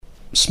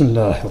بسم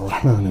الله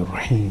الرحمن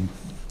الرحيم.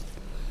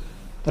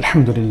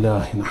 الحمد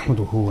لله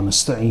نحمده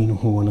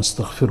ونستعينه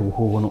ونستغفره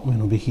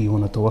ونؤمن به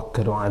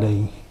ونتوكل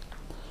عليه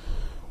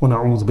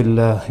ونعوذ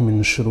بالله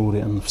من شرور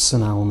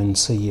أنفسنا ومن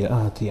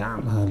سيئات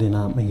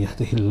أعمالنا. من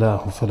يهده الله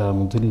فلا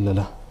مضل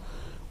له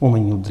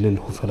ومن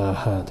يضلله فلا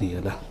هادي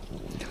له،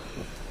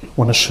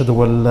 ونشهد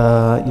أن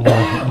لا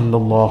إله إلا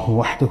الله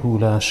وحده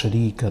لا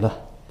شريك له،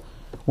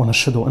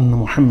 ونشهد أن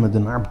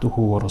محمدا عبده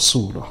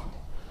ورسوله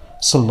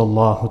صلى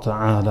الله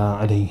تعالى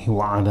عليه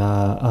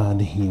وعلى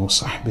آله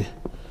وصحبه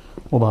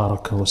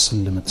وبارك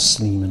وسلم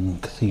تسليما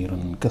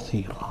كثيرا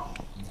كثيرا.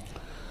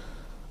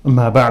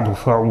 أما بعد،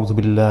 فأعوذ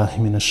بالله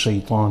من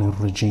الشيطان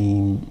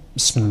الرجيم.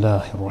 بسم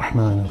الله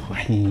الرحمن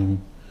الرحيم.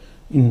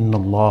 إن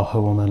الله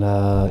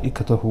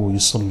وملائكته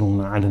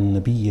يصلون على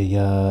النبي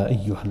يا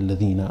أيها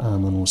الذين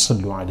آمنوا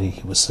صلوا عليه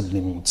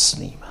وسلموا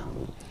تسليما.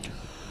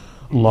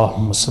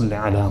 اللهم صل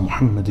على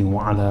محمد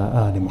وعلى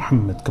آل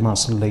محمد كما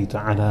صليت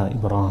على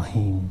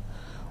إبراهيم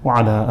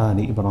وعلى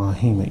آل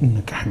إبراهيم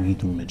إنك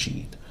حميد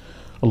مجيد.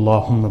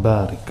 اللهم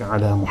بارك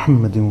على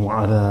محمد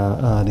وعلى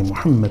آل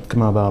محمد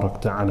كما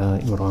باركت على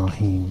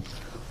إبراهيم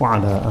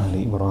وعلى آل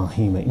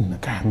إبراهيم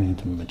إنك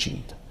حميد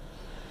مجيد.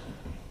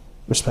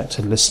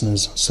 Respected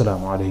listeners,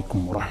 Assalamu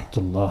alaikum wa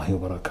rahmatullahi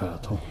wa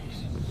barakatuh.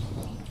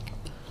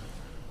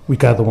 We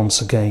gather once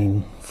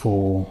again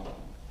for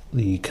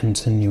the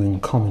continuing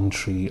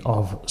commentary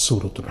of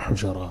Surah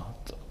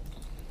Al-Hujurat.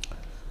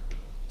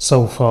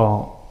 So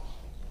far,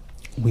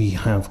 we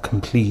have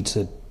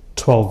completed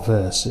 12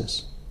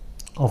 verses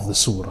of the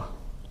surah,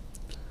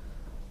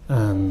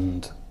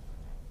 and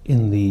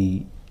in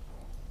the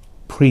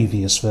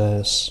previous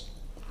verse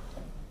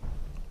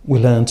we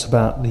learnt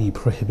about the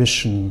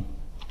prohibition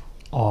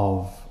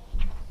of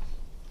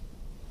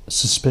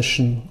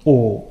suspicion,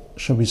 or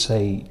shall we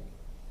say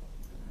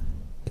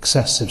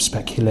excessive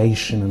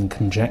speculation and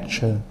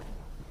conjecture,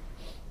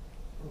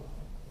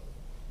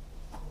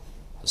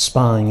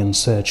 spying and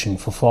searching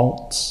for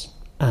faults,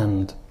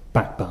 and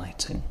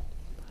backbiting.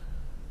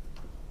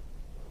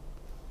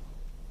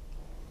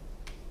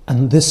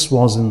 And this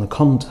was in the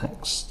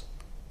context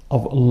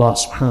of Allah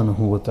subhanahu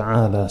wa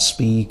ta'ala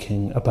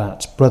speaking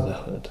about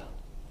brotherhood,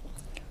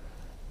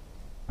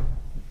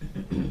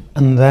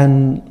 and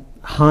then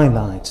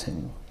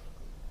highlighting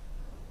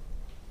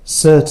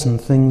certain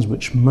things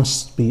which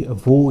must be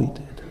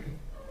avoided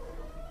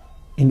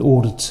in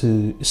order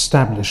to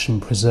establish and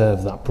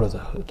preserve that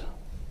brotherhood.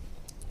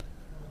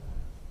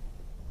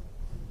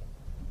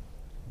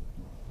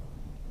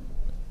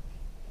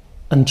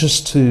 And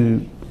just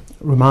to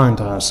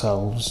remind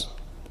ourselves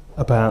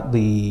about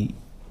the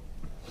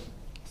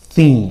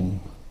theme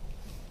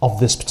of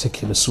this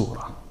particular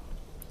surah,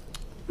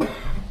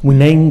 we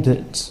named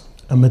it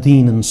a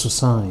Medinan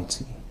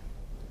society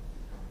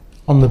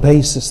on the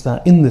basis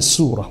that in this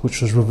surah,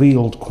 which was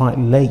revealed quite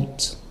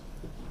late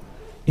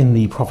in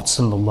the Prophet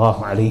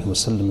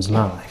ﷺ's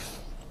life,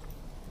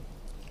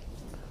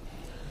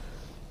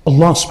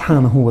 Allah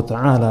subhanahu wa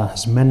ta'ala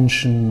has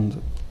mentioned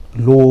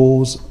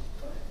laws,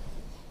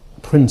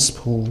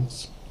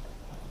 principles,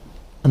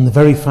 and the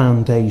very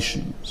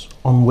foundations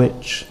on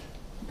which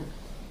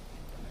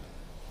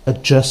a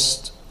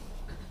just,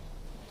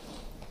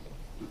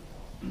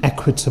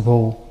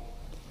 equitable,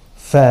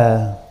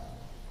 fair,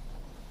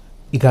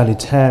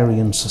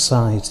 egalitarian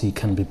society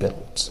can be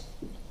built.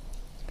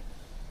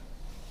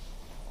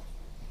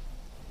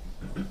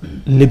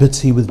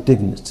 Liberty with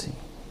dignity,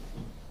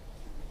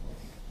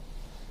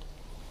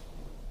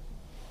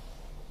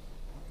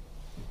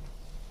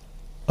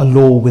 a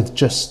law with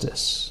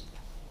justice,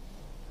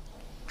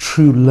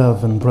 true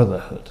love and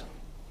brotherhood,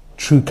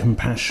 true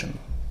compassion.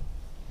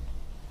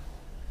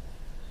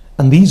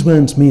 And these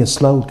weren't mere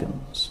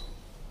slogans.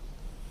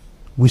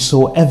 We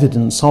saw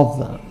evidence of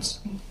that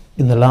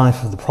in the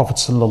life of the Prophet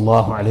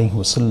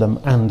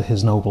ﷺ and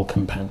his noble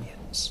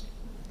companions.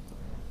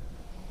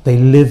 They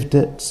lived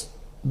it,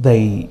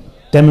 they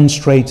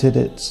demonstrated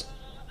it,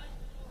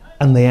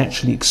 and they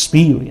actually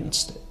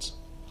experienced it.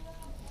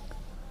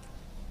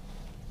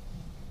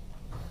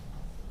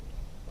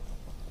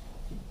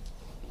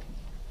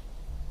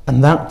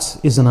 And that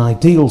is an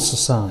ideal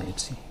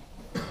society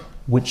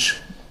which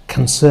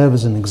can serve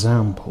as an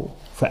example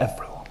for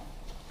everyone,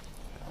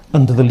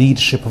 under the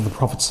leadership of the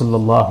Prophet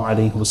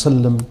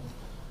ﷺ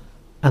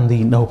and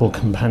the noble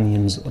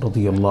companions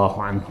radiyallahu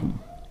anhum.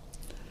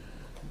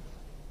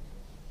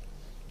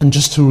 And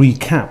just to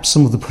recap,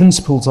 some of the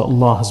principles that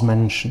Allah has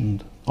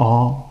mentioned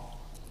are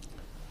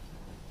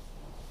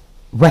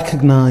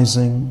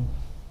recognizing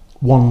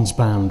one's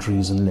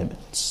boundaries and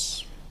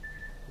limits.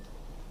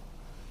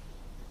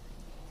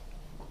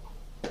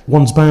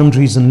 One's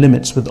boundaries and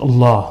limits with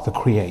Allah, the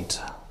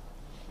Creator,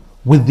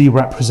 with the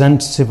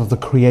representative of the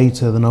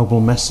Creator, the noble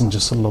Messenger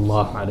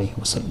sallallahu alaihi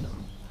wasallam.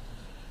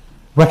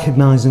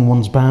 Recognizing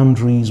one's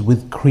boundaries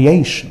with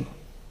creation,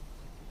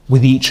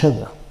 with each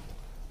other.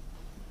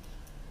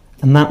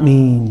 And that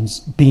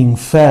means being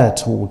fair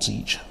towards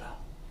each other,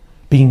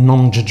 being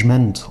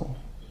non-judgmental.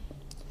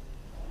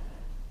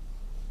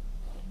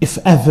 If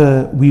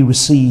ever we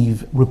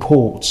receive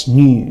reports,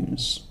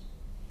 news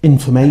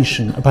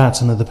information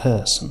about another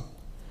person,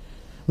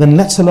 then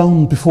let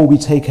alone before we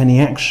take any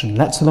action,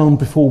 let alone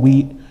before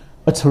we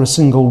utter a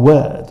single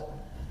word,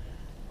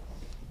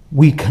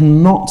 we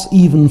cannot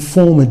even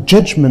form a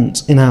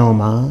judgment in our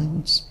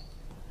minds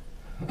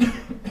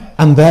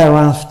and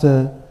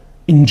thereafter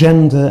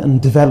engender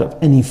and develop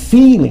any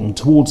feeling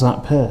towards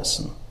that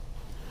person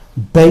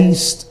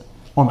based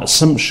on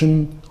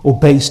assumption or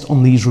based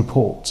on these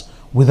reports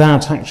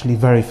without actually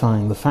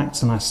verifying the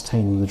facts and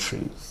ascertaining the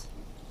truth.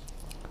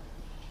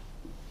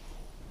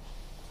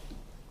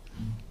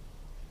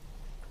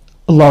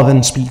 Allah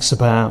then speaks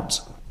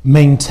about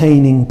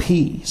maintaining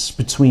peace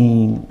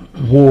between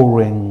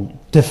warring,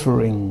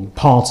 differing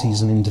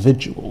parties and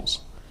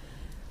individuals,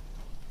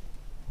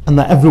 and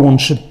that everyone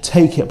should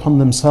take it upon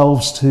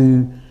themselves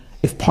to,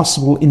 if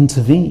possible,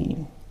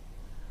 intervene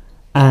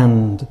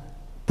and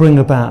bring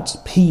about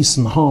peace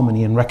and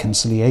harmony and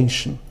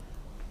reconciliation.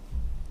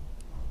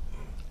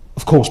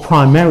 Of course,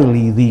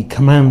 primarily the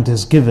command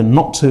is given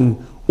not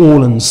to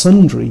all and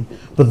sundry,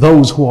 but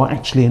those who are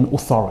actually in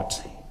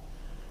authority.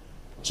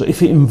 So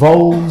if it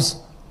involves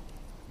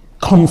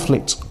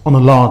conflict on a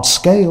large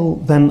scale,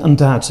 then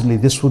undoubtedly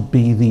this would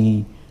be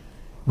the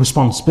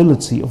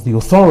responsibility of the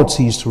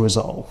authorities to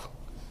resolve.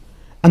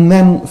 And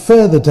then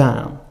further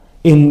down,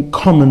 in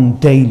common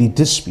daily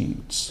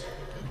disputes,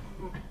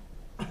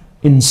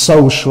 in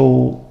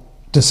social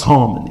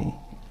disharmony,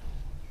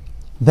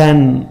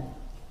 then,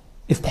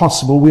 if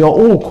possible, we are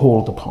all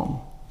called upon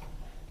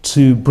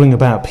to bring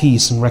about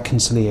peace and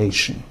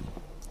reconciliation.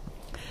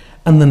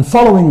 And then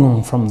following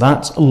on from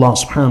that, Allah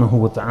subhanahu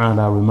wa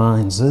ta'ala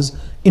reminds us,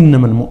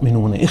 إِنَّمَا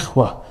الْمُؤْمِنُونَ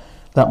إِخْوَةً,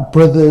 that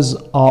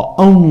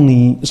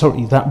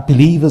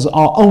believers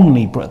are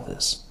only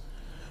brothers.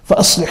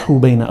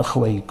 فَأَصْلِحُوا بَيْنَ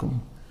أَخْوَيْكُمْ,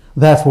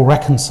 therefore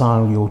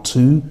reconcile your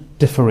two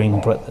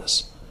differing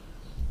brothers.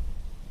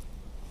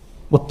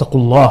 وَاتَّقُوا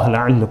اللَّهَ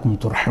لَعَلَّكُمْ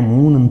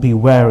تُرْحَمُونَ, and be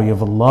wary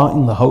of Allah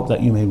in the hope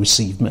that you may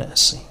receive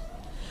mercy.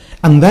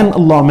 And then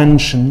Allah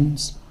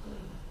mentions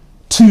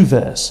 2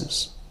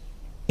 verses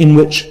in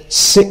which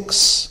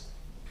 6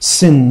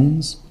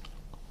 sins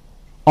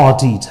are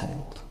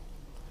detailed.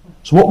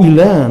 So what we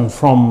learn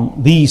from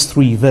these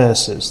 3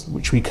 verses,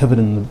 which we covered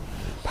in the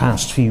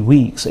past few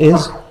weeks,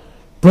 is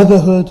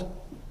brotherhood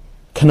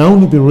can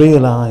only be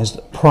realized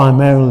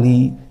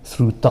primarily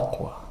through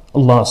taqwa.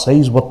 Allah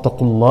says, وَاتَّقُوا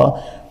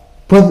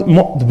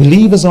اللَّهَ, the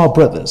believers are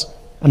brothers,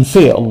 and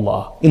fear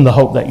Allah in the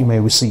hope that you may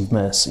receive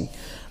mercy.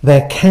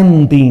 There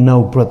can be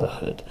no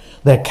brotherhood,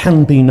 there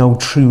can be no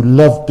true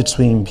love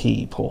between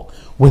people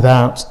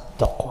without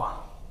taqwa.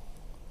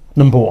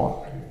 Number 1.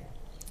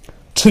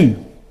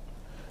 2.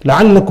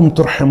 لَعَلَّكُمْ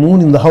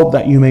تُرْحَمُونَ, in the hope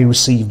that you may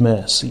receive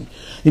mercy.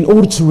 In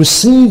order to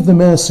receive the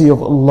mercy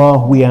of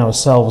Allah, we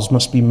ourselves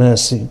must be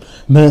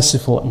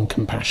merciful and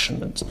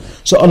compassionate.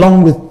 So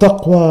along with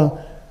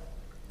taqwa,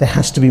 there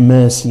has to be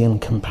mercy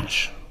and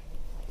compassion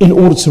in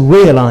order to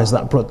realize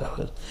that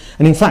brotherhood.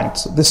 And in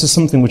fact, this is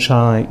something which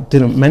I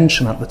didn't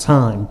mention at the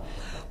time,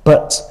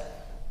 but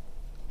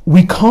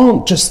we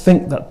can't just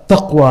think that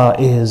taqwa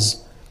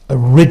is a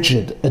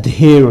rigid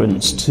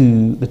adherence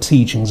to the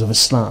teachings of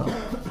Islam,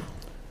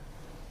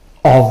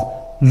 of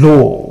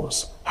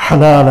laws,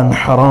 halal and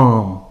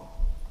haram,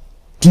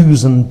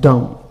 do's and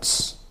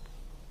don'ts,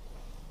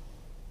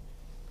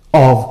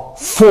 of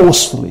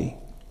forcefully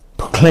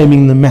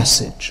proclaiming the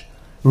message,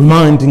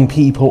 reminding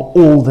people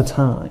all the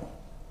time.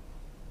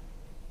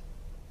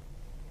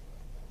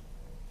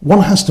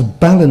 One has to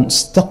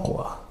balance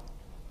taqwa,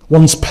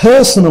 one's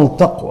personal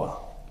taqwa,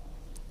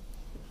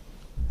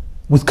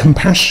 with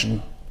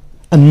compassion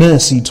and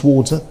mercy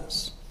towards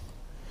others.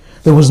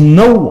 There was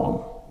no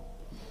one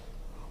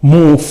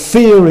more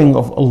fearing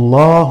of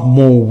Allah,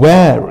 more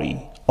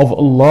wary of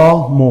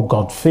Allah, more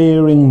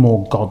God-fearing,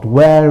 more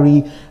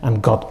God-wary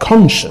and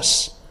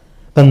God-conscious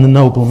than the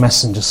noble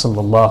Messenger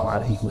sallallahu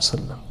alaihi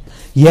wasallam.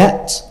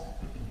 Yet,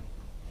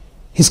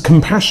 his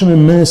compassion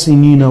and mercy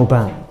knew no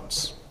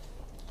bounds.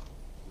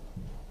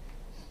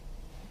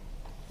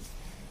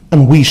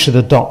 And we should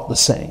adopt the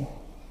same.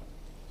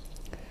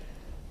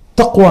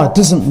 Taqwa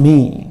doesn't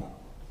mean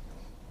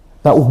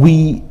that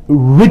we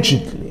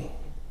rigidly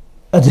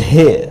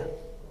adhere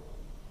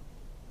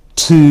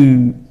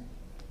to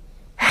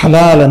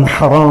halal and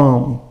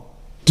haram,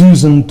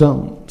 do's and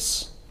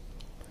don'ts,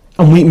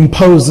 and we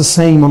impose the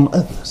same on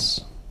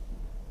others.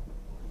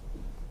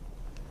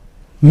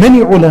 Many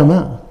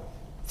ulama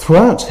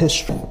throughout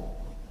history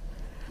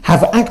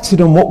have acted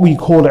on what we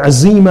call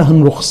azimah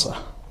and rukhsah,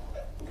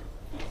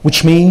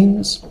 which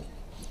means,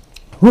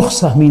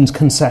 rukhsah means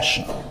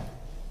concession,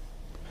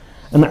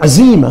 and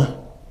azimah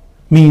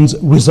means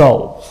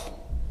resolve.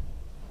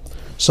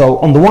 So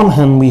on the one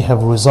hand we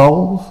have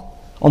resolve,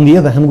 on the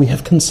other hand we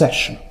have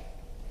concession,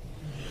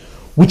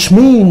 which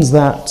means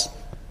that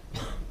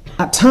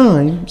at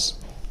times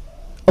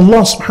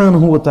Allah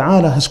subhanahu wa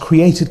ta'ala has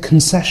created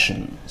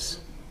concessions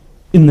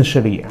in the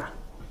Sharia,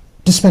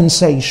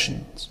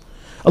 dispensations.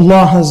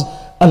 Allah has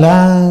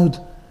allowed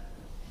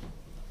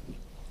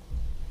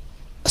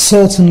a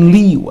certain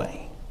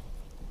leeway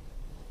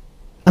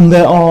And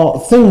there are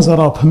things that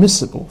are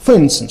permissible. For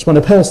instance, when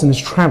a person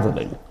is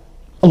traveling,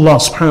 Allah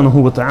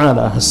subhanahu wa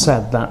ta'ala has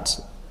said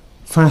that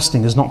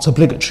fasting is not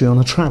obligatory on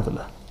a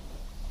traveler.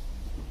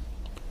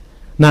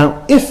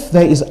 Now, if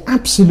there is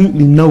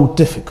absolutely no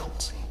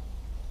difficulty,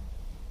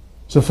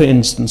 so for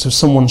instance, if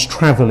someone's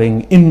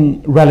traveling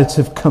in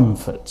relative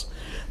comfort,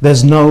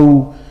 there's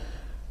no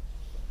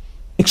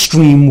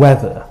extreme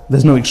weather,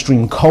 there's no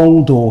extreme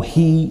cold or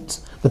heat,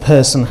 the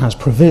person has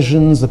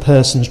provisions, the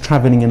person's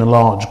traveling in a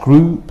large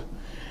group,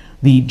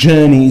 the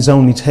journey is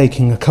only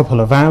taking a couple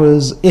of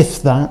hours,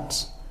 if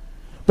that,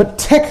 but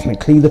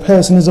technically the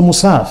person is a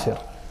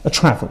musafir, a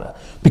traveller,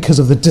 because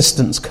of the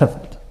distance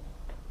covered.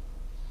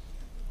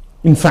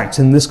 In fact,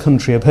 in this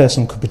country, a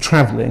person could be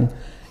travelling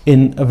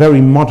in a very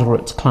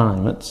moderate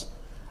climate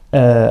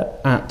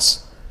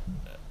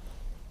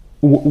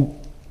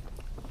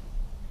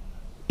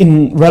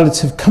in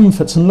relative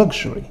comfort and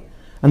luxury.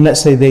 And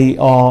let's say they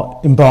are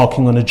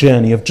embarking on a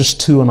journey of just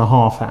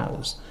 2.5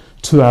 hours,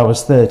 2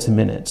 hours 30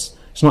 minutes.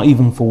 It's not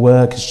even for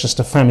work, it's just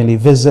a family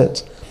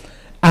visit.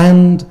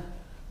 And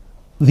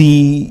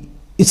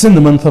it's in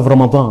the month of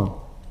Ramadan.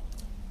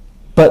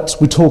 But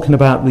we're talking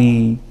about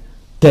the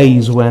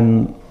days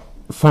when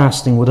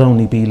fasting would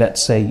only be,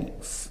 let's say,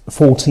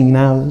 14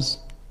 hours,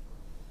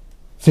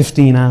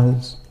 15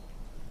 hours.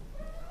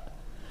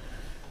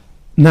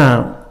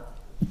 Now,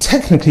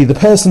 technically the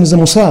person is a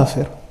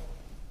musafir,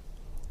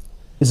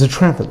 is a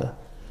traveller,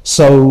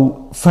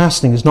 so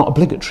fasting is not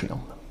obligatory on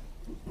them.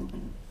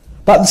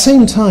 But at the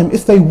same time,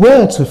 if they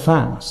were to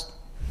fast,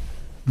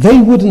 they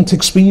wouldn't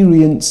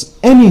experience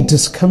any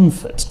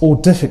discomfort or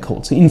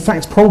difficulty, in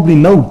fact probably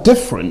no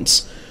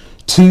difference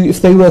to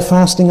if they were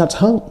fasting at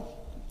home.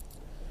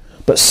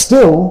 But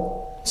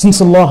still,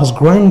 since Allah has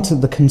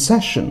granted the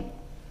concession,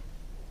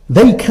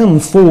 they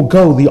can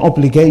forego the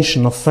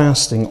obligation of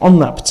fasting on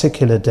that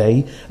particular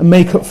day and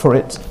make up for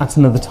it at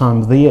another time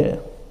of the year.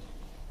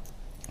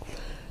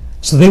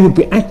 So they would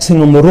be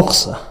acting on the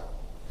rukhsah.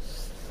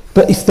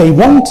 But if they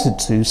wanted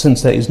to,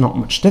 since there is not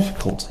much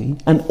difficulty,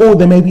 or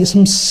there may be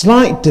some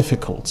slight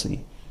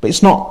difficulty, but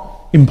it's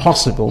not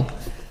impossible,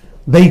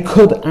 they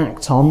could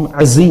act on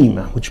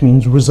azima, which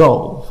means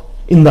resolve,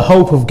 in the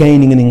hope of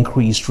gaining an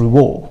increased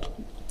reward.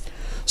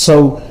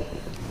 So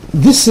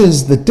this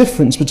is the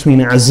difference between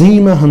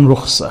azima and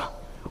rukhsah,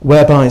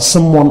 whereby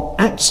someone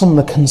acts on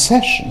the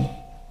concession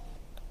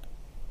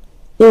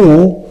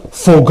or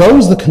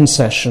forgoes the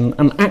concession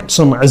and acts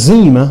on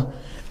azima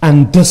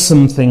and does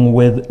something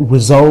with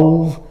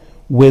resolve,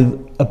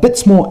 with a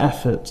bit more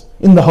effort,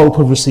 in the hope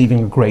of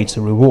receiving a greater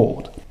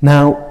reward.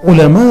 Now,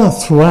 ulama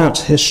throughout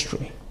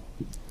history,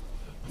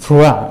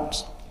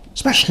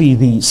 especially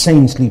the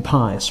saintly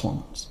pious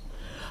ones,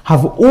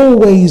 have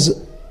always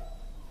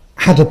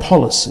had a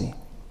policy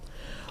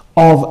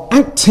of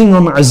acting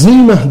on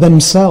azimah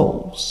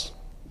themselves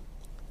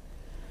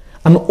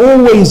and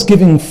always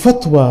giving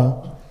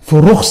fatwa for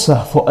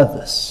rukhsah for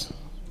others.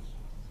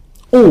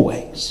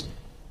 Always.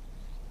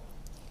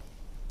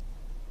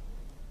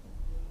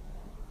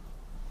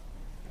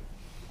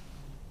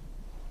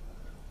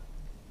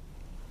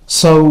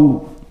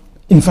 So,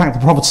 in fact, the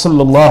Prophet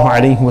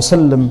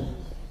ﷺ,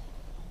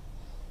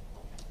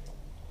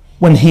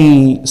 when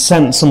he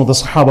sent some of the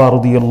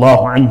Sahaba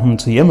radiyallahu anhum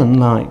to Yemen,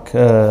 like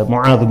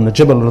Mu'adh ibn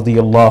Jabal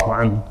radiyallahu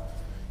anhu,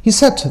 he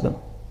said to them,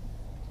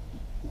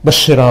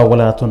 Bashira wa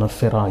la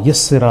tunaffira,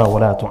 yassira wa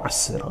la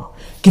tu'assira.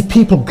 Give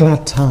people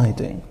glad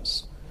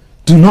tidings.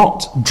 Do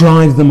not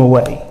drive them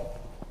away.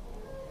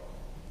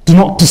 Do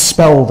not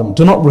dispel them.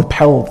 Do not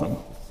repel them.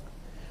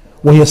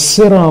 Wa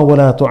yassira wa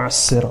la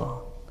tu'assira.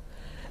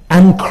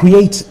 And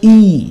create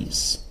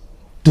ease.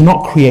 Do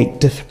not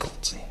create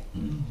difficulty.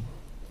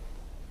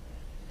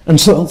 And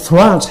so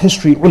throughout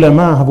history,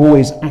 ulama have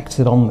always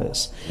acted on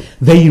this.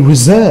 They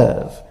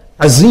reserve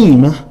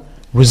azimah,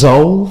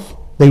 resolve.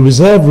 They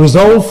reserve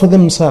resolve for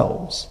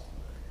themselves.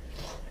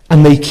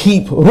 And they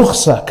keep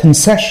rukhsah,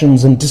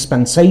 concessions and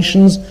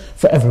dispensations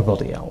for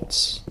everybody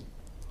else.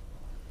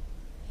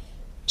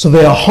 So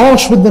they are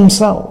harsh with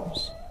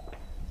themselves,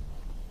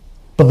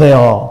 but they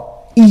are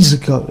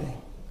easygoing,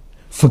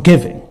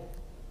 forgiving,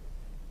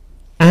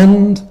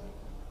 and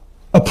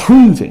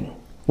approving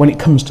when it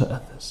comes to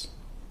others.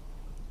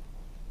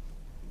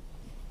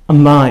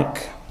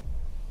 Unlike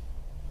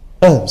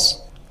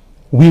us,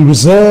 we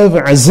reserve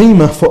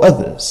azimah for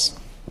others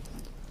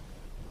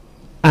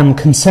and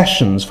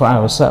concessions for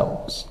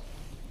ourselves.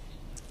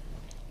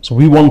 So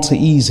we want it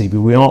easy,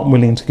 but we aren't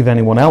willing to give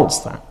anyone else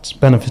that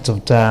benefit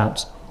of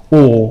doubt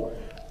or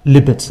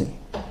liberty.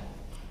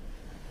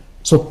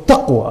 So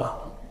taqwa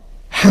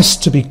has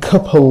to be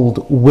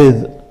coupled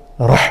with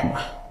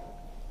rahmah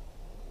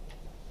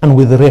and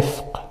with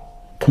rifq,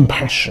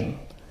 compassion,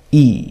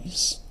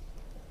 ease.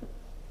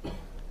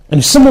 And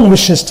if someone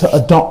wishes to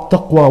adopt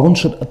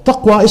taqwa,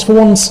 taqwa is for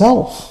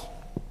oneself.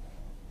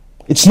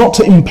 It's not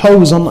to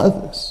impose on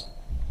others.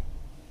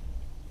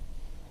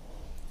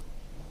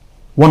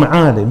 One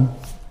alim,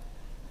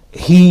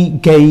 he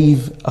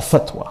gave a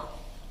fatwa.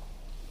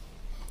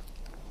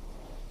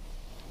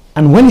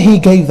 And when he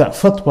gave that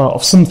fatwa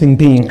of something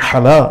being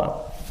halal,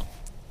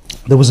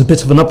 there was a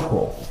bit of an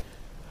uproar.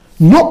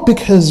 Not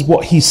because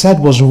what he said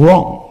was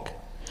wrong,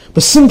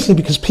 but simply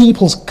because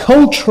people's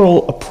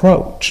cultural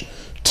approach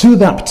to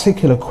that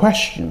particular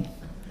question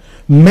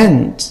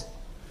meant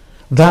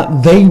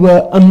that they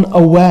were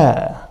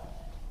unaware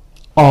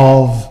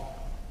of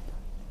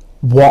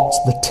what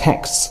the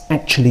texts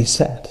actually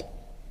said.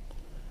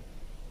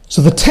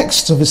 So the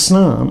texts of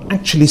Islam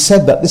actually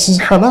said that this is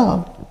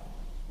halal.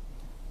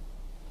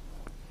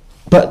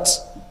 But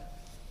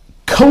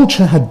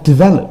culture had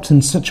developed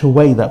in such a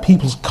way that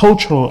people's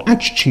cultural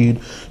attitude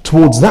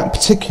towards that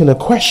particular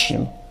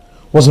question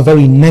was a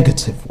very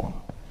negative one.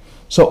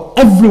 So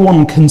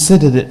everyone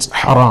considered it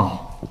haram.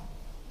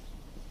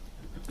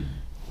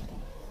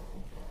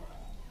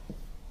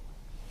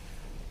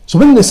 So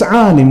when this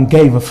alim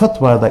gave a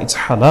fatwa that it's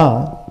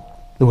halal,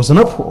 there was an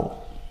uproar.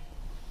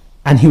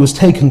 And he was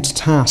taken to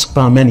task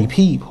by many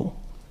people.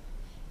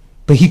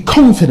 But he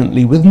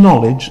confidently, with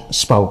knowledge,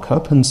 spoke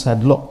up and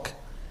said, look,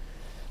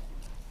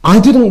 I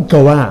didn't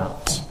go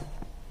out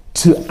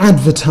to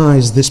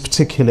advertise this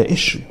particular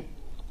issue.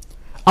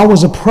 I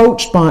was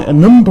approached by a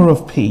number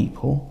of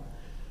people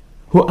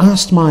who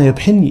asked my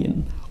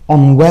opinion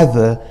on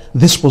whether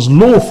this was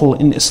lawful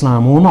in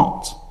Islam or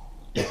not.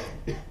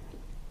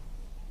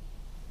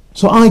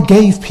 So I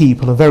gave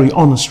people a very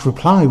honest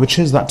reply, which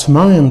is that to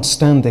my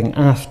understanding,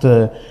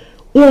 after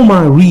all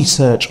my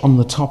research on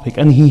the topic,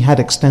 and he had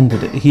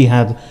extended it, he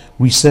had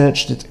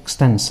researched it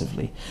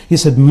extensively. He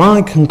said,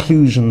 my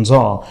conclusions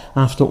are,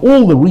 after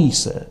all the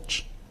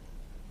research,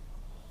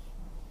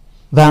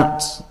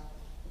 that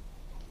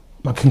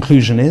my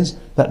conclusion is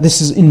that this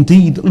is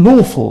indeed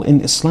lawful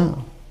in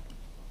Islam.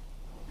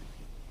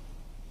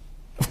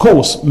 Of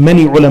course,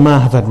 many ulama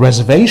have had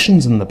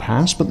reservations in the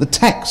past, but the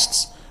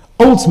texts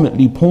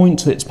ultimately point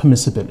to its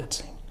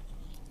permissibility.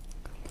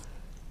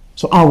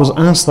 So I was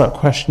asked that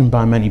question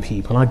by many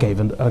people. I gave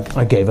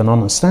an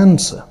honest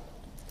answer.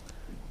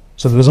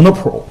 So there was an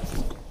uproar.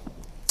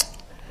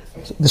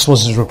 This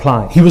was his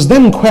reply. He was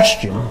then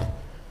questioned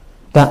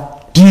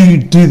that, do you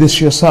do this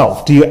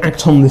yourself? Do you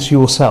act on this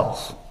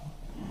yourself?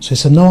 So he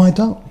said, no, I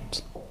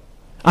don't.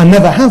 I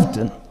never have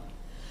done.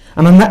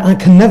 And I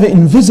can never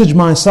envisage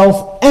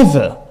myself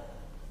ever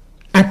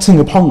acting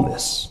upon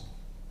this.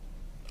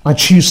 I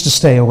choose to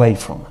stay away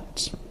from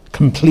it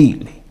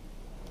completely.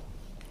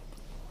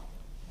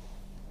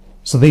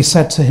 So they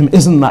said to him,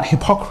 isn't that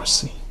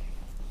hypocrisy?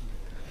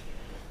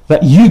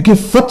 That you give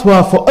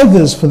fatwa for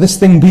others for this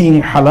thing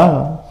being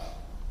halal,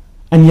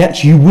 and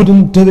yet you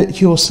wouldn't do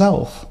it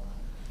yourself.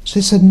 So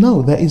he said,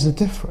 no, there is a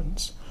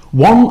difference.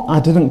 One, I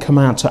didn't come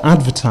out to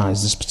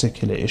advertise this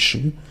particular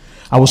issue.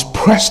 I was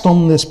pressed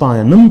on this by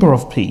a number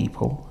of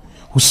people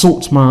who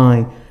sought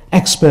my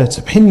expert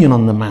opinion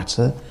on the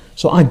matter,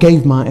 so I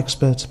gave my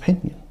expert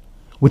opinion,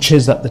 which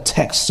is that the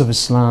texts of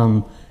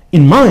Islam,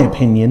 in my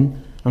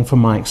opinion, and from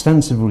my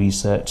extensive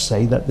research,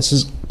 say that this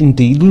is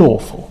indeed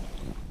lawful.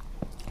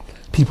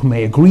 People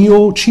may agree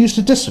or choose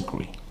to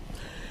disagree.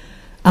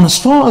 And as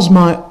far as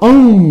my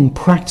own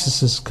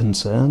practice is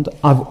concerned,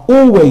 I've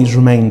always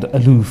remained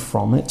aloof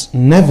from it,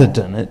 never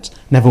done it,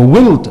 never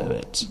will do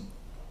it,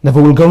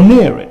 never will go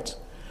near it,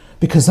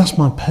 because that's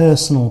my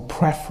personal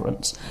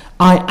preference.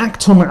 I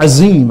act on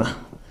azimah.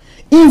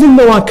 Even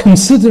though I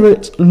consider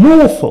it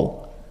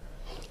lawful,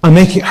 I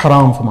make it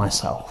haram for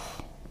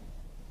myself.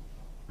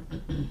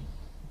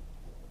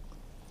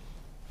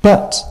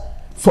 But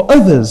for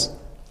others,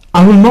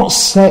 I will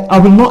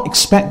not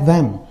expect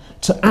them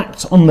to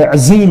act on the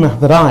azimah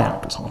that I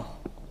act on.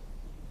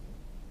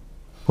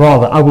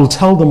 Rather, I will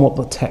tell them what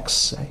the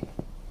texts say.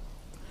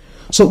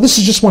 So this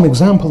is just one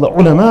example that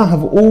ulama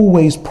have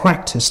always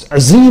practiced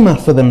azimah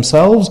for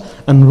themselves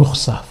and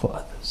rukhsah for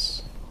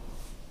others.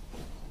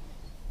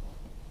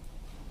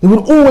 They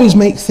will always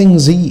make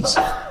things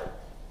easy.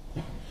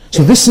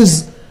 So this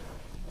is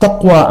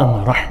taqwa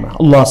and rahmah.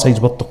 Allah says,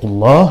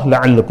 wattaqullah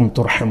la'allakum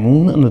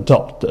turhamun,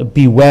 and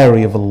be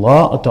wary of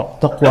Allah,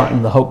 adopt taqwa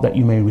in the hope that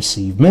you may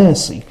receive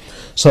mercy.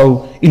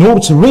 So in order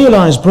to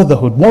realize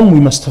brotherhood, one, we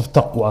must have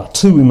taqwa,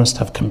 two, we must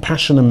have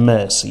compassion and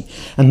mercy.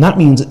 And that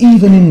means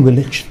even in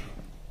religion.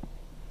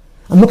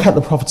 And look at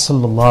the Prophet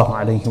sallallahu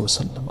alaihi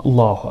wasallam,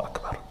 Allahu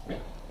Akbar.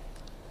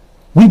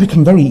 We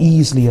become very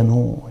easily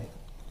annoyed.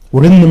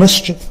 We're in the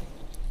masjid.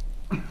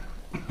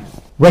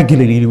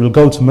 Regularly we'll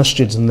go to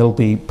masjids and there'll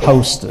be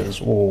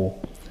posters or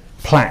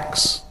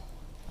plaques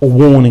or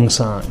warning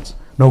signs.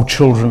 No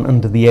children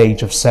under the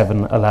age of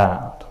 7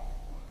 allowed.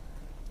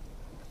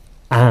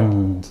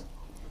 And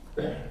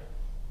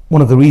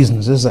one of the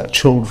reasons is that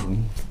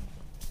children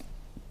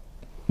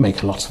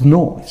make a lot of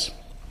noise.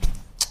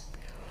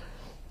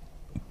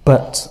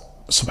 But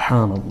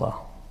subhanallah,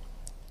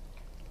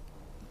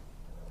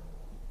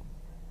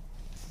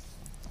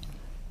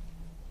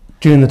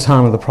 during the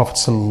time of the Prophet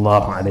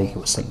sallallahu alaihi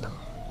wasallam,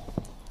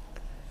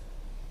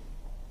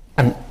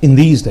 and in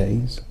these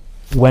days,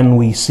 when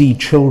we see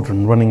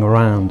children running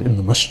around in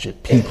the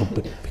masjid, people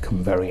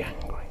become very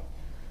angry.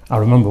 I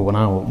remember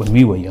when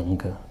we were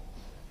younger,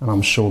 and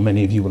I'm sure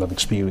many of you will have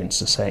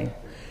experienced the same.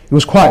 It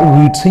was quite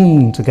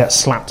routine to get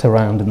slapped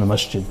around in the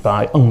masjid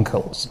by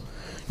uncles.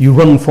 You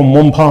run from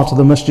one part of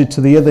the masjid to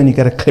the other and you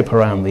get a clip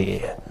around the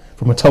ear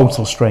from a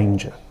total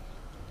stranger.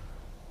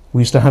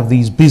 We used to have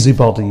these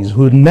busybodies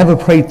who had never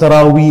prayed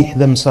Taraweeh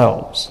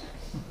themselves,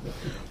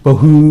 but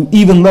who,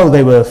 even though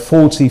they were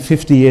 40,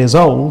 50 years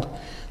old,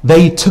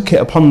 they took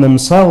it upon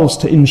themselves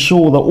to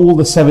ensure that all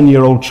the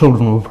 7-year-old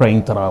children were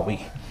praying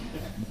Taraweeh.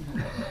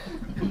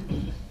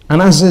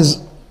 And as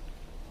is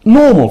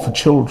normal for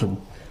children,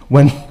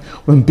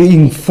 when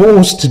being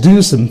forced to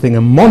do something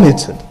and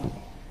monitored,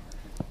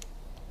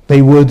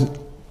 they would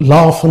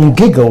laugh and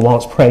giggle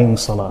whilst praying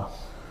Salah.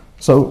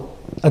 So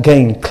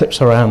again,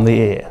 clips around the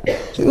ear.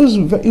 So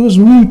it was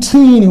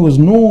routine, it was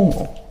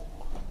normal.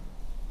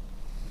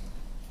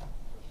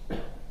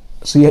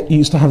 So you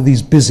used to have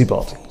these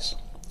busybodies.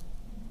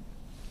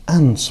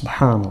 And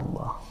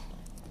subhanallah,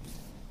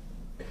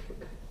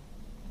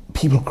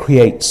 people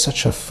create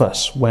such a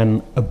fuss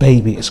when a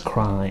baby is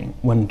crying,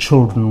 when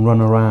children run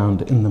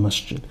around in the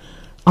masjid.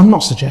 I'm not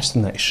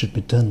suggesting that it should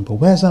be done, but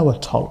where's our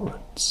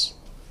tolerance?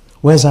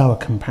 Where's our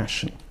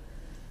compassion?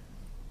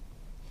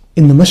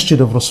 In the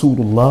masjid of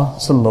Rasulullah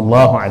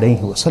sallallahu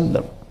alayhi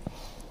wasallam,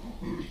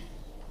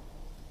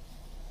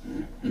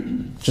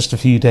 just a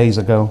few days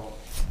ago,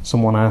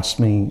 someone asked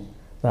me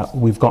that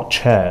we've got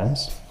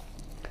chairs,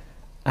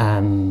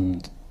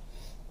 but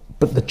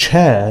the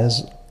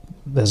chairs,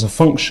 there's a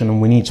function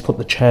and we need to put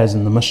the chairs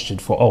in the masjid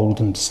for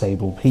old and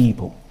disabled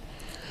people.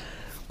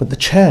 But the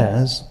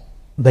chairs,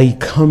 they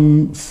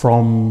come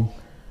from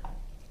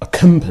a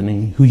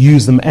company who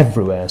use them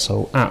everywhere,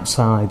 so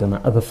outside and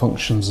at other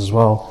functions as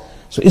well.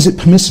 So is it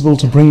permissible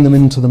to bring them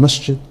into the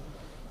masjid?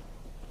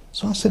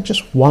 So I said,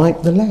 just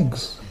wipe the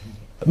legs.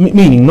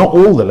 Meaning not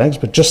all the legs,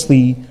 but just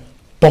the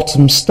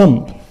bottom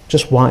stump.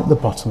 Just wipe the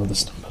bottom of the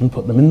stump and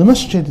put them in the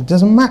masjid. It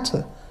doesn't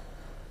matter.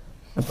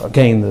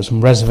 Again, there's some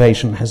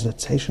reservation and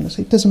hesitation. I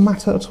say, it doesn't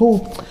matter at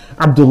all.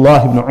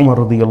 Abdullah ibn Umar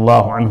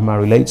radiyallahu anhuma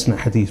relates in a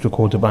hadith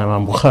recorded by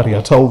Imam Bukhari.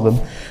 I told them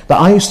that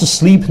I used to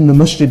sleep in the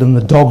masjid and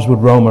the dogs would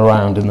roam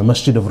around in the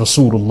masjid of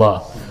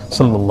Rasulullah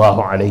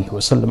sallallahu alayhi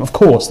wasallam. Of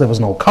course, there was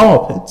no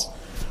carpets.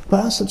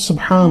 But I said,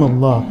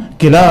 subhanallah,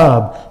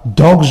 Gilab,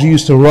 dogs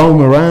used to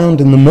roam around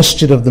in the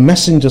masjid of the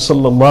Messenger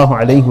sallallahu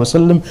alayhi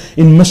wasallam,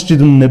 in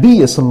Masjid al-Nabi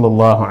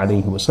sallallahu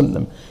alayhi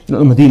wasallam, in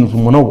al-Madinah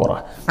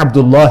al-Munawwara.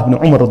 Abdullah ibn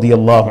Umar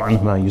radiyallahu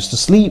anhuma used to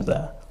sleep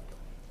there.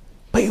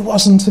 But it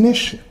wasn't an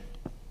issue.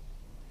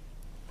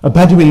 A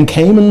Bedouin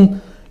came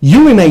and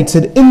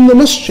urinated in the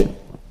masjid,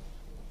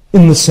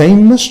 in the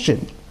same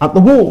masjid, at the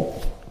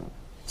wall.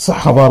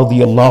 Sahaba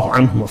radiyallahu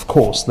anhum, of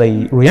course,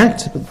 they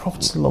reacted, but the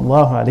Prophet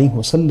sallallahu alayhi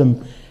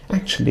wasallam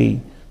actually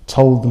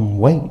told them,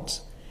 wait.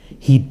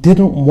 He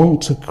didn't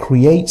want to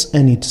create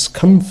any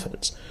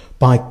discomfort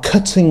by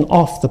cutting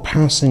off the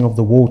passing of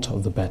the water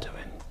of the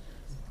Bedouin,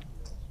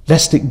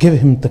 lest it give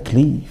him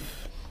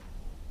taklif.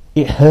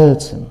 It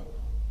hurt him.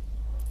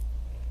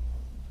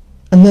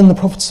 And then the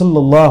Prophet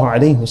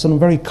ﷺ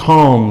very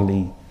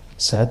calmly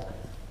said,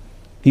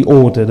 he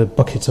ordered a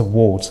bucket of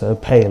water, a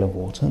pail of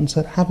water, and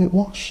said, have it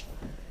washed.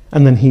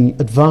 And then he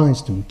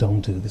advised him,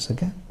 don't do this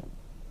again.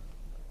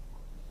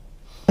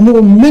 And there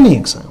were many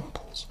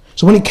examples.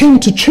 So when it came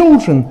to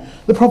children,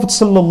 the Prophet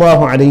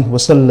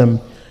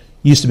ﷺ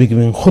used to be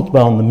giving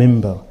khutbah on the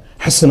minbar.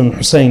 Hassan and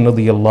Hussein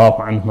radiyallahu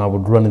anhuma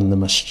would run in the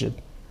masjid.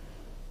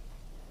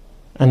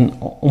 And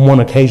on one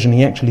occasion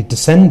he actually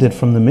descended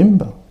from the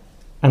minbar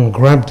and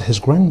grabbed his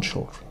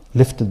grandchildren,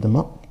 lifted them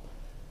up,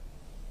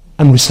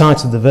 and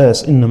recited the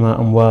verse, إِنَّمَا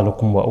أَمْوَالُكُمْ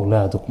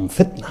وَأَوْلَادُكُمْ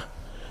فِتْنَةٌ,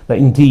 that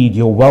indeed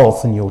your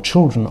wealth and your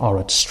children are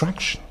a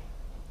distraction.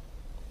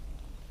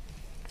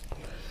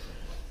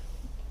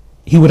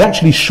 He would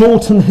actually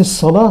shorten his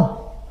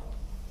salah.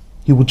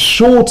 He would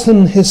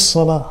shorten his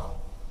salah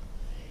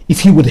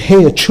if he would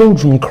hear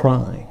children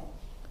crying.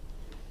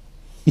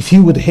 If he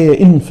would hear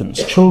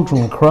infants,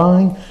 children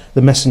crying,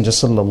 the Messenger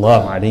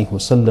sallallahu alaihi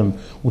wasallam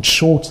would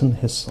shorten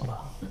his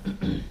salah.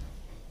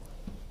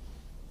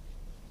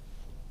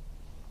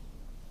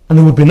 And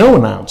there would be no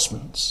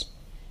announcements.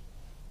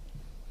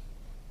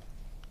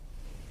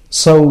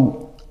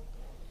 So,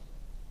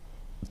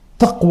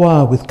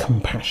 taqwa with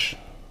compassion.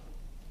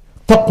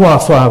 Taqwa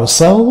for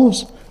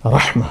ourselves,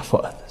 rahmah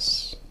for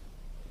others.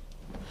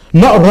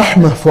 Not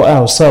rahmah for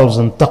ourselves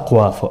and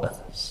taqwa for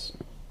others.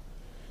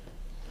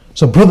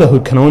 So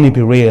brotherhood can only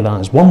be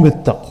realized, one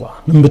with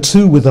taqwa, number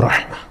two with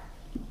rahmah,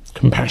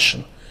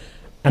 compassion.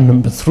 And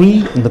number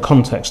three, in the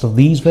context of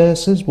these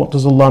verses, what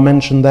does Allah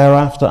mention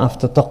thereafter,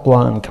 after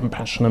taqwa and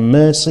compassion and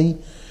mercy?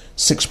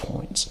 6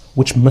 points,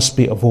 which must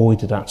be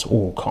avoided at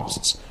all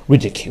costs.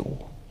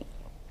 Ridicule,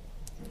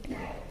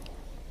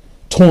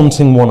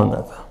 taunting one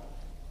another,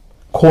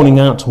 calling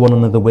out to one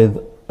another with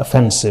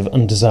offensive,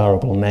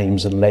 undesirable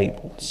names and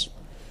labels.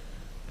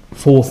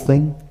 Fourth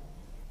thing,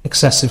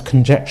 excessive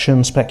conjecture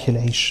and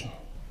speculation.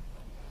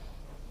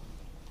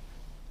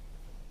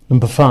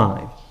 Number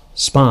 5,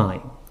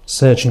 spying,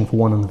 searching for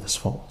one another's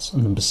faults.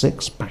 And number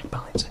 6,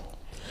 backbiting.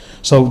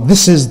 So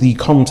this is the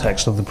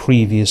context of the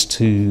previous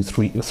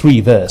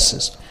three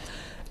verses.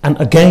 And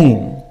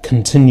again,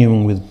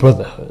 continuing with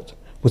brotherhood,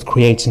 with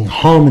creating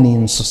harmony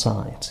in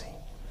society,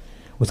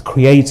 with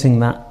creating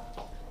that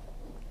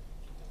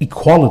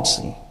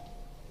equality,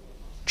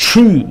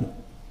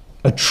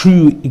 a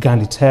true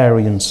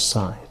egalitarian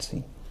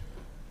society.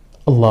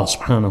 Allah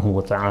subhanahu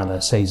wa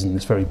ta'ala says in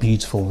this very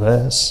beautiful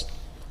verse,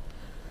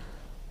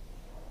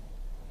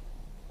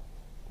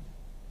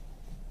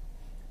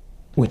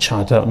 which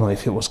I don't know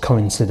if it was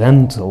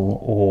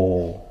coincidental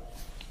or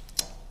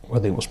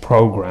whether it was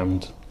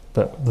programmed,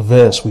 but the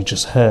verse we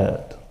just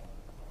heard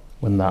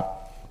when that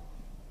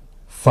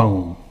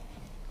phone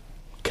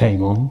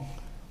came on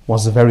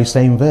was the very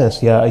same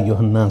verse. Ya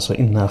ayyuhan nasu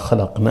inna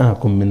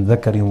khalaqnakum min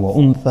dhakarin wa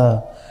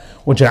untha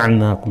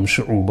وجعلناكم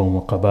شعوبا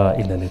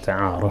وقبائل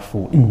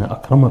لتعارفوا إن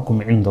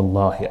أكرمكم عند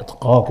الله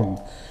أتقاكم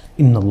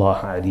إن الله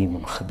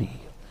عليم خبير.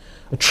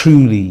 A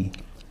truly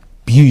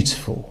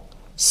beautiful,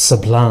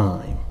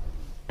 sublime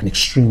and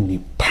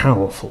extremely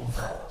powerful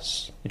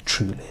verse. It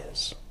truly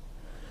is.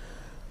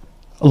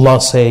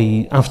 Allah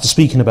say, after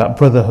speaking about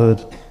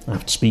brotherhood,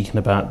 after speaking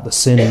about the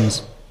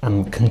sins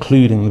and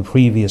concluding the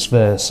previous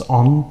verse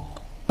on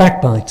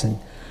backbiting,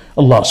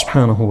 Allah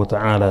subhanahu wa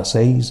ta'ala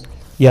says,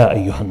 Ya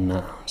ayyuhan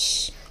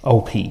nas, O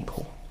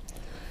people,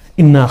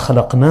 inna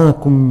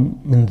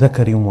khalaqnakum min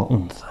dhakarin wa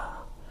untha.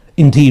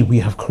 Indeed, we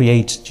have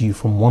created you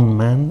from one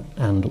man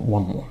and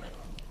one woman.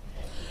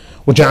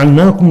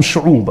 وَجَعَلْنَاكُمْ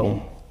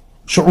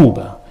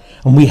شُعُوبًا,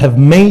 and we have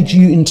made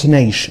you into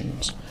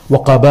nations,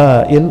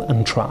 وَقَبَائِل,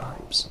 and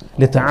tribes,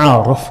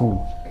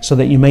 لِتَعَارَفُوا, so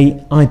that you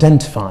may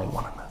identify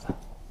one another.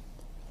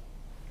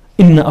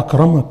 إِنَّ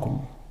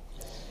أَكْرَمَكُمْ,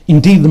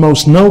 indeed the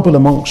most noble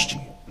amongst you,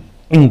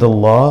 عِنْدَ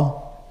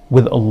Allah,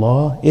 with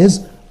Allah,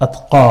 is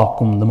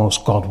أَتْقَاكُمْ, the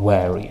most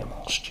God-wary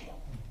amongst you.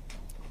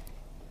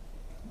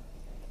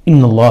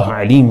 إِنَّ اللَّهَ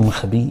عَلِيمٌ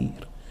خَبِيرٌ,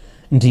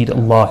 indeed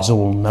Allah is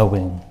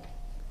all-knowing,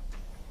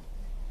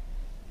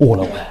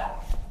 all-aware.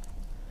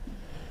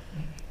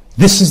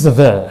 This is the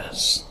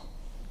verse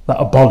that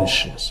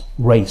abolishes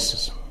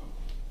racism,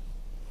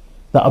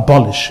 that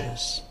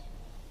abolishes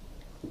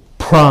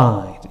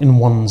pride in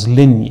one's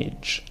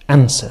lineage,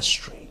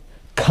 ancestry,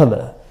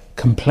 colour,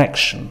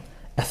 complexion,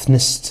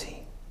 ethnicity,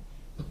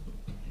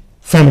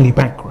 family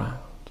background.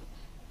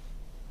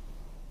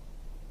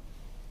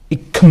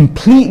 It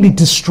completely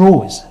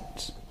destroys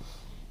it.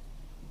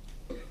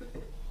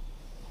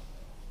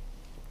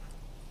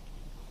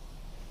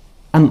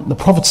 And the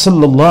Prophet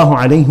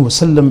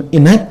ﷺ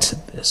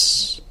enacted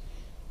this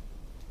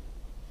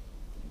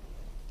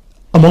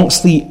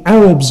amongst the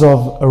Arabs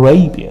of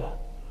Arabia,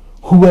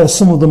 who were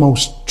some of the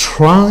most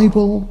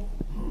tribal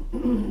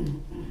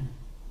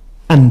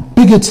and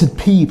bigoted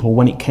people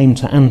when it came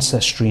to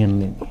ancestry and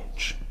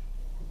lineage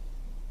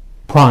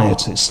prior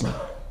to Islam.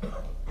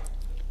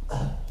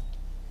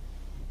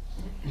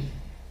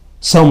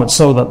 So much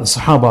so that the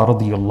Sahaba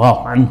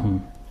radiyallahu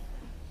anhum,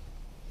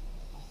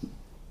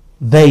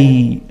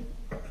 they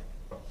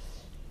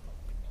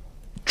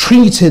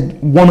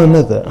treated one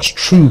another as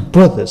true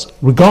brothers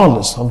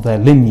regardless of their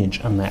lineage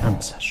and their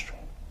ancestry.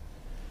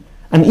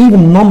 And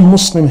even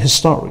non-Muslim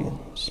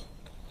historians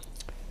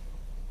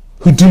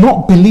who do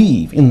not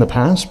believe in the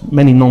past,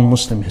 many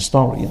non-Muslim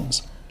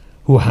historians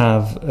who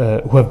have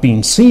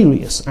been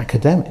serious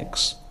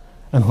academics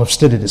and who have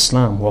studied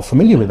Islam, who are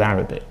familiar with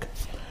Arabic,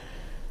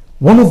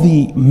 one of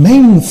the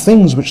main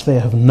things which they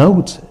have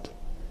noted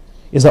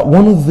is that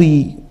one of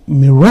the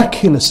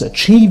miraculous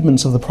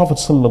achievements of the Prophet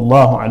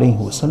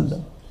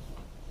ﷺ,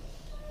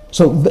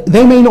 so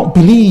they may not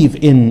believe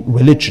in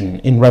religion,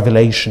 in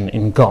revelation,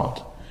 in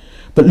God,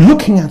 but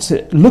looking at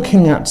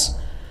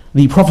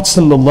the Prophet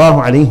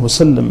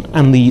ﷺ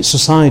and the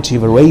society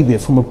of Arabia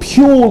from a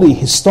purely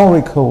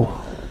historical,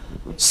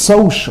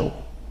 social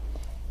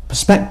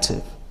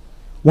perspective,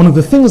 one of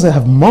the things they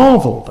have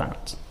marveled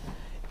at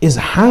is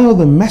how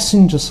the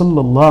Messenger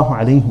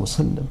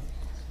ﷺ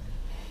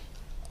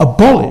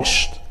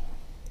abolished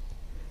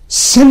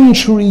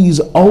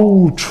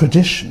centuries-old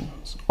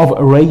traditions of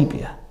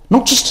Arabia,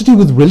 not just to do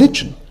with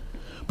religion,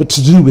 but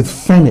to do with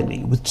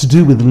family, to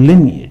do with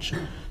lineage,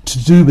 to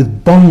do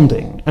with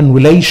bonding and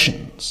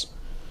relations,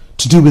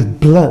 to do with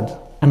blood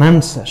and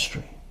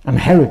ancestry and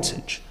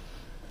heritage,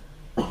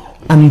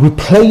 and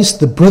replaced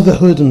the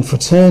brotherhood and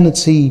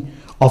fraternity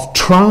of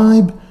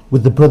tribe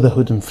with the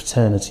brotherhood and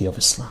fraternity of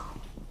Islam.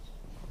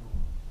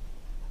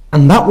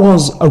 And that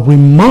was a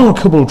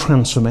remarkable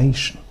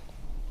transformation.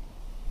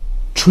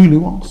 Truly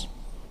was.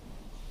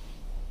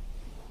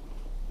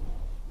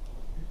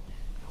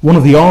 One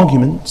of the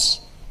arguments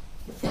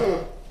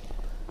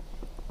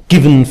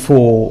given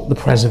for the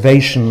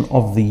preservation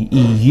of the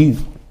EU,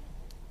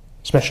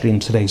 especially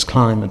in today's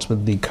climate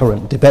with the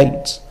current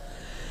debate,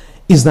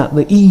 is that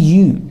the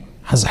EU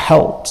has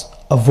helped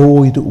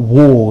avoid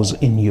wars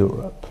in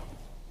Europe.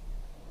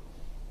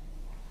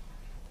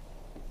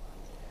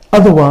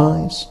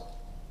 Otherwise,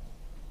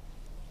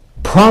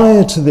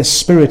 prior to this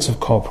spirit of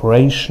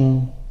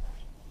cooperation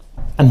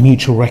and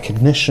mutual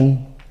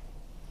recognition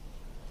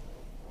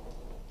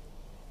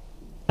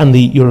and the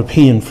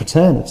European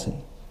fraternity,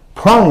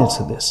 prior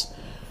to this,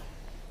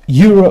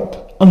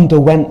 Europe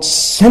underwent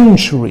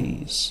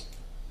centuries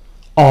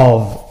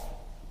of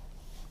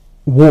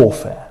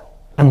warfare,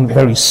 and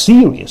very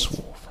serious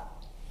warfare.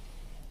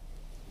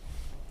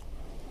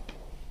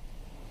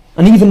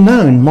 And even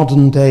now in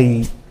modern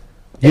day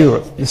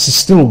Europe, this is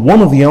still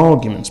one of the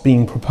arguments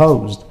being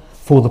proposed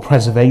for the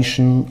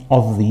preservation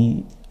of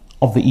the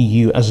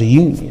EU as a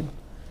union,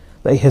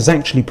 that it has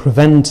actually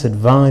prevented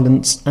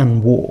violence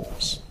and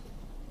wars.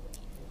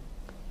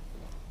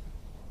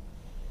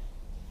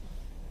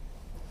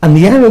 And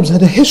the Arabs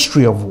had a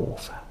history of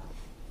warfare.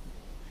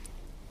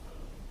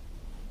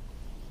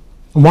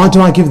 And why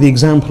do I give the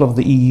example of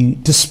the EU?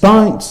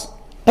 Despite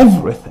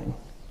everything,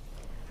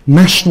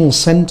 national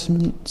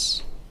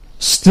sentiments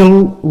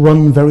still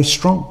run very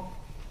strong.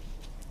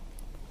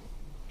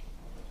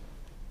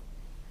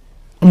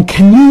 And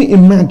can you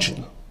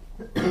imagine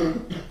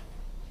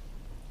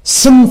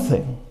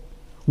something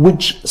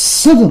which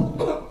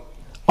suddenly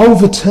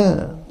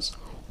overturns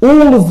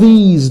all of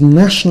these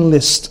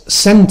nationalist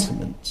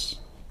sentiments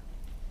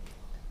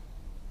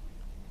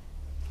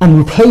and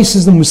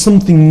replaces them with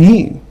something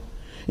new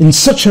in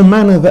such a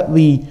manner that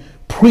the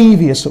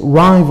previous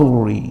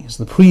rivalries,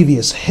 the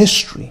previous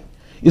history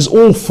is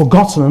all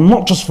forgotten, and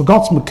not just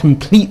forgotten but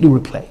completely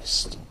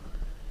replaced?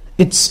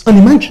 It's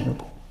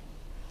unimaginable.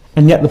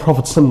 And yet the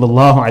Prophet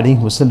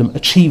ﷺ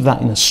achieved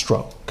that in a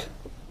stroke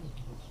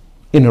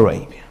in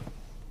Arabia.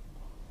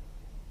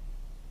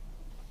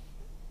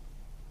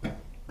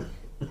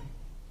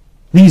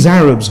 These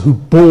Arabs who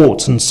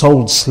bought and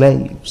sold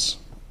slaves,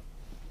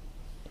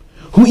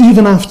 who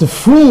even after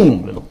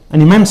freeing them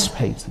and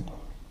emancipating them,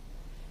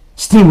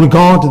 still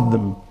regarded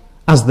them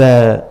as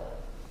their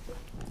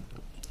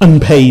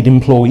unpaid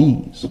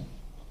employees.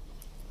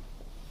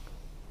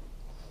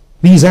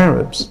 These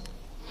Arabs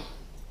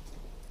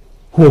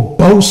who are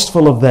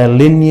boastful of their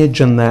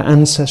lineage and their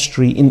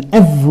ancestry in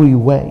every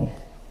way,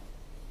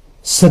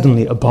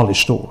 suddenly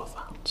abolished all of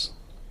that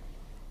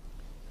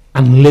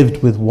and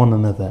lived with one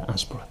another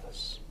as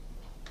brothers.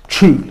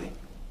 Truly.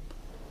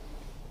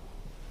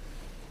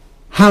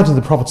 How did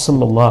the Prophet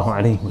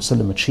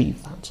ﷺ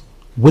achieve that?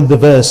 With the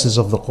verses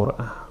of the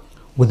Qur'an,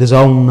 with his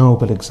own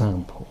noble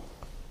example,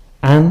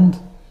 and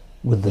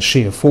with the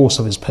sheer force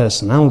of his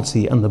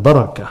personality and the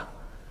barakah,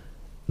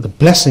 the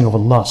blessing of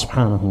Allah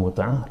subhanahu wa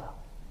ta'ala.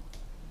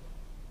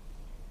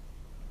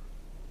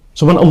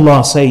 So when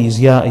Allah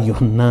says, Ya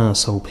ayyuhan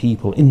nas, O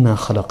people, inna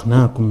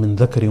khalaqnakum min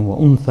dhakarin wa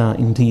untha,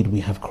 indeed we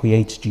have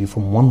created you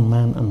from one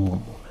man and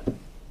one woman.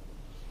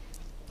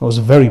 That was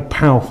a very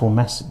powerful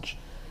message.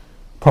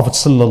 Prophet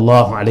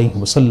sallallahu alayhi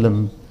wa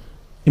sallam,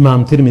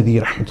 Imam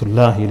Tirmidhi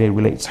rahmatullahi alayhi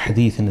relates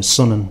hadith in his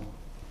Sunan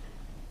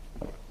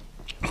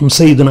from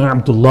Sayyidina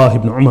Abdullah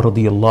ibn Umar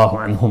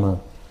radiyallahu anhuma.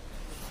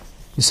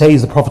 He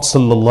says the Prophet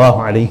sallallahu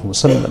alayhi wa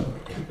sallam,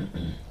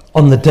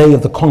 on the day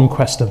of the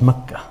conquest of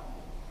Mecca,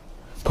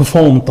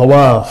 performed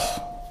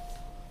tawaf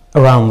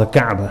around the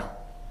Kaaba,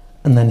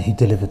 and then he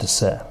delivered a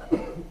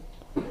sermon.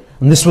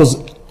 And this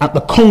was at the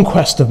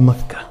conquest of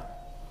Mecca.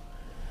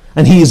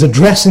 And he is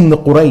addressing the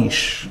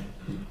Quraysh.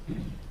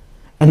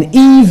 And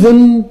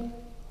even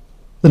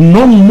the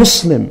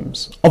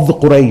non-Muslims of the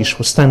Quraysh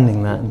were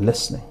standing there and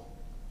listening.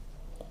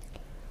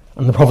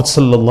 And the Prophet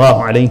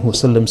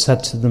ﷺ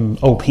said to them,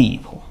 O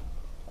people,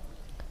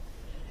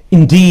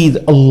 indeed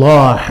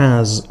Allah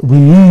has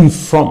removed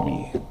from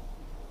you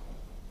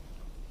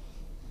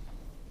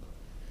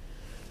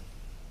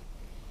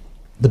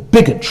the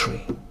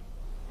bigotry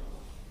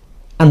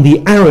and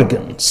the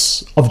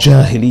arrogance of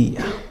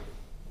Jahiliyyah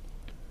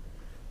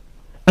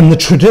and the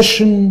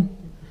tradition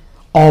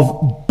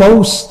of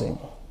boasting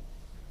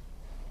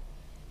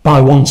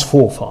by one's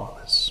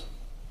forefathers.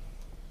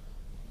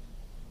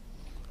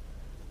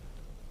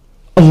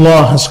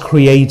 Allah has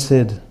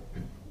created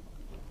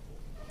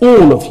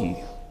all of you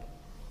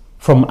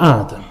from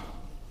Adam,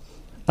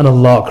 and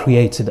Allah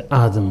created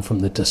Adam from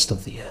the dust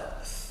of the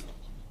earth.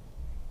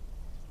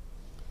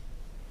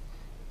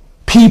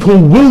 People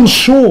will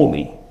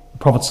surely, the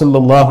Prophet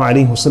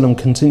ﷺ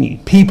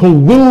continued, people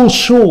will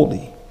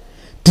surely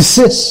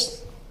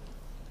desist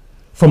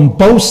from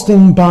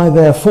boasting by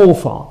their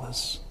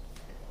forefathers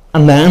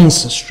and their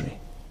ancestry.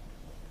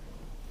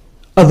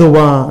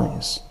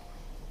 Otherwise,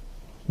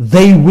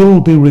 they will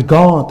be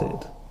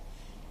regarded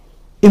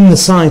in the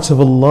sight of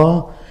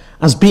Allah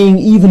as being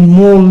even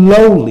more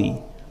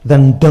lowly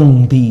than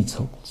dung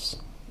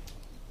beetles.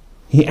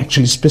 He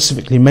actually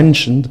specifically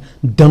mentioned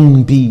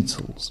dung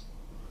beetles.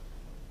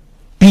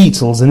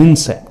 Beetles and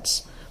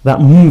insects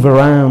that move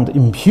around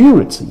in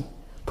purity.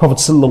 Prophet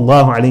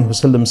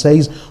ﷺ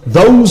says,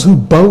 those who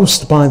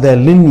boast by their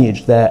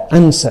lineage, their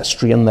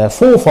ancestry and their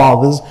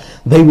forefathers,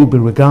 they will be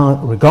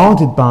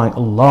regarded by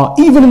Allah,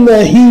 even in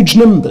their huge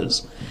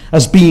numbers,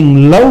 as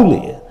being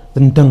lowlier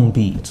than dung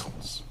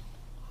beetles.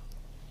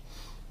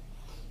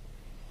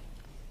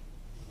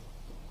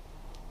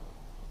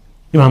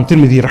 Imam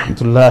Tirmidhi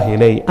rahmatullahi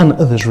alayhi and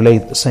others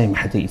relate the same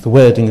hadith. The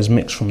wording is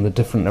mixed from the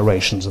different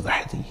narrations of the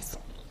hadith.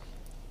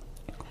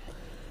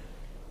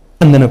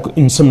 And then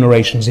in some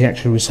narrations he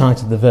actually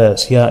recited the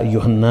verse, Ya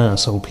ayyuhan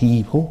nas, O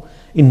people,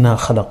 inna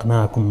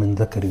khalaqnakum min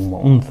dhakarin wa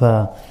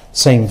untha.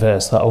 Same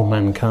verse that, O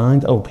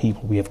mankind, O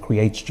people, we have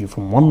created you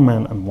from one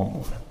man and one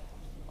woman.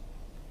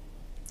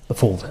 the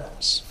full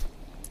verse.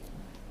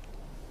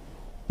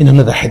 In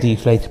another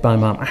hadith related by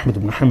Imam Ahmad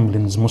ibn Hanbal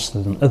in his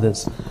Musnad and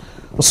others,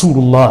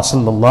 Rasulullah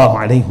sallallahu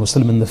alayhi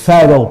wasallam in the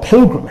farewell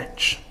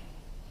pilgrimage,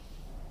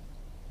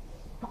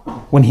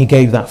 when he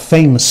gave that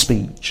famous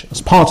speech, as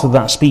part of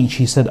that speech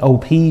he said, "O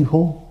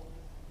people,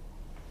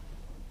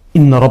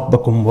 inna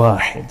rabbakum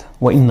wahid,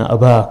 wa inna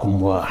abakum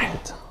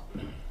wahid."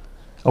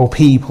 O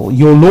people,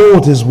 your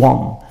Lord is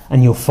one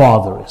and your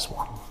Father is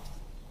one.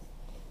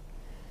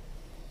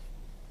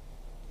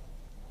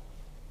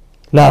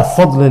 لا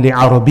فضل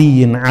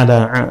لعربي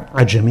على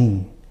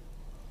عجمي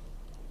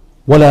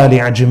ولا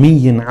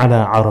لعجمي على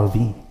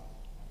عربي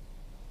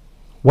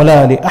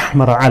ولا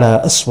لأحمر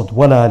على أسود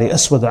ولا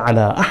لأسود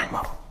على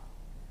أحمر.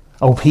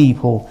 O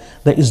people,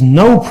 there is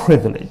no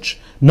privilege,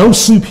 no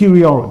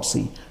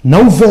superiority,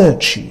 no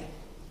virtue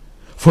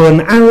for an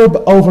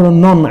Arab over a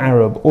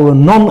non-Arab, or a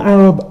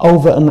non-Arab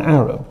over an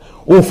Arab,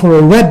 or for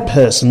a red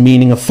person,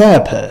 meaning a fair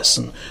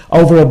person,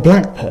 over a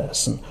black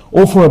person,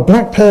 or for a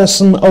black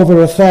person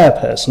over a fair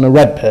person, a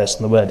red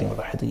person, the wording of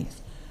the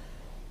hadith,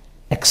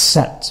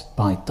 except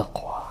by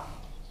taqwa.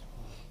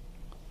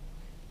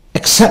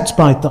 Except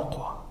by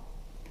taqwa.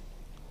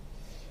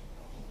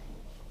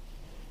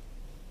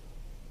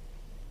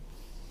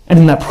 And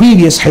in that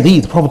previous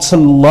hadith, the Prophet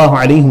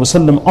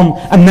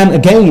ﷺ, and then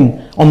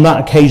again on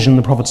that occasion,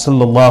 the Prophet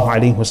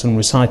ﷺ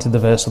recited the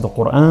verse of the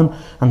Quran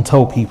and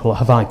told people,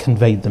 have I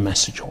conveyed the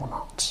message or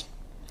not?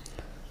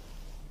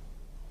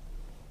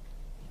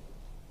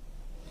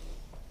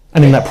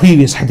 And in that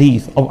previous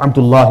hadith of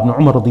Abdullah ibn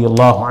Umar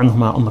radiallahu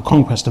anhuma on the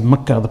conquest of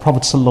Mecca, the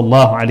Prophet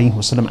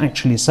ﷺ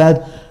actually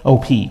said, O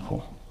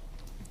people,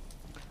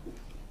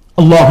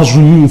 Allah has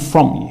removed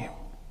from you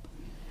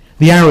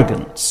the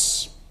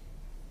arrogance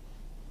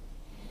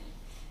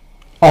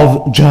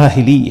of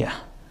Jahiliyyah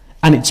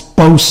and its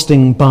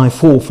boasting by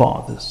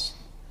forefathers.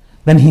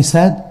 Then he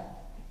said,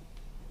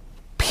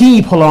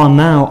 people are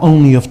now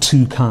only of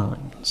two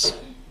kinds.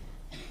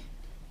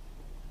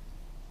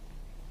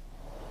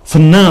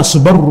 فَالنَّاسُ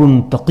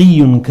بَرٌّ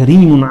تَقِيٌّ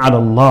كَرِيمٌ عَلَى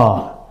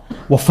اللَّهِ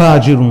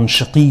وَفَاجِرٌ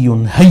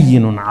شَقِيٌّ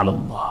هَيِّنٌ عَلَى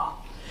اللَّهِ.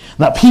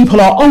 That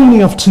people are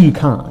only of two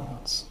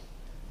kinds.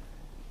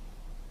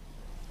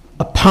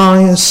 A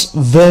pious,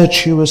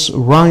 virtuous,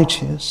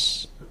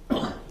 righteous,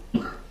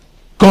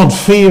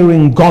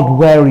 God-fearing,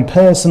 God-wary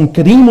person,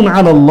 Kareemun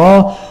ala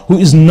Allah, who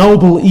is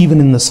noble even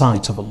in the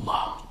sight of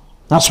Allah.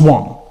 That's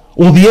one.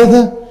 Or the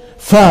other,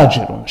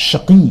 Fajirun,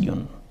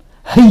 Shaqiyun,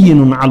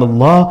 Hayyinun ala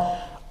Allah,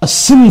 a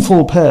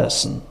sinful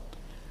person,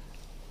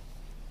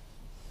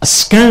 a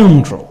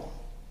scoundrel,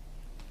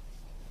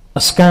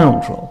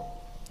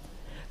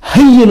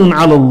 Hayyinun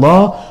ala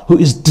Allah, who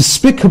is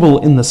despicable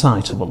in the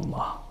sight of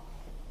Allah.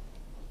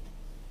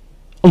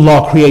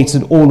 Allah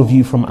created all of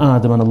you from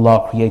Adam, and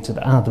Allah created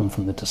Adam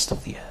from the dust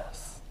of the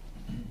earth.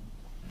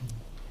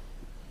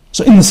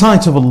 So in the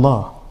sight of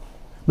Allah,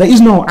 there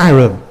is no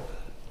Arab,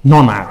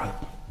 non-Arab,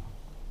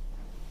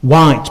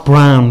 white,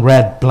 brown,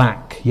 red,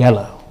 black,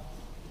 yellow.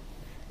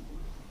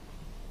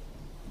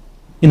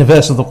 In a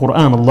verse of the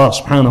Quran, Allah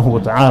subhanahu wa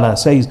ta'ala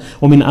says,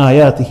 وَمِنْ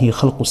آيَاتِهِ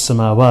خَلْقُ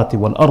السَّمَاوَاتِ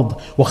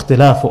وَالْأَرْضِ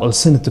وَاخْتِلَافُ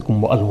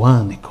أَلْسِنَتِكُمْ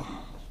وَأَلْوَانِكُمْ.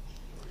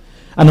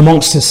 And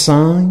amongst His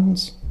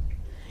signs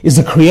is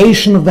the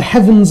creation of the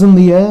heavens and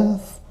the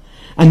earth,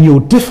 and your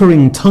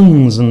differing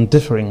tongues and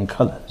differing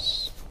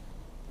colours.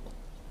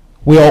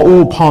 We are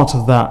all part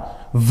of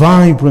that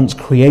vibrant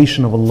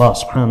creation of Allah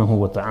subhanahu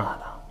wa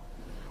ta'ala.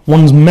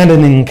 One's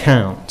melanin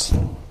count,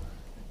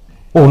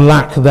 or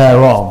lack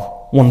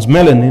thereof, one's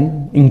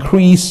melanin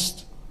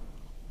increased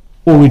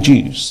or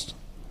reduced,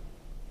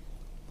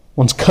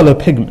 one's colour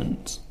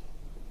pigment,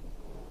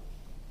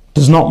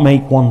 does not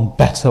make one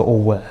better or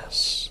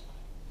worse.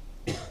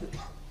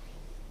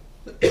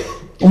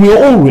 And we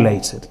are all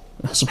related.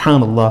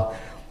 SubhanAllah.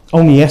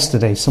 Only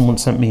yesterday someone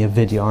sent me a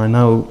video. I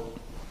know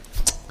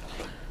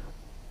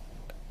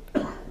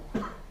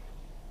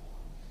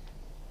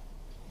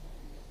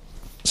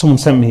someone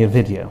sent me a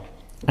video,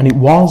 and it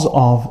was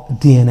of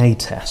DNA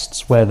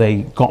tests where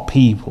they got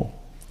people,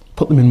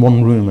 put them in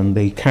one room, and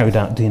they carried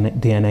out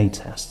DNA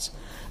tests.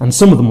 And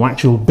some of them were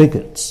actual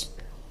bigots.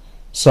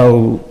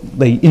 So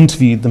they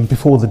interviewed them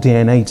before the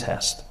DNA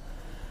test,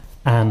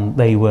 and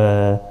they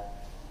were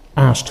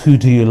asked, who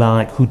do you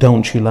like, who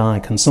don't you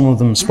like? And some of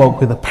them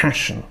spoke with a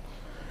passion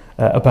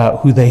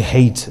about who they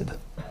hated.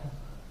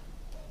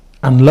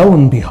 And lo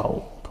and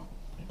behold,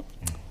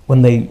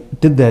 when they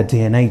did their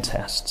DNA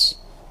tests,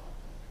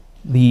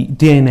 the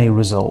DNA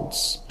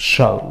results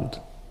showed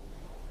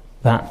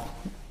that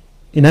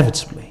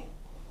inevitably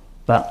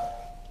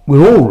that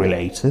we're all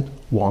related,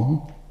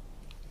 one,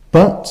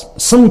 but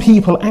some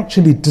people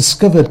actually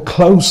discovered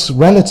close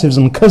relatives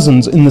and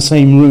cousins in the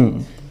same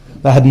room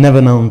that had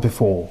never known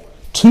before.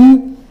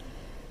 Two,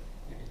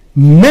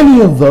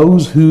 many of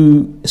those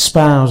who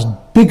espoused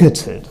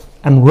bigoted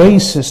and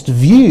racist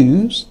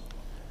views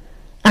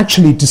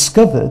actually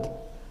discovered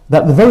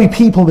that the very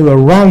people they were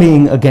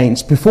rallying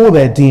against before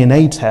their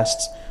DNA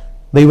tests,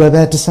 they were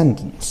their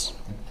descendants.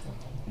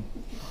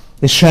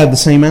 They shared the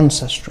same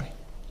ancestry.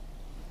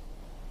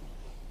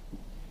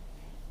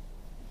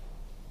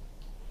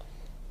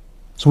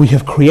 So we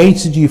have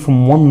created you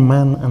from one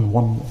man and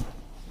one woman.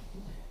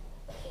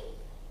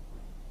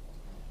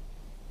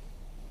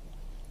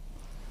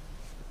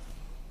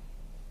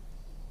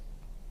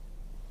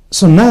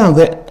 So now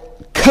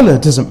that color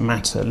doesn't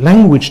matter,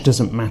 language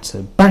doesn't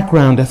matter,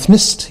 background,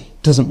 ethnicity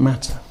doesn't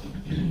matter.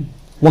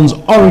 One's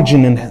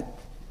origin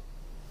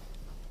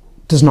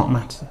does not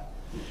matter.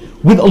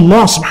 With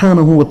Allah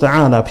subhanahu wa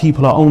ta'ala,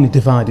 people are only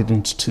divided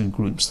into two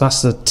groups.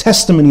 That's the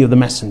testimony of the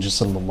Messenger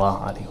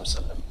sallallahu alayhi wa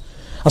sallam.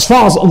 As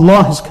far as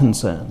Allah is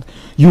concerned,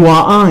 you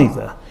are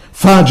either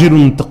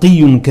fajirun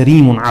taqiyun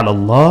kareemun ala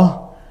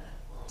Allah.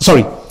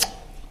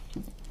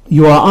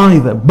 You are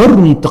either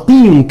barrun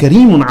taqiyun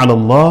kareemun ala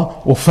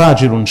Allah or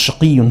fajirun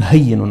shaqiyun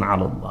hayyinun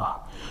ala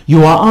Allah.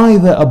 You are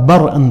either a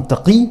bar and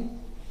taqi,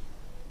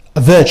 a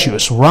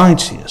virtuous,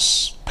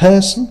 righteous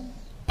person,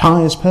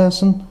 pious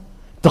person,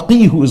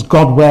 taqi who is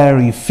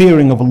God-wary,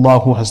 fearing of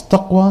Allah, who has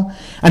taqwa,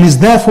 and is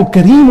therefore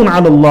kareemun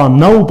ala Allah,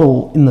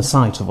 noble in the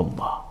sight of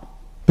Allah,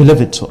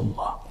 beloved to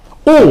Allah.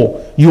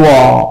 Or you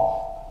are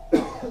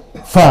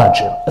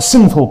fajir, a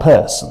sinful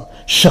person,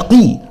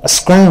 shaqi, a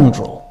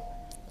scoundrel,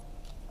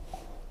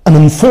 an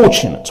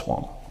unfortunate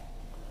one,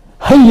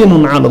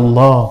 hayyinun ala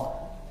Allah,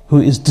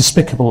 who is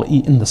despicable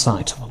in the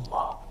sight of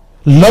Allah,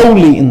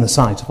 lowly in the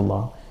sight of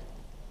Allah,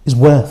 is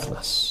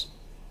worthless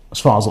as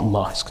far as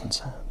Allah is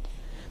concerned.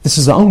 This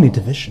is the only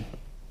division.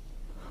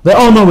 There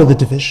are no other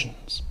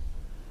divisions.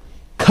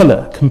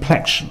 Color,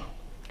 complexion,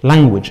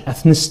 language,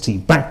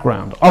 ethnicity,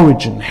 background,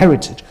 origin,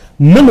 heritage,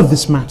 none of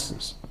this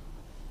matters.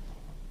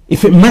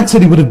 If it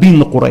mattered, it would have been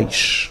the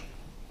Quraysh.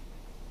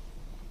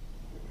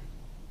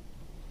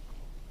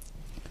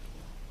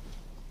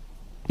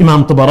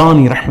 Imam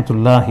Tabarani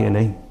rahmatullahi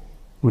alayhi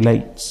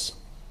relates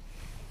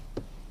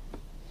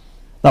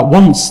that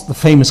once the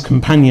famous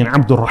companion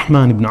Abdul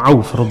Rahman ibn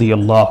Auf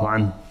radiyallahu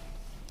anhu,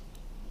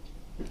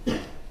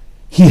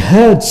 he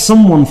heard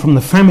someone from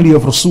the family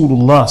of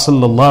Rasulullah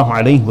sallallahu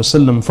alayhi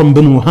wasallam from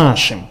Banu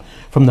Hashim,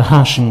 from the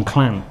Hashim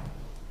clan,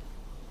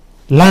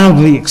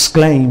 loudly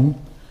exclaim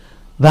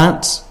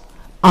that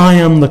I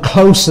am the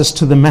closest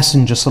to the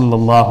Messenger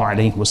sallallahu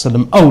alayhi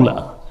wasallam.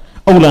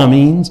 Awla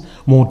means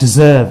more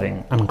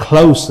deserving and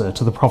closer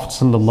to the Prophet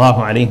sallallahu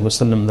alayhi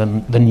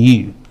wasallam than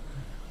you.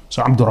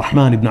 So Abdul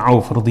Rahman ibn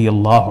Auf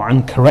radiyallahu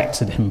anhu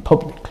corrected him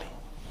publicly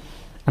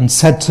and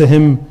said to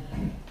him,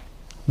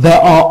 there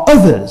are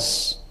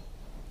others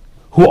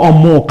who are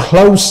more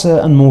closer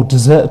and more to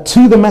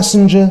the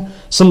Messenger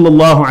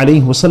sallallahu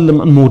alayhi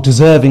wasallam and more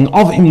deserving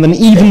of him than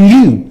even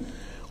you,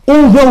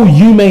 although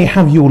you may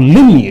have your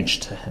lineage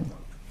to him.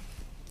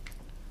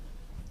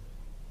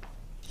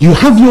 You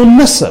have your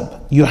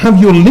nasab, you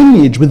have your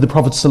lineage with the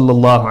Prophet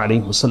sallallahu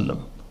alayhi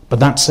wasallam, but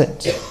that's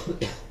it.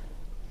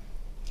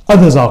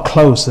 Others are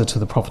closer to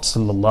the Prophet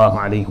sallallahu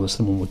alayhi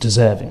wasallam and more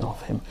deserving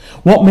of him.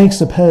 What makes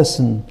a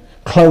person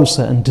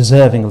closer and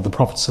deserving of the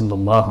Prophet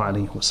sallallahu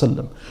alayhi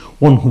wasallam?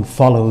 One who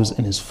follows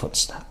in his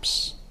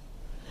footsteps.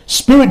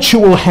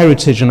 Spiritual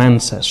heritage and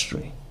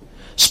ancestry,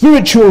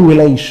 spiritual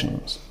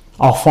relations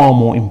are far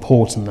more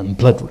important than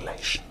blood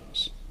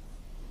relations.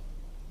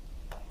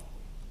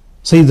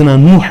 Sayyidina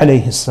Nuh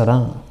alayhi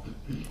salam,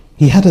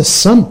 he had a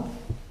son,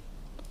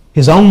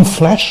 his own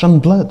flesh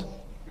and blood.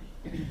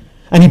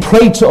 And he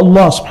prayed to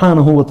Allah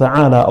subhanahu wa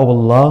ta'ala, O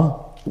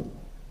Allah,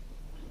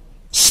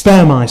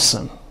 spare my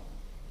son.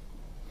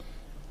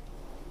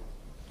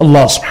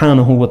 Allah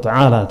subhanahu wa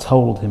ta'ala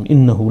told him,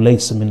 إِنَّهُ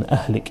لَيْسَ مِنْ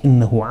أَهْلِكَ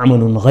إِنَّهُ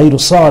عَمَلٌ غَيْرُ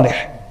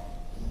صَالِحٍ,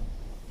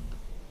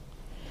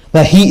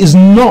 that he is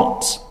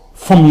not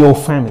from your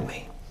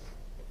family.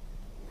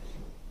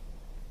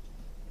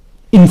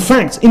 In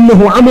fact,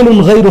 إِنَّهُ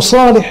عَمَلٌ غَيْرُ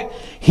صَالِحٍ,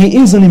 he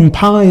is an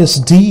impious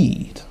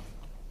deed,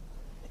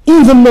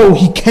 even though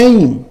he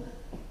came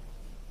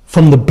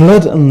from the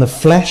blood and the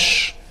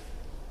flesh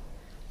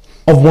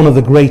of one of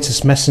the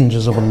greatest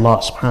messengers of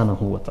Allah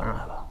subhanahu wa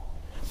ta'ala.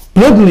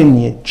 Blood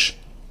lineage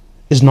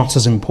is not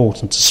as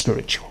important as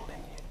spiritual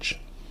lineage.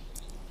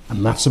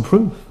 And that's a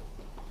proof.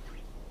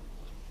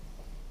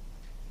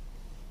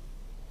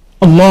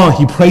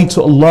 He prayed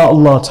to Allah,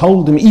 Allah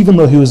told him, even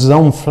though he was his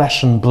own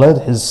flesh and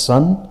blood, his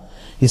son,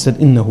 he said,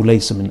 إِنَّهُ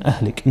لَيْسَ مِنْ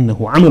أَهْلِكَ إِنَّهُ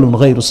عَمَلٌ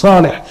غَيْرُ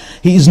صَالِحٍ,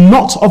 he is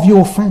not of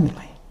your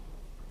family.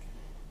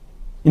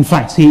 In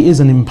fact, he is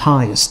an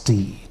impious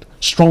deed.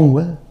 Strong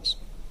words.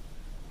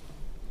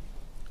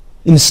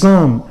 In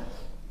Islam,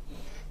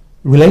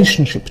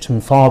 relationship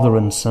between father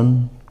and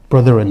son,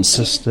 brother and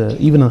sister,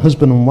 even a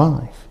husband and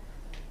wife,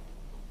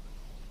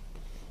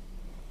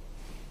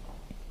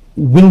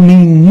 will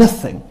mean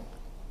nothing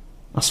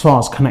as far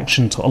as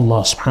connection to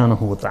Allah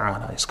subhanahu wa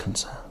ta'ala is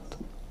concerned.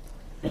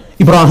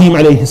 Ibrahim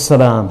alayhi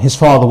salam, his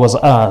father was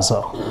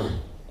Azar.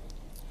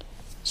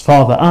 His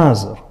father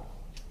Azar.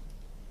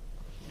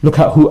 Look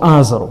at who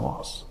Azar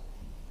was.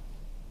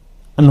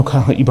 And look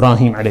at who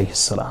Ibrahim alayhi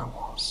salam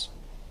was.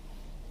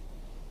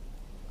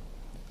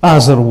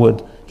 Azar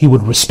would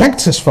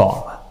respect his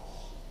father,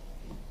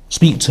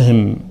 speak to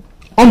him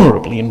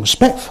honorably and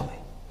respectfully,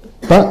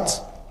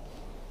 but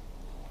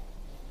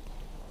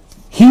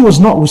he was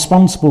not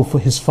responsible for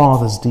his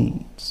father's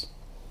deeds.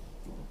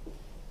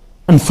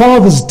 And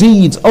father's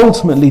deeds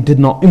ultimately did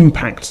not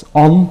impact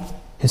on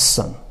his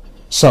son.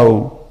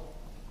 So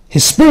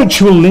his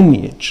spiritual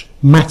lineage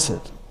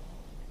mattered,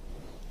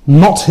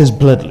 not his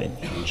blood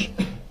lineage.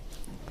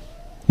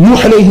 Nuh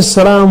alayhi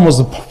salam was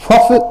a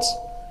prophet,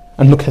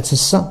 and look at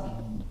his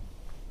son.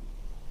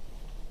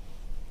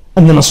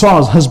 And then as far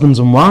as husbands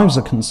and wives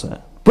are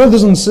concerned,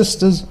 brothers and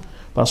sisters,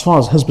 but as far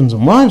as husbands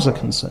and wives are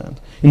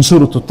concerned, in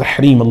Surah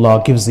Al-Tahrim,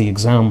 Allah gives the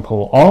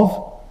example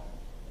of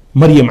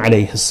Maryam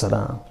alayhi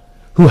salam,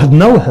 who had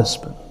no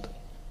husband.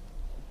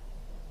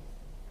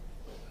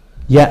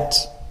 Yet,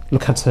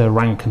 look at her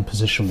rank and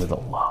position with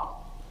Allah.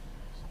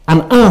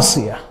 And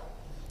Asiya,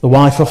 the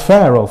wife of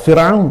Pharaoh,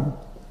 Fir'aun.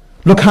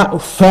 Look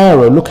at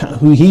Pharaoh, look at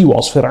who he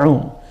was,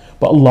 Fir'aun.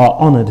 But Allah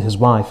honored his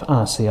wife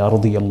Asiya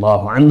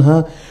radiyallahu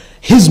anha.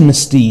 His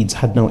misdeeds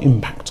had no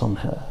impact on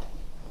her.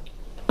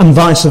 And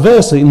vice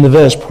versa, in the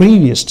verse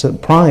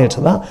prior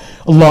to that,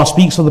 Allah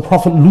speaks of the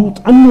Prophet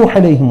Lut and Nuh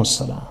alayhim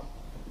salam.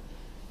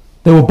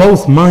 They were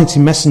both mighty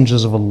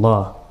messengers of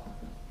Allah,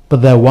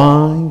 but their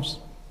wives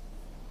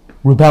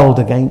rebelled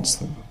against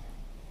them,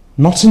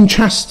 not in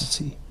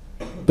chastity,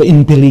 but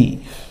in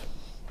belief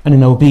and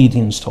in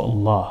obedience to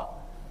Allah,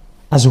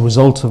 as a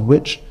result of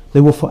which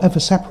they were forever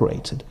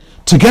separated,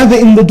 together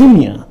in the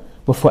dunya,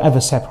 but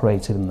forever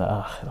separated in the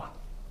akhirah,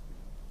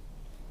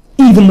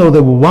 even though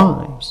they were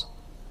wives.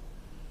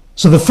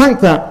 So the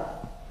fact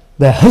that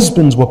their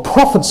husbands were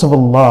prophets of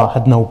Allah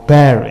had no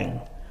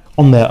bearing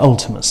on their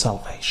ultimate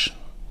salvation.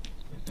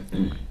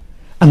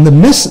 And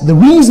the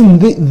reason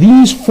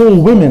these four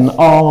women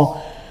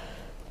are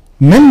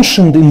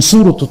mentioned in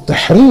Surah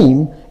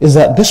Al-Tahrim is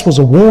that this was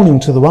a warning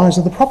to the wives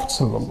of the Prophet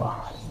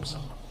sallallahu alaihi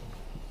wasallam.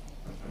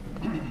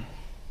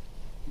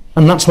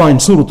 And that's why in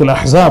Surah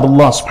Al-Ahzab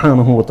Allah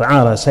subhanahu wa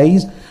ta'ala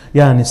says,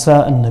 Ya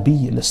nisa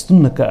al-nabiy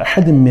lastunna ka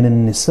ahadin min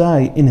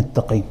al-nisa'i in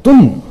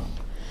ittaqaytun.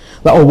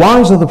 That are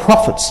wives of the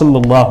Prophet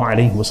sallallahu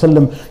alaihi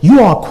wasallam,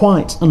 you are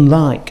quite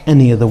unlike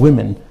any of the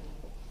women.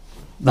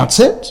 That's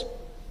it?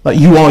 That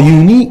you are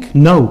unique?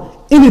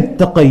 No. In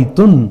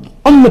ittaqaytun,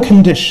 on the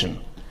condition,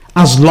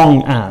 as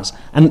long as,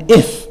 and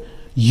if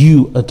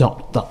you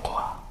adopt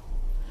taqwa.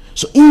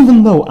 So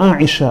even though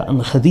Aisha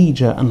and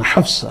Khadija and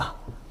Hafsa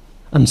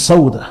and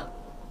Sauda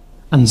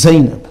and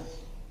Zainab,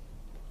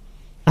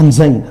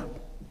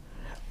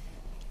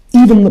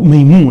 even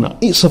Maymuna,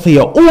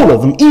 Safiya, all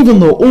of them, even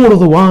though all of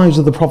the wives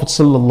of the Prophet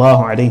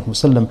sallallahu alaihi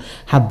wasallam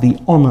had the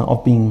honor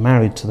of being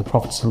married to the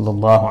Prophet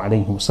sallallahu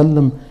alaihi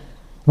wasallam,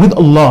 with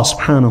Allah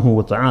subhanahu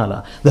wa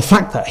ta'ala, the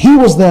fact that he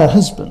was their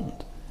husband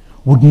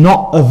would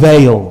not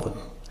avail them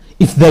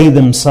if they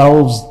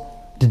themselves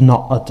did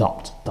not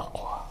adopt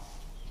taqwa.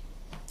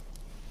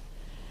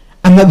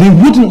 And that they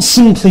wouldn't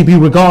simply be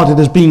regarded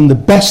as being the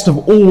best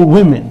of all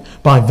women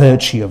by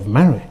virtue of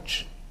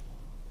marriage,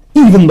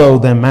 even though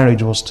their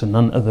marriage was to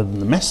none other than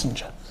the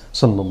Messenger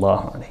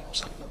sallallahu alaihi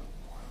wasallam.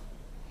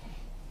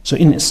 So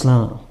in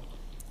Islam,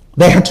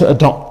 they had to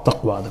adopt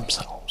taqwa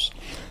themselves.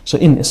 So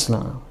in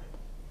Islam,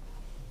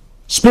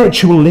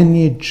 spiritual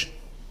lineage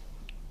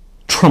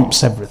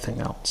trumps everything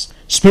else.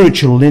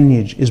 Spiritual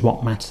lineage is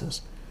what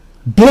matters.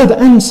 Blood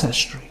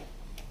ancestry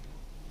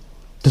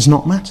does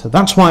not matter.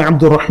 That's why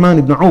Abdul Rahman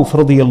ibn Auf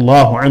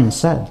radiyallahu anhu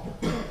said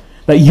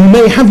that you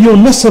may have your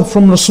nasab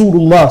from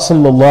Rasulullah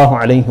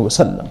sallallahu alayhi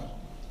wasallam,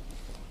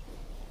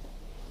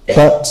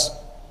 but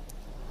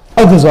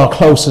others are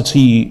closer to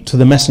you, to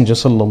the Messenger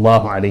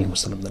sallallahu alayhi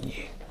wasallam, than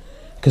you.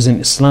 Because in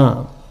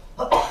Islam,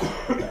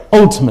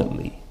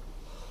 ultimately,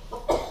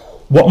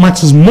 what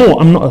matters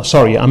more,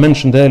 I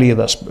mentioned earlier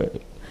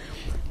that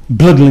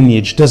blood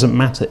lineage doesn't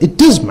matter. It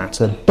does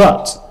matter,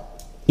 but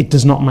it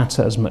does not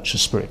matter as much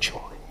as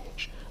spiritual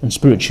lineage. And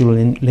spiritual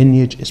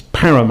lineage is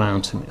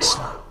paramount in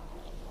Islam.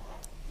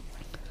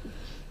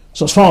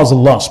 So as far as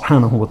Allah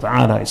subhanahu wa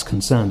ta'ala is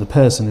concerned, the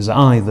person is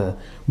either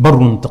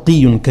barrun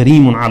taqiyun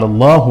kareemun ala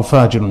Allah,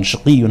 fajirun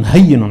shaqiyun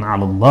hayyinun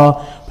ala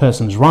Allah.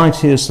 Person is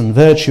righteous and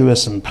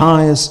virtuous and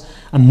pious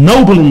and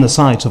noble in the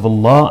sight of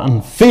Allah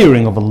and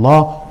fearing of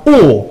Allah,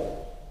 or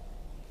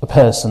a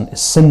person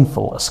is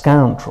sinful, a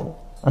scoundrel,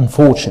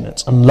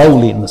 unfortunate and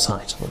lowly in the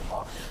sight of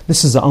Allah.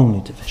 This is the only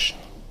division.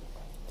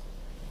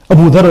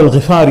 Abu Dharr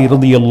al-Ghifari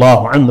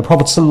radiyallahu anhu, the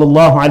Prophet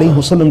sallallahu alayhi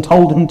wasallam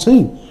told him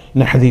too,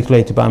 in a hadith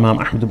related by Imam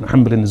Ahmad ibn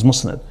Hanbal in his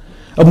Musnad.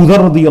 Abu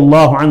Dharr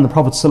radiyallahu anhu, the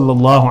Prophet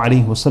sallallahu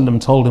alayhi wasallam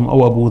told him,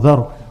 "O Abu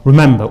Dharr,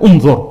 remember,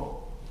 unzur,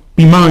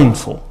 be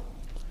mindful,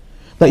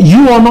 that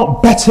you are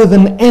not better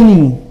than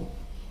any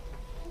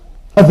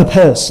other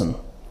person,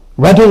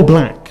 red or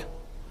black,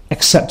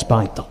 except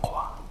by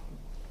taqwa.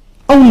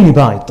 Only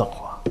by taqwa."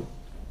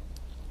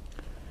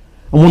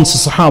 And once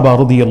the Sahaba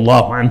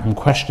radiyallahu anhum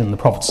questioned the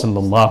Prophet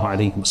sallallahu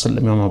alayhi wasallam,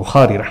 Imam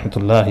Bukhari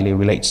rahmatullahi alayhi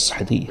relates this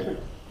hadith.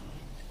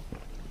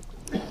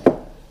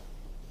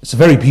 It's a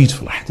very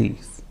beautiful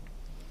hadith.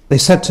 They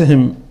said to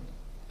him,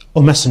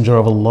 "O Messenger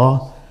of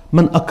Allah,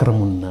 man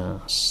akramun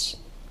nas,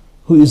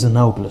 who is the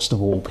noblest of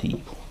all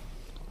people?"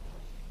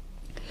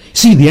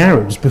 See, the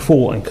Arabs,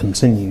 before I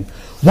continue,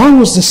 why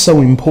was this so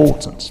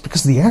important?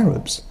 Because the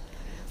Arabs,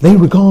 they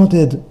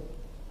regarded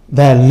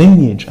their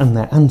lineage and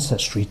their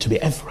ancestry to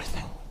be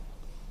everything.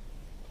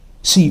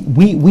 See,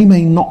 we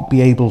may not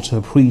be able to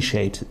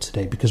appreciate it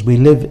today because we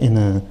live in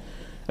a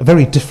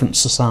very different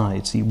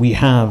society. We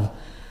have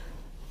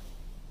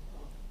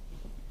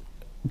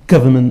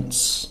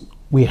governments,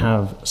 we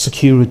have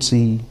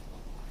security,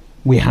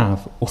 we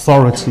have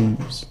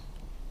authorities,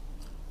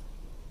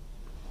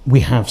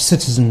 we have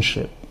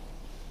citizenship,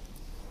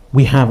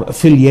 we have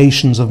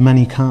affiliations of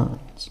many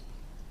kinds.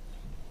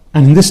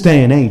 And in this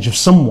day and age, if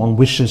someone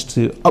wishes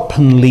to up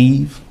and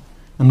leave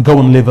and go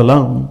and live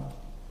alone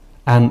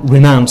and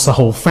renounce the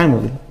whole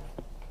family,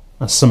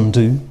 as some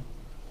do,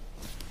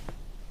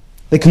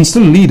 they can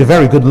still lead a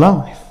very good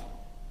life.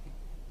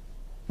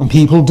 And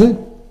people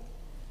do.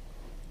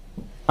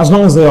 As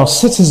long as they are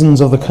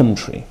citizens of the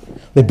country,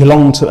 they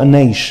belong to a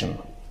nation,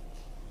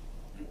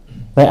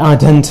 they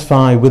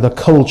identify with a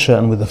culture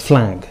and with a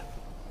flag,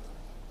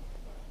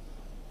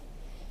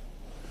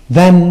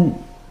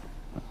 then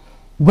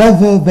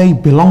whether they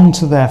belong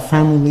to their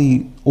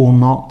family or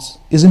not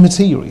is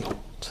immaterial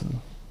to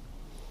them.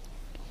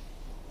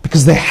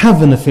 Because they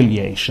have an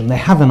affiliation, they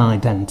have an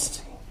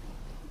identity,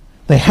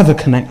 they have a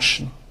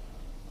connection.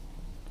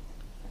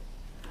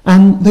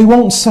 And they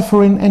won't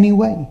suffer in any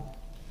way.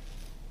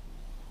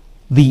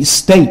 The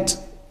state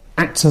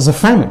acts as a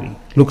family,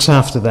 looks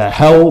after their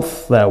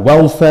health, their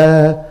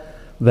welfare,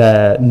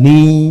 their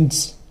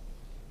needs.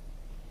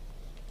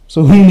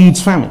 So who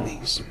needs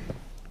families?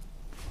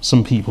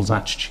 Some people's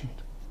attitude.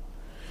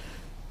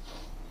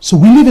 So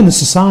we live in a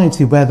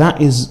society where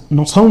that is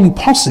not only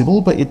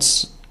possible, but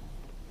it's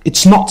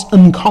not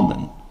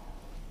uncommon,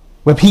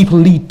 where people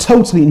lead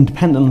totally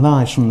independent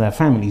lives from their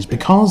families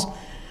because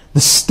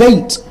the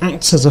state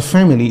acts as a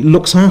family,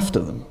 looks after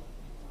them.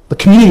 The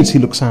community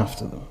looks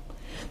after them.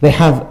 They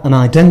have an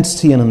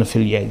identity and an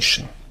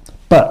affiliation.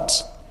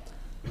 But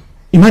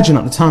imagine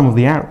at the time of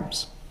the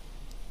Arabs,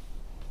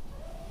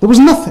 there was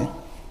nothing.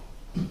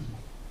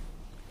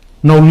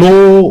 No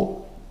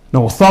law,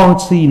 no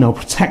authority, no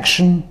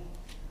protection.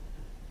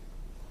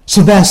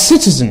 So their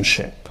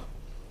citizenship,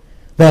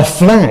 their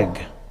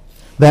flag,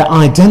 their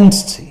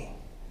identity,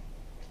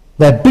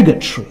 their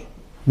bigotry,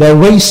 their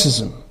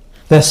racism,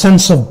 their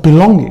sense of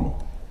belonging,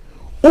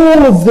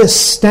 all of this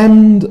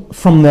stemmed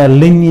from their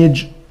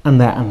lineage and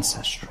their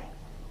ancestry.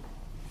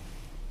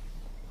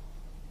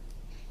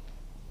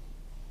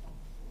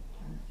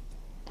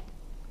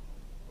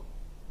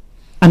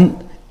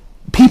 And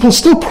people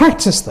still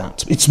practice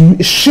that.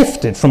 It's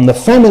shifted from the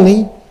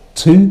family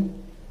to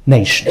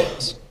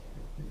nations.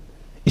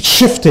 It's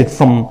shifted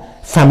from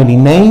family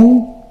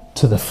name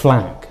to the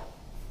flag.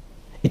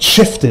 It's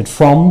shifted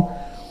from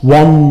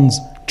one's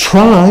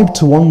tribe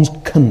to one's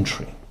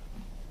country.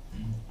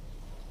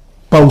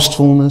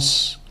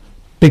 Boastfulness,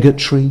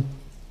 bigotry,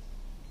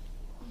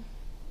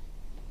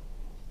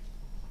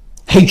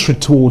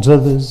 hatred towards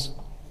others,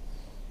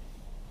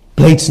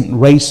 blatant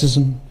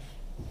racism.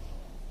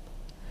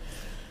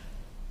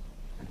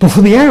 But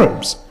for the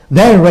Arabs,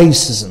 their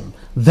racism,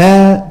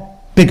 their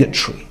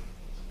bigotry,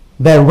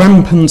 their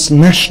rampant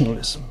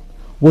nationalism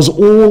was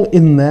all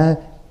in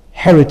their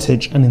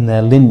heritage and in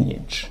their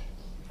lineage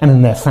and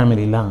in their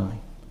family line.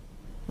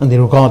 And they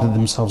regarded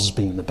themselves as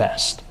being the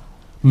best.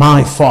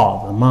 My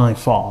father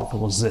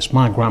was this,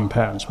 my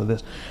grandparents were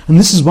this. And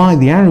this is why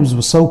the Arabs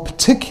were so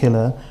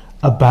particular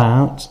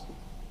about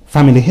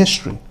family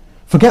history.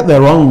 Forget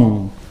their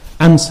own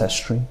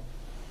ancestry.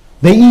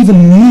 They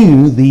even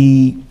knew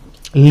the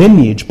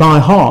lineage by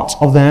heart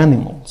of their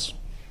animals.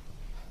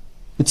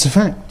 It's a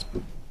fact.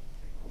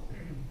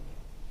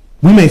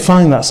 We may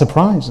find that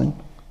surprising,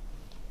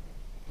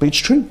 but it's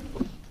true.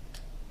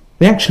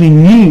 They actually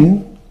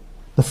knew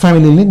the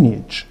family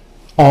lineage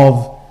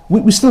of,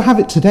 we still have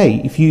it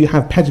today. If you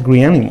have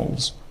pedigree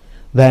animals,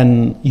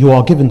 then you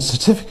are given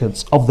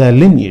certificates of their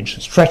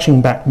lineage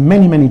stretching back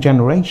many, many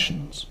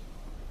generations.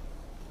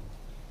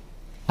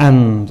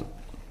 And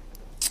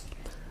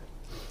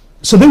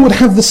so they would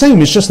have the same,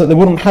 it's just that they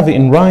wouldn't have it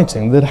in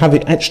writing, they'd have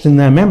it etched in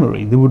their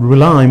memory. They would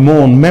rely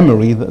more on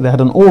memory, that they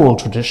had an oral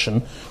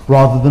tradition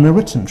rather than a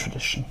written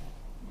tradition.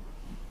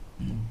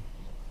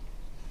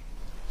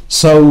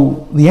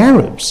 So the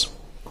Arabs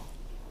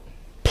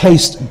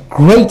placed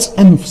great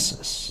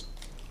emphasis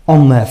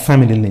on their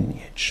family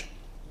lineage.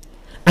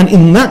 And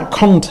in that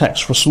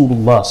context,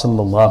 Rasulullah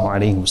sallallahu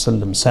alayhi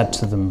wasallam said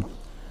to them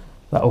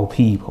that, O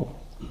people,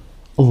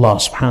 Allah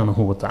subhanahu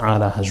wa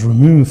ta'ala has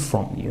removed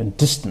from you and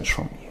distanced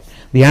from you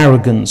the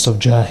arrogance of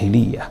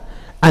Jahiliyyah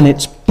and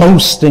its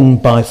boasting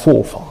by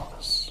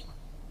forefathers.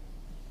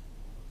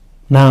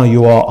 Now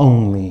you are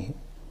only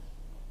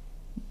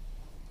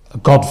a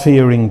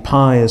God-fearing,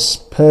 pious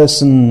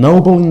person,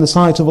 noble in the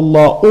sight of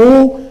Allah,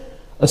 or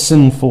a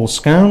sinful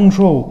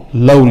scoundrel,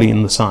 lowly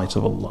in the sight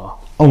of Allah.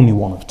 Only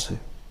one of two.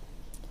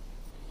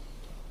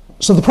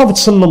 So the Prophet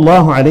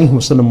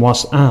ﷺ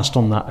was asked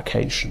on that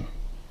occasion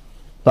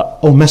that,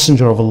 O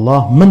Messenger of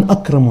Allah, Man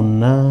akramun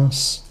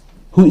nas,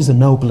 who is the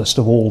noblest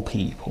of all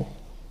people?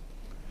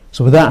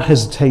 So without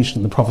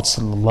hesitation, the Prophet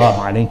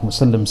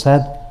ﷺ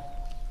said,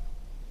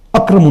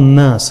 Akramun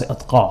nas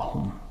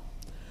atqahum.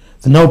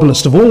 The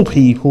noblest of all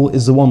people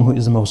is the one who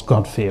is the most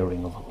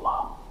God-fearing of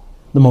Allah,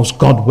 the most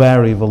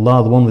God-wary of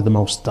Allah, the one with the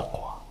most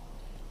taqwa.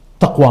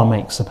 Taqwa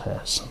makes a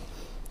person.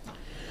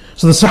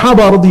 So the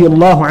Sahaba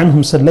radiallahu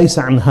anhum said,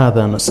 لَيْسَ عَنْ هَذَا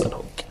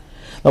نَسْأَلُكَ,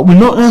 that we're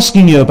not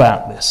asking you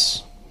about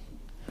this.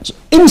 So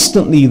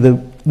instantly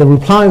the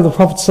reply of the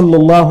Prophet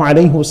sallallahu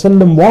alaihi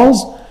wasallam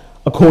was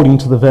according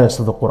to the verse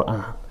of the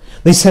Quran.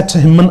 They said to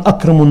him, مَنْ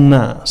أَكْرَمُ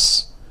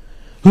النَّاسِ,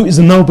 who is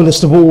the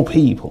noblest of all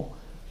people?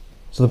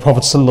 So the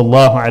Prophet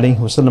sallallahu alaihi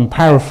wasallam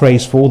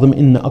paraphrased for them,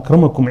 إِنَّ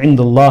أَكْرَمَكُمْ عِنْدَ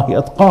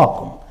اللَّهِ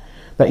أَتْقَاكُمْ,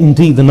 that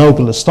indeed the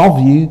noblest of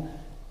you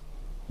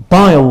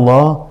by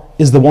Allah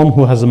is the one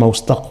who has the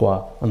most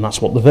taqwa, and that's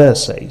what the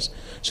verse says.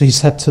 So he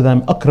said to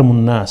them, أَكْرَمُ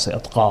النَّاسِ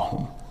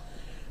أَتْقَاهُمْ,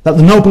 that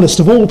the noblest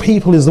of all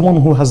people is the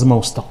one who has the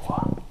most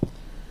taqwa.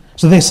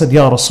 So they said,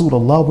 Ya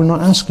Rasulullah, we're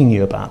not asking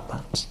you about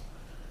that.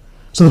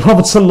 So the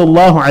Prophet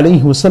sallallahu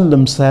alaihi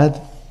wasallam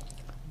said,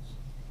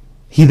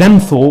 he then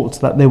thought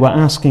that they were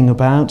asking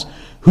about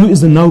who is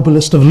the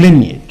noblest of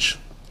lineage.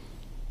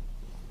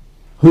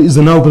 Who is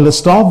the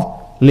noblest of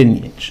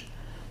lineage?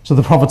 So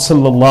the Prophet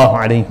sallallahu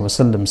alaihi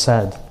wasallam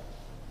said,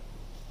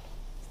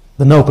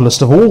 the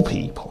noblest of all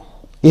people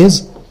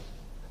is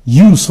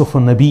Yusuf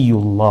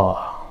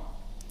Nabiyullah,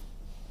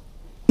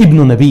 Ibn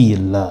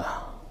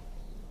Nabiyullah,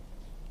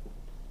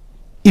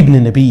 Ibn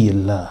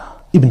Nabiyullah,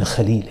 Ibn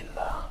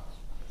Khalilullah.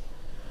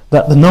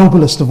 That the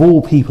noblest of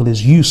all people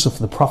is Yusuf,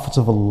 the Prophet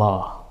of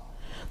Allah,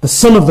 the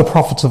son of the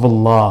Prophet of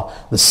Allah,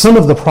 the son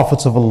of the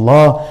Prophet of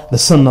Allah, the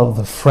son of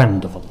the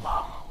friend of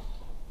Allah.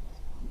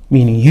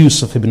 Meaning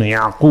Yusuf ibn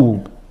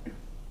Yaqub,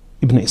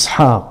 ibn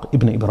Ishaq,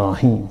 ibn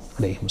Ibrahim,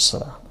 alayhim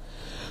salam.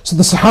 So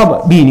the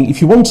Sahaba, meaning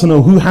if you want to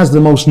know who has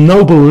the most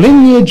noble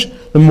lineage,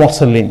 then what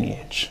a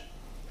lineage.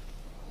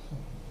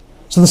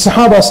 So the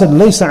Sahaba said,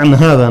 لَيْسَ عَنْ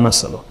هَذَا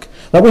نَسَلُكَ,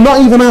 that we're not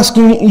even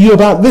asking you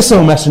about this,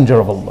 O Messenger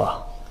of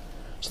Allah.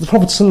 So the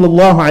Prophet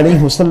sallallahu alaihi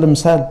wasallam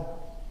said,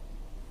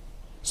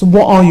 so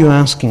what are you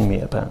asking me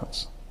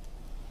about?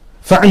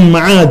 فَعِنْ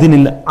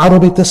مَعَادِنِ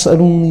الْعَرَبِ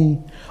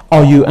تَسْأَلُونِي,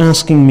 are you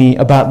asking me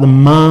about the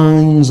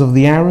mines of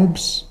the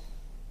Arabs?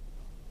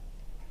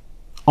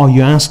 Are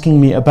you asking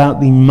me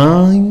about the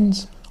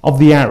mines of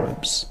the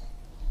Arabs?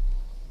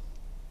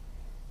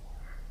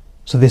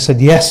 So they said,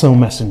 yes, O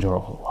Messenger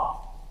of Allah.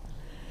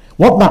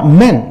 What that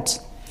meant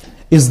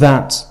is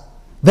that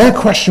their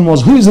question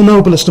was, who is the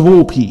noblest of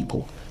all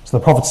people? So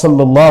the Prophet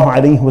sallallahu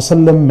alaihi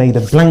wasallam made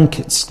a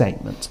blanket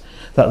statement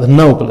that the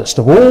noblest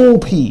of all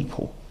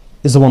people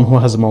is the one who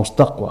has the most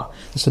taqwa.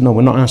 He said, no,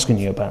 we're not asking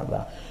you about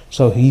that.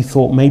 So he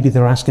thought maybe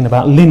they're asking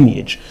about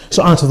lineage.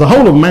 So out of the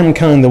whole of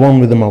mankind, the one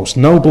with the most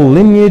noble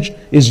lineage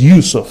is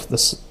Yusuf, the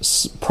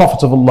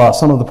Prophet of Allah,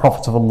 son of the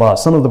Prophet of Allah,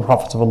 son of the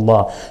Prophet of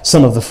Allah,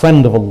 son of the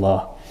friend of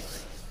Allah.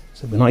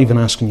 So we're not even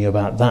asking you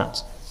about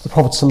that. The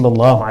Prophet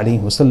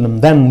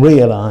ﷺ then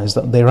realized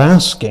that they're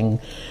asking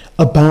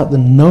about the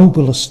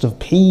noblest of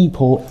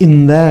people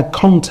in their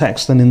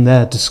context and in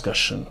their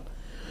discussion.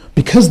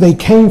 Because they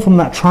came from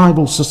that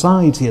tribal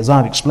society, as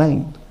I've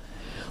explained.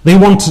 They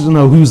wanted to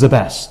know who's the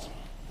best.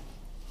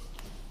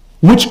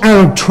 Which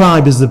Arab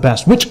tribe is the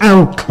best? Which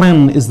Arab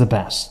clan is the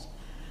best?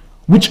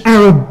 Which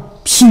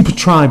Arab super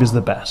tribe is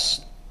the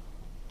best?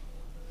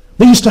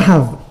 They used to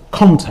have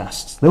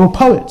contests. They were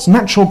poets,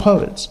 natural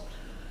poets.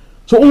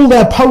 So all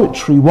their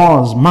poetry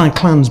was, my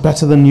clan's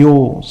better than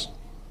yours.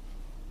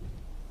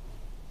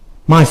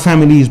 My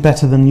family is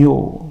better than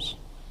yours.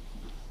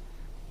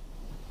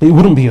 It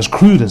wouldn't be as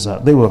crude as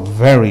that. They were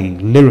very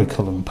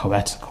lyrical and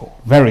poetical,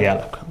 very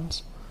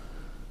eloquent.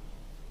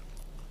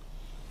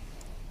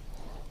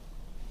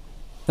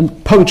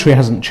 And poetry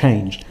hasn't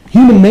changed.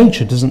 Human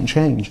nature doesn't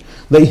change.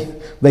 They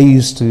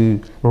used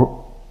to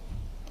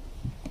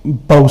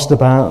boast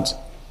about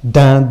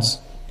dads,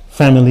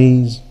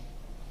 families,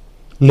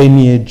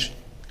 lineage,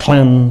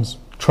 clans,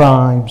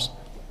 tribes,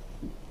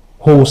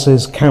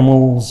 horses,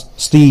 camels,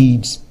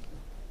 steeds,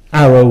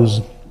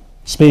 arrows,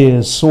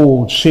 spears,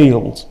 swords,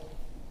 shields,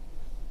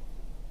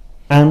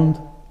 and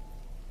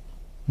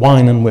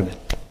wine and women.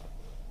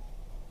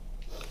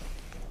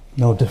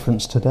 No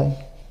difference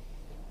today.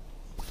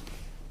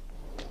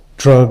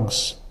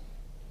 Drugs,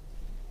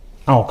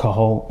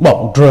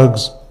 alcohol,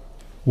 drugs,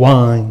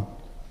 wine,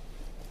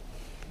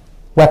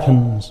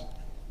 weapons,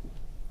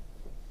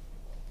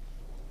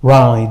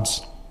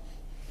 rides.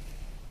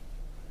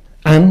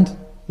 And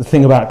the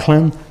thing about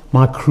clan,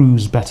 my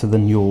crew's better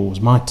than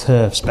yours, my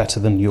turf's better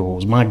than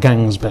yours, my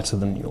gang's better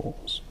than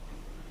yours.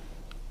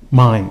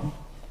 My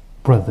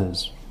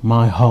brothers,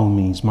 my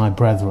homies, my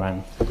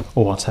brethren,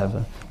 or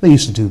whatever. They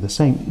used to do the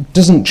same. It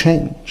doesn't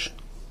change.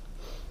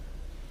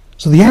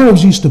 So the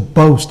Arabs used to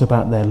boast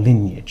about their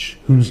lineage.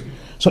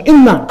 So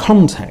in that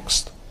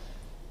context,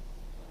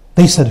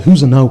 they said,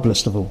 who's the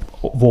noblest of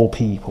all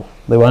people?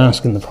 They were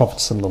asking the Prophet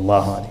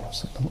sallallahu alaihi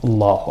wasallam,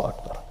 Allahu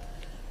Akbar.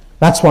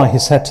 That's why he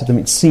said to them,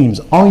 it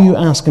seems, are you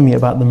asking me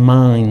about the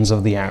minds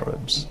of the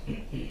Arabs?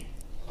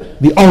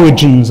 The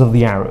origins of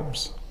the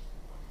Arabs?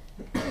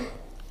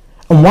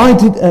 And why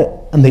did...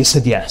 and they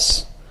said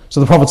yes. So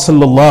the Prophet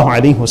sallallahu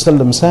alaihi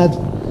wasallam said,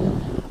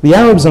 the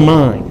Arabs are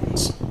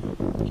minds.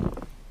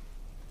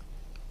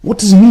 What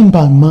does he mean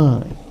by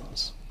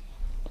mines?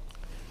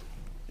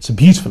 It's a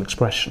beautiful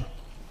expression.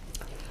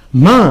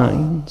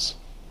 Mines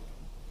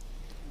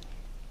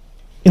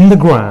in the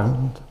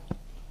ground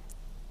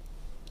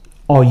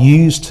are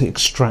used to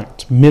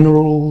extract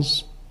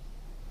minerals,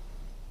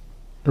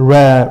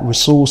 rare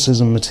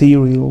resources and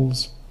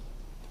materials,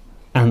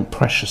 and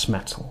precious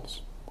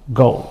metals.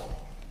 Gold,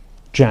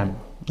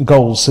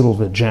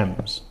 silver,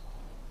 gems.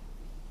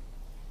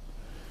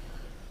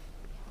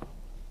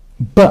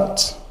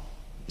 But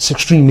it's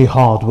extremely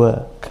hard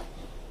work.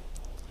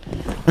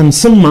 And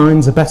some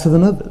mines are better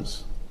than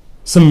others.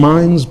 Some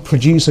mines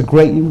produce a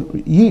great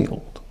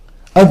yield.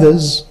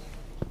 Others,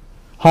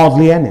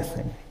 hardly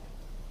anything.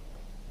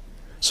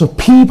 So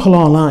people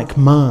are like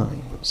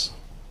mines.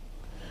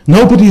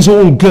 Nobody's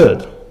all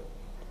good.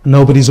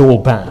 Nobody's all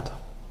bad.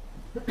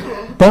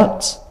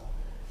 But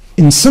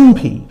in some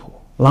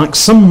people, like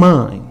some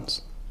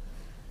mines,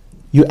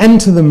 you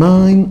enter the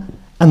mine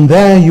and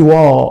there you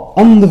are,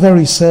 on the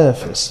very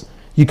surface,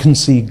 you can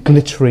see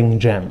glittering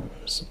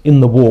gems in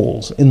the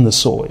walls, in the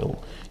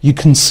soil. You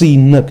can see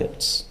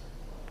nuggets.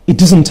 It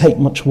doesn't take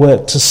much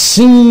work to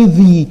see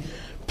the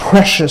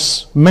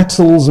precious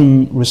metals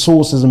and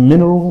resources and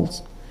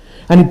minerals,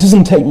 and it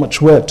doesn't take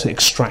much work to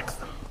extract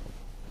them.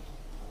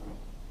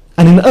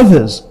 And in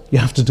others, you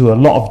have to do a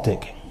lot of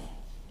digging.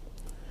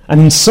 And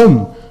in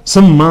some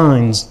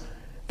mines,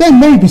 there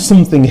may be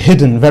something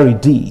hidden very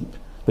deep,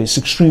 but it's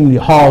extremely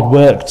hard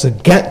work to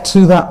get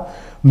to that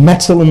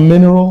metal and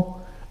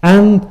mineral,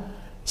 and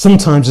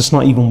sometimes it's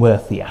not even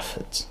worth the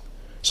effort.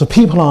 So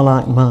people are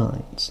like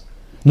mines.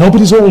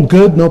 Nobody's all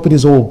good,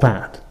 nobody's all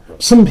bad.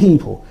 Some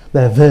people,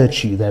 their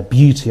virtue, their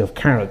beauty of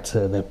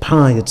character, their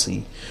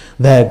piety,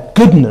 their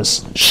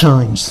goodness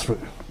shines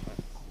through.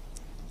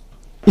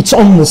 It's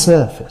on the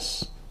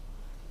surface.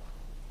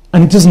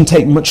 And it doesn't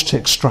take much to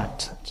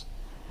extract it.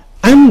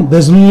 And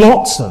there's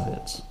lots of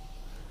it.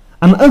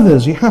 And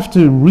others, you have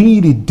to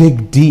really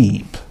dig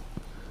deep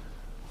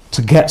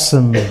to get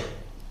some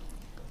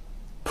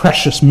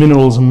precious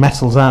minerals and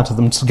metals out of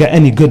them, to get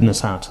any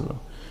goodness out of them.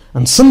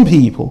 And some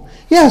people,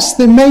 yes,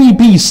 there may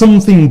be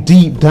something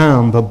deep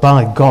down, but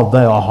by God,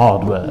 they are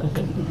hard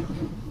work.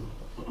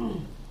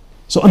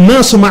 So,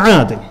 الناس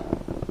معادن.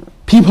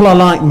 People are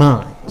like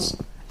mines.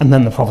 And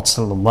then the Prophet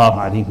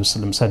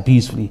ﷺ said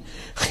beautifully,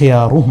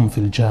 خيارهم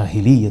في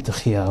الجاهلية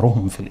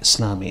خيارهم في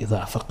الإسلام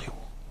إذا فقهوا.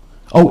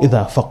 أو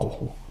إذا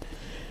فقهوا.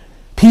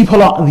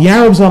 The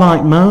Arabs are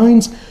like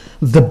mines.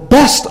 The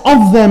best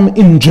of them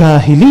in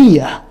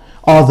Jahiliyyah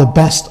are the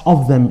best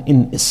of them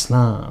in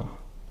Islam,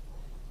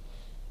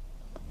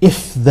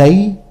 if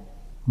they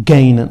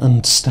gain an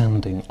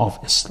understanding of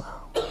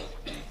Islam.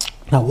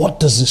 Now, what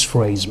does this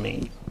phrase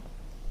mean?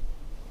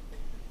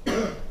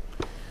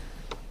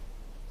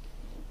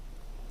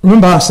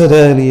 Remember I said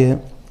earlier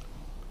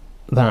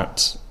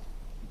that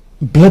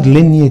blood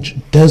lineage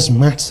does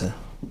matter,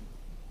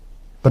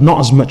 but not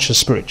as much as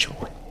spiritual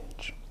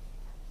lineage.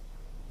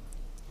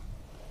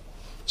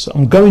 So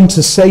I'm going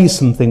to say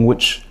something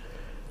which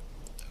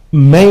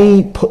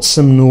may put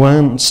some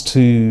nuance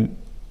to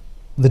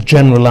the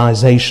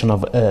generalization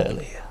of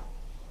earlier,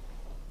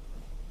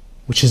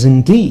 which is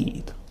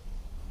indeed,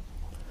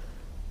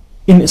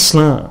 in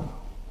Islam,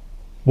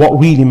 what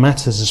really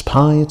matters is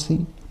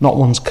piety, not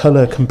one's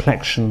colour,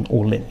 complexion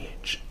or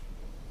lineage.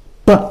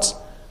 But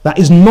that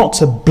is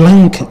not a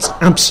blanket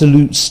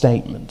absolute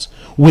statement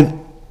with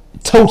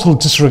total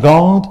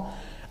disregard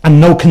and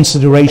no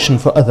consideration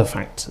for other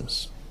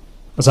factors,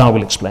 as I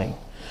will explain.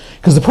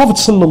 Because the Prophet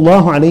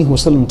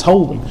ﷺ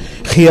told them,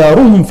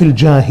 خِيَارُهُمْ فِي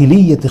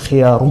الْجَاهِلِيَّةِ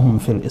خِيَارُهُمْ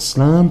فِي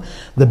الْإِسْلَامِ,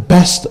 the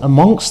best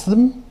amongst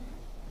them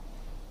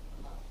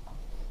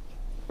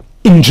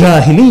in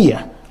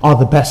Jahiliyyah are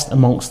the best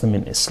amongst them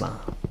in Islam.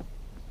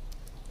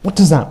 What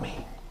does that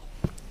mean?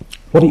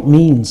 What it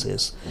means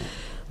is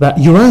that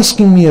you're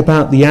asking me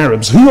about the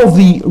Arabs. Who of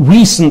the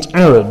recent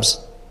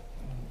Arabs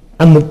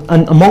and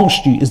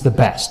amongst you is the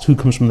best? Who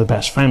comes from the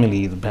best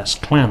family, the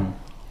best clan?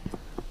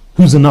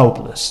 Who's the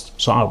noblest?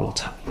 So I will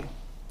tell you.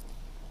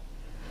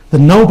 The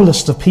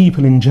noblest of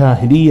people in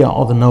Jahiliyyah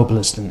are the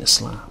noblest in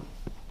Islam.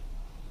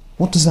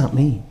 What does that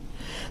mean?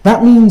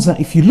 That means that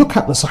if you look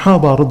at the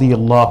Sahaba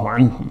radiyallahu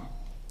anhum,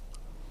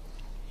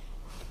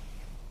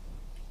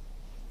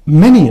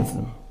 many of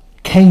them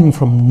came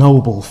from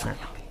noble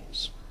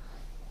families.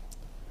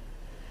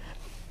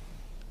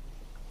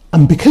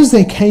 And because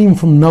they came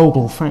from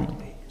noble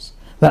families,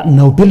 that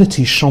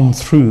nobility shone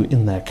through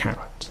in their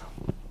character.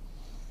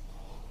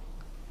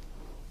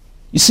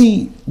 You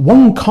see,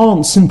 one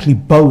can't simply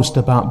boast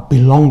about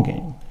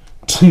belonging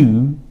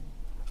to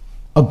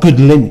a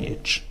good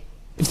lineage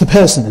if the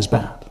person is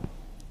bad.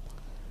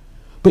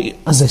 But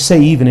as they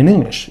say even in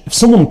English, if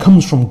someone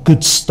comes from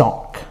good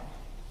stock,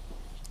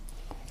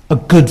 a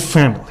good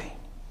family,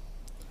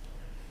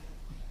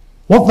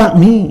 what that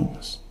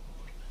means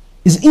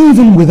is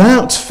even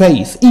without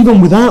faith,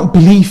 even without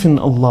belief in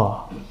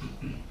Allah,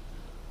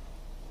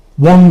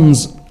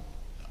 one's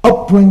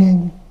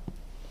upbringing,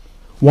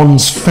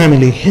 one's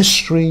family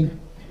history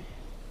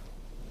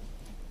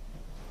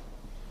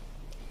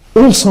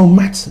also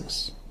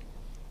matters.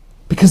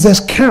 Because there's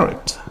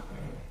character.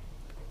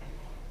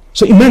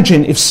 So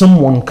imagine if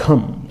someone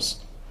comes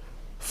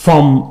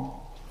from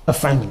a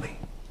family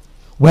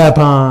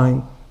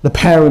whereby the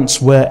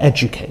parents were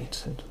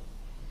educated.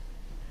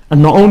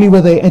 And not only were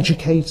they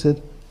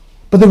educated,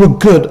 but they were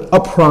good,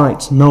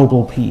 upright,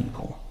 noble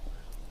people,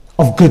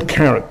 of good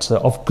character,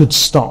 of good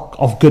stock,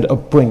 of good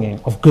upbringing,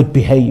 of good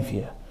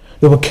behavior.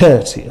 They were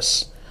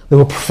courteous, they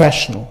were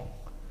professional,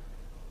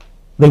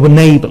 they were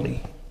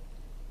neighborly,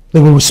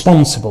 they were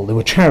responsible, they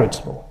were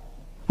charitable,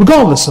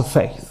 regardless of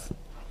faith.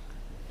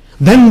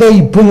 Then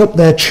they bring up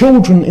their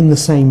children in the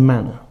same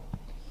manner.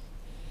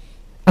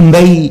 And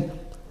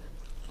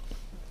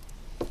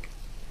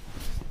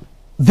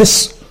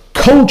this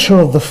culture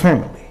of the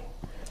family,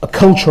 a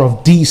culture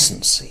of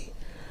decency,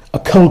 a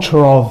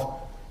culture of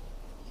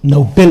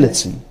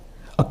nobility,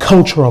 a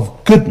culture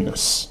of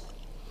goodness,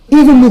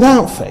 even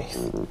without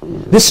faith,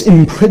 this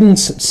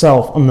imprints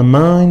itself on the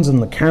minds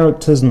and the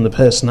characters and the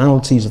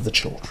personalities of the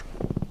children.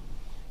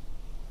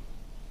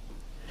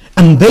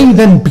 And they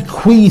then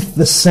bequeath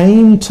the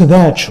same to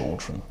their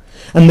children,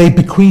 and they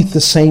bequeath the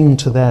same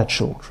to their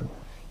children.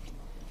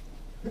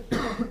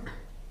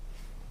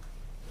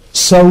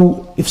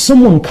 So if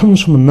someone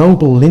comes from a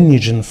noble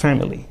lineage and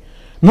family,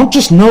 not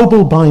just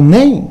noble by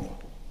name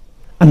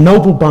and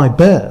noble by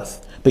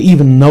birth, but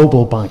even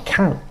noble by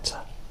character,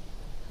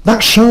 that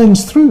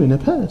shines through in a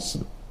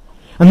person.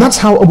 And that's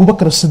how Abu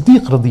Bakr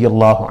as-Siddiq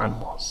radiyallahu anhu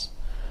was.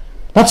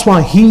 That's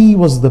why he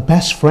was the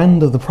best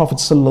friend of the Prophet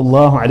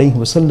sallallahu alaihi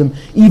wasallam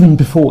even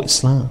before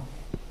Islam.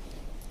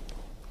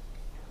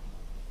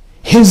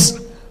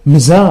 His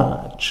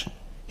mizaj,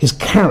 his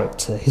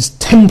character, his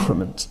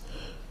temperament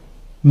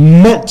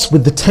met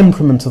with the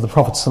temperament of the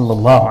Prophet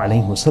sallallahu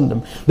alaihi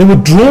wasallam. They were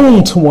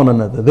drawn to one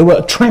another. They were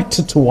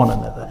attracted to one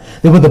another.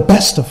 They were the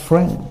best of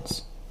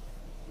friends.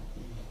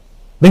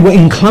 They were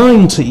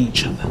inclined to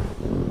each other.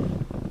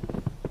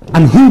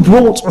 And who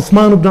brought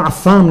Uthman ibn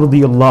Affan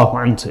radiyallahu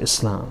anhu to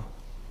Islam?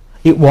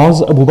 It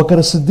was Abu Bakr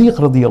as-Siddiq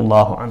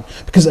radiyallahu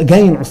anhu. Because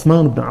again,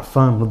 Uthman ibn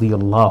Affan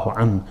radiyallahu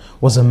anhu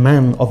was a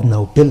man of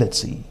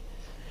nobility.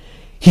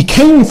 He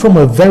came from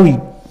a very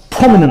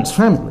prominent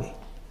family.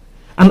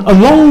 And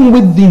along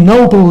with the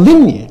noble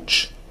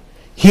lineage,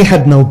 he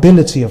had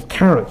nobility of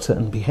character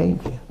and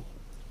behavior.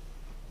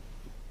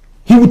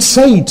 He would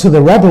say to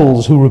the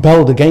rebels who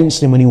rebelled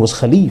against him when he was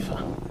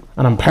Khalifa,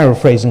 and I'm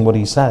paraphrasing what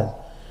he said,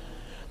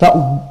 that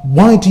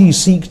why do you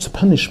seek to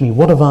punish me?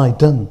 What have I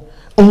done?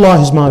 Allah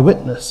is my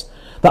witness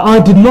that I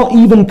did not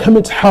even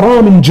commit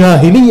haram in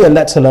Jahiliyyah,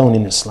 let alone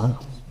in Islam.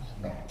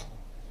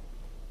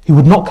 He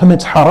would not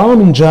commit haram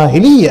in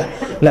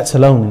Jahiliyyah, let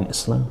alone in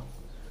Islam.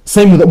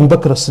 Same with Abu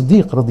Bakr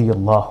as-Siddiq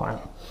radiyallahu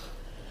anhu.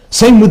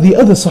 Same with the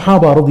other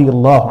Sahaba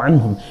radiyallahu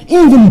anhum.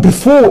 Even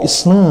before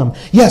Islam,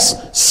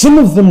 yes, some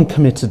of them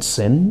committed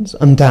sins,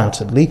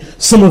 undoubtedly.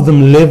 Some of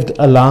them lived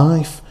a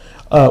life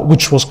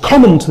which was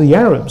common to the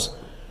Arabs.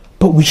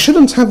 But we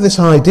shouldn't have this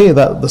idea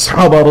that the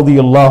Sahaba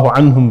radiyallahu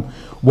anhum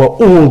were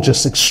all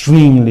just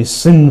extremely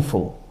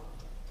sinful.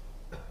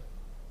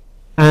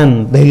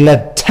 And they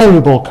led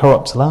terrible,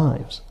 corrupt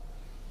lives.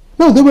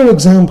 No, there were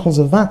examples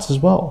of that as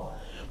well.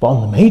 But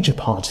on the major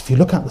part, if you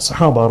look at the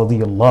Sahaba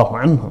radiyallahu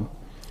anhum,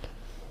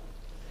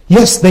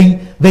 yes, they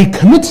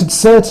committed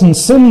certain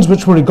sins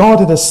which were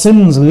regarded as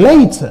sins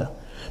later,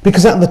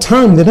 because at the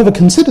time they never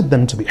considered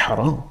them to be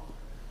haram.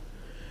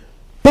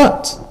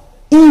 But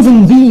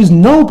even these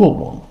noble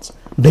ones,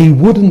 they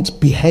wouldn't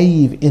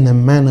behave in a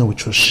manner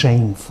which was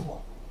shameful.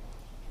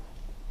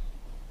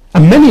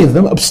 And many of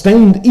them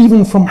abstained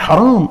even from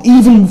haram,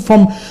 even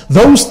from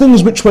those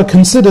things which were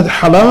considered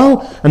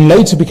halal and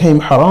later became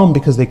haram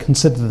because they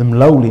considered them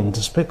lowly and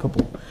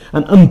despicable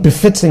and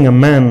unbefitting a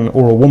man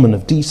or a woman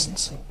of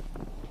decency.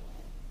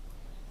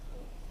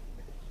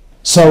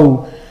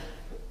 So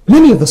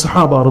many of the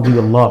Sahaba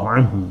radiyallahu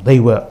anhum, they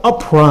were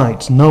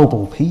upright,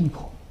 noble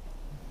people.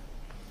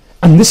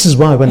 And this is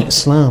why when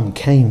Islam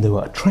came, they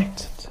were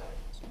attracted to it.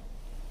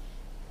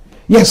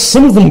 Yes,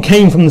 some of them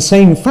came from the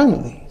same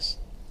families.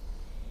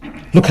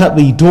 Look at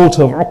the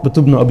daughter of Uqba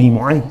ibn Abi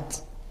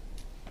Mu'ayt.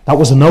 That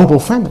was a noble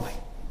family.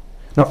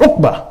 Now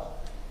Uqba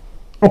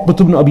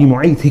ibn Abi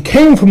Mu'ayt, he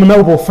came from a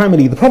noble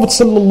family. The Prophet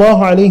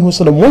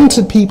ﷺ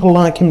wanted people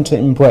like him to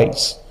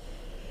embrace.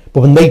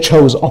 But when they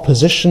chose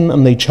opposition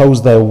and they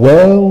chose their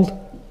world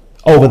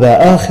over their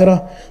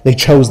akhirah, they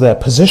chose their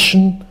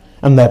position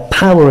and their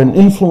power and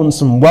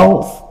influence and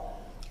wealth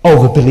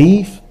over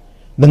belief,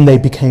 then they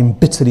became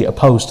bitterly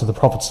opposed to the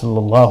Prophet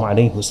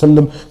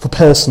ﷺ for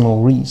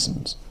personal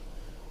reasons.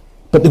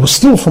 But they were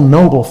still from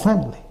noble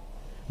family.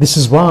 This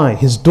is why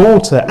his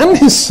daughter and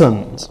his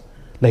sons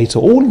later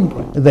all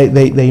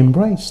they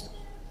embraced.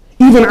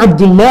 Even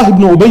Abdullah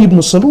ibn Ubay ibn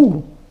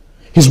Salul,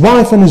 his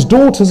wife and his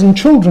daughters and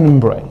children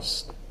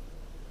embraced.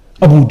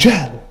 Abu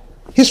Jahl,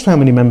 his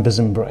family members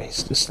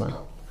embraced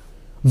Islam.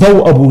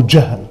 Though Abu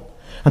Jahl,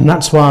 and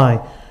that's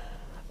why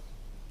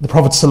the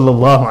Prophet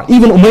sallallahu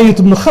even Umayyah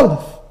ibn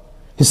Khalaf,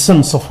 his son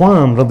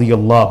Safwan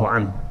radiyallahu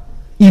anhu,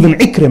 even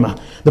Ikrimah,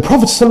 the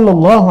Prophet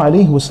sallallahu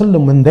alaihi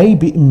wasallam, when they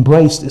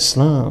embraced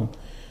Islam,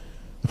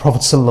 the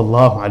Prophet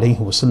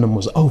ﷺ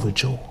was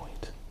overjoyed,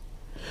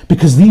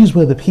 because these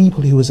were the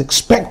people he was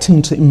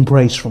expecting to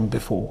embrace from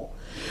before.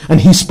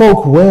 And he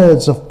spoke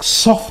words of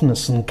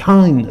softness and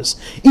kindness,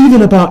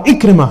 even about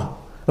Ikrimah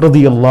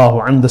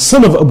radiyallahu anhu, the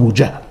son of Abu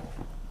Jahl,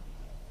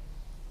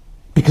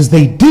 because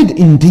they did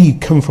indeed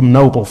come from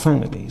noble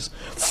families.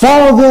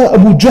 Father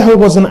Abu Jahl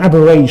was an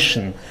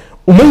aberration,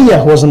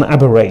 Umayyah was an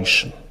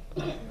aberration,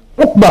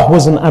 Uqbah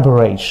was an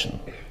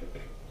aberration,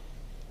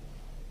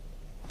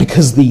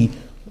 because the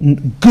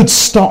good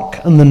stock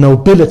and the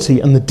nobility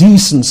and the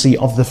decency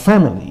of the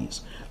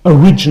families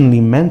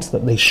originally meant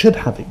that they should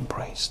have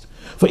embraced.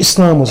 For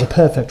Islam was a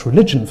perfect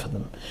religion for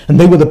them, and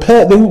they would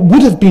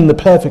have been the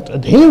perfect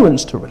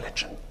adherents to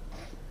religion.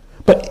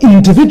 But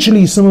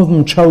individually, some of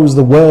them chose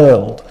the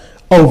world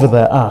over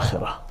their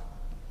akhirah.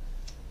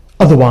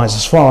 Otherwise,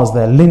 as far as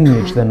their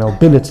lineage, their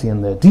nobility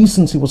and their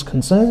decency was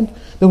concerned,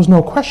 there was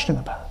no question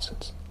about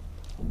it.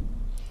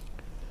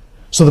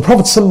 So the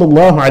Prophet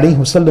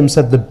ﷺ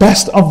said the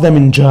best of them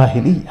in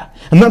Jahiliyyah.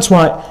 And that's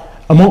why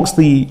amongst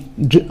the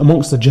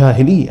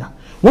Jahiliyyah,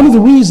 one of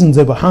the reasons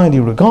they were highly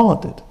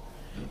regarded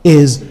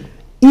is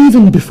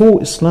even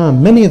before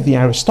Islam, many of the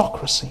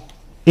aristocracy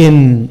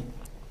in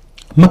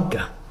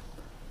Mecca,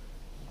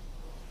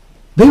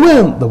 they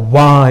weren't the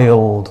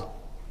wild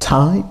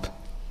type.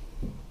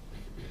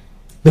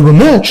 They were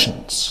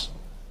merchants.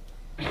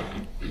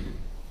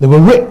 They were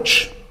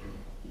rich,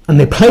 and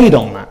they played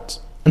on that.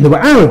 And they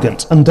were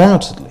arrogant,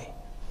 undoubtedly.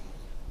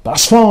 But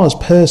as far as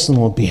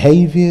personal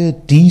behavior,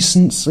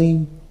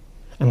 decency,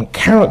 and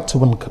character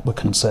were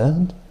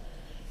concerned,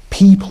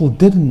 people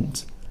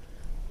didn't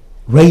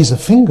raise a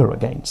finger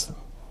against them.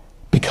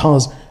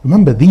 Because,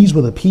 remember, these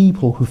were the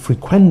people who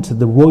frequented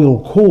the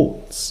royal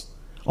courts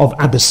of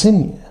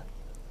Abyssinia,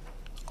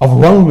 of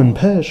Rome and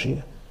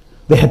Persia.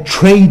 They had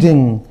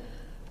trading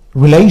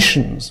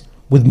relations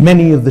with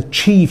many of the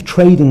chief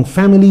trading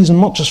families, and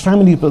not just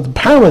families, but the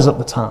powers at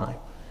the time.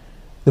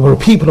 They were a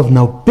people of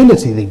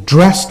nobility. They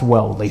dressed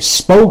well, they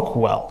spoke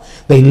well,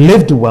 they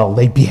lived well,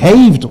 they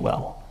behaved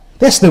well.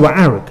 Yes, they were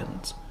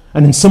arrogant,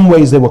 and in some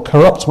ways they were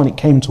corrupt when it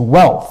came to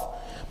wealth.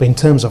 But in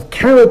terms of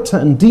character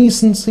and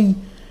decency,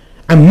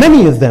 and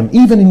many of them,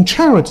 even in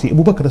charity,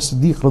 Abu Bakr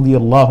as-Siddiq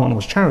radiyallahu anhu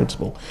was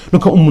charitable.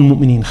 Look at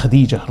al-Mu'mineen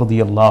Khadija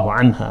radiyallahu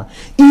anha.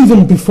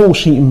 Even before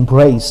she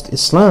embraced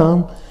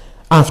Islam,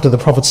 after the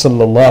Prophet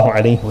sallallahu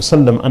alaihi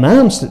wasallam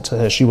announced it to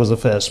her, she was the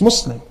first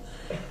Muslim.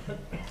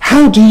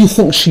 How do you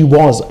think she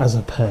was as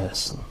a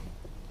person,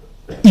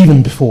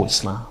 even before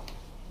Islam?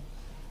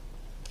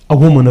 A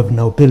woman of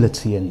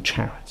nobility and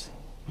charity,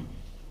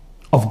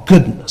 of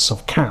goodness,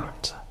 of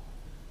character.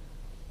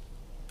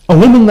 A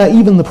woman that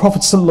even the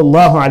Prophet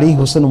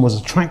ﷺ was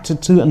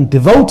attracted to and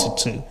devoted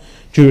to.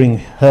 During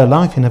her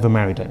life, he never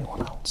married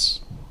anyone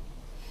else.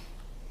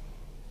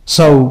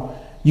 So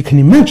you can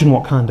imagine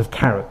what kind of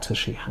character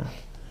she had.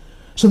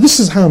 So this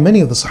is how many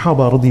of the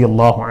Sahaba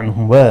radiyallahu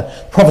anhum were.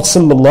 Prophet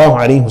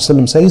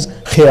ﷺ says,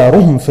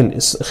 خِيَارُهُمْ فِي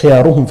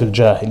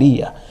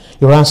الْجَاهِلِيَّةِ.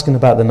 You're asking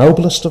about the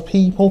noblest of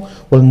people?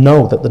 Well,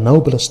 know that the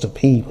noblest of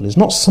people is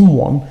not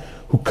someone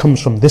who comes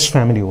from this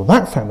family or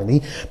that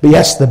family, but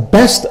yes, the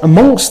best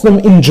amongst them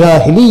in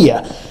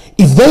Jahiliyyah.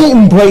 If they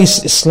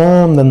embrace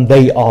Islam, then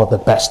they are the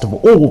best of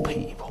all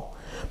people.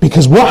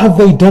 Because what have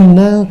they done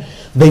now?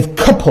 They've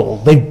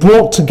coupled, they've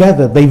brought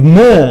together, they've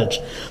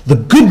merged the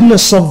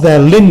goodness of their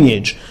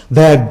lineage,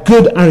 their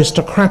good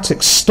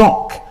aristocratic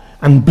stock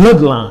and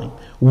bloodline,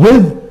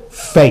 with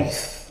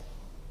faith,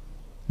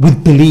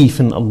 with belief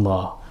in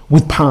Allah,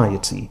 with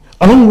piety,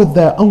 along with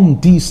their own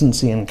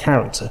decency and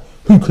character.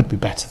 Who could be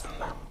better than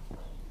them?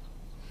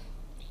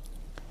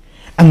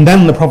 And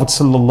then the Prophet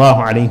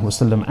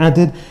ﷺ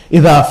added,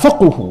 إِذَا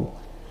فَقُهُ.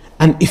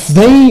 And if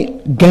they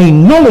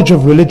gain knowledge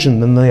of religion,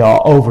 then they are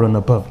over and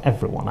above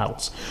everyone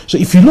else. So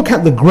if you look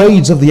at the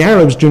grades of the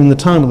Arabs during the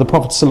time of the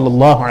Prophet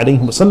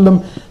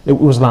ﷺ, it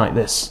was like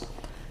this.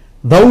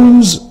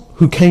 Those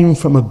who came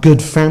from a good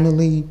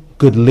family,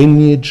 good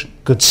lineage,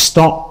 good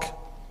stock,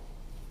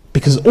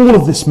 because all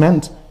of this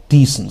meant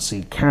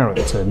decency,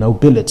 character,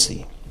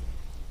 nobility.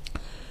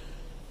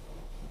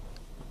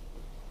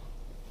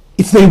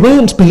 If they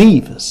weren't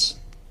believers,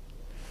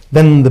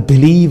 then the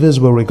believers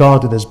were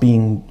regarded as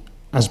being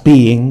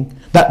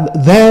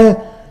that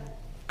their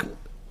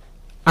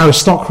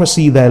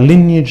aristocracy, their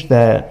lineage,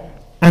 their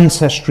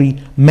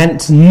ancestry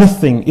meant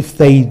nothing if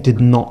they did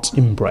not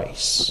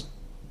embrace.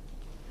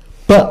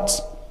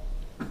 But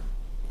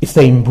if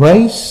they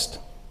embraced,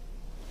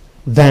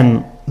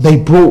 then they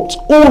brought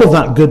all of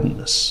that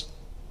goodness,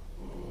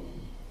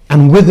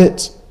 and with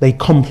it they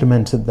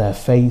complemented their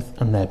faith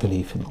and their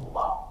belief in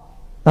Allah.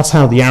 That's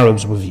how the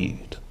Arabs were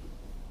viewed.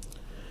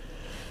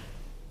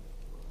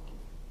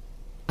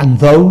 And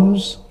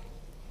those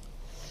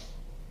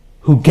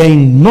who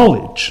gained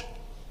knowledge,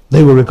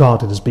 they were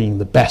regarded as being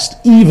the best,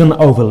 even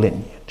over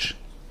lineage.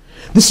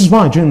 This is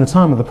why during the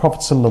time of the Prophet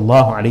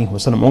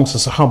ﷺ, amongst the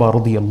Sahaba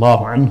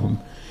radiyallahu anhum,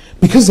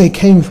 because they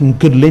came from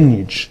good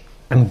lineage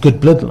and good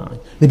bloodline,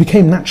 they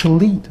became natural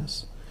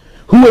leaders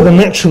Who were the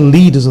natural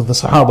leaders of the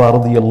Sahaba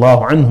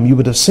radiallahu anhum? You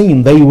would have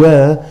seen they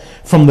were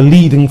from the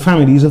leading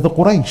families of the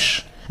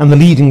Quraysh and the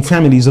leading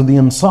families of the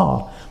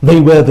Ansar. They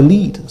were the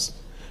leaders.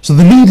 So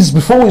the leaders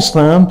before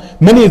Islam,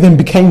 many of them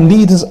became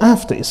leaders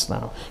after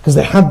Islam because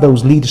they had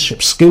those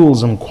leadership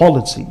skills and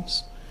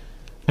qualities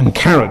and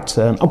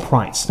character and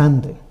upright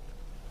standing.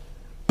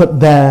 But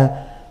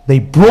they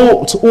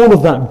brought all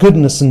of that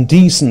goodness and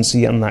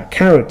decency and that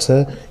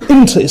character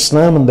into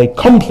Islam, and they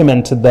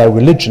complemented their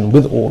religion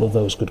with all of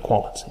those good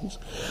qualities.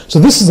 So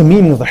this is the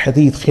meaning of the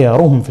hadith,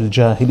 خِيَارُهُمْ فِي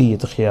الْجَاهِلِيَّةِ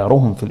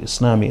خِيَارُهُمْ فِي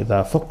الْإِسْلَامِ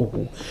إِذَا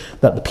فَقُهُ,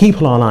 that the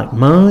people are like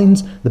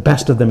minds, the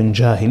best of them in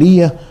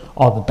Jahiliyyah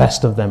are the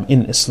best of them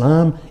in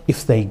Islam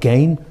if they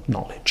gain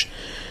knowledge.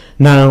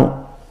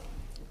 Now,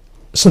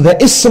 so there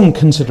is some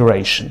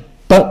consideration,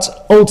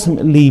 but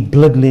ultimately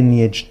blood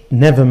lineage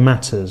never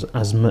matters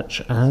as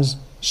much as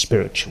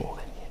spiritual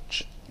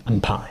lineage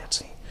and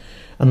piety.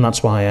 And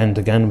that's why I end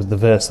again with the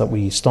verse that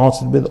we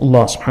started with.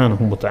 Allah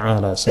subhanahu wa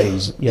ta'ala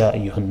says, Ya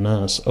ayyuhan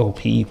nas, O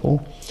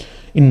people,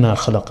 Inna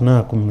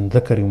khalaqnakum min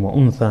dhakarin wa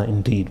untha,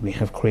 indeed we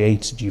have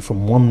created you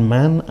from one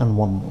man and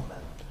one woman.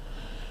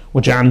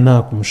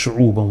 وَجَعَلْنَاكُمْ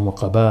شُعُوبًا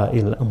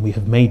وَقَبَائِلًا, and we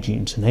have made you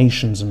into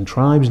nations and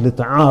tribes,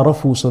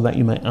 لِتَعَارَفُوا, so that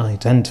you may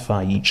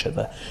identify each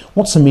other.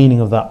 What's the meaning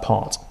of that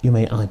part? You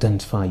may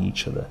identify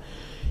each other.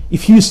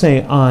 If you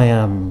say, I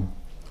am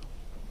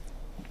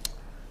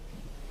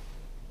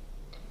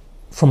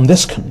from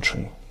this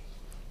country,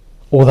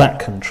 or that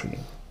country,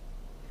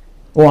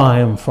 or I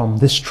am from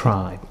this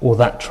tribe, or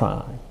that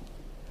tribe,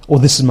 or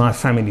this is my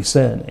family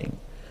surname,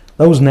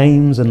 those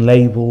names and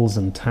labels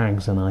and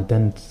tags and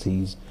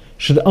identities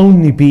should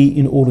only be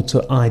in order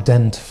to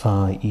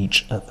identify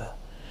each other.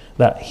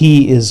 That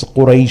he is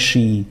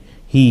Qurayshi,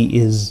 he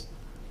is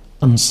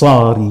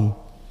Ansari,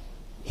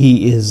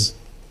 he is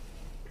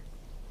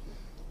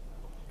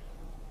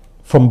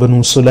from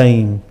Banu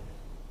Sulaym,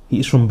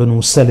 he is from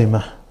Banu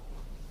Salimah,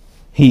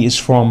 he is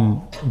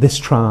from this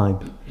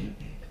tribe,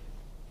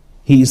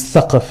 he is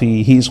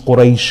Thaqafi, he is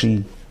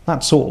Qurayshi.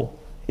 That's all.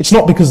 It's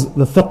not because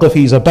the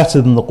Thaqafis are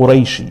better than the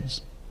Qurayshis,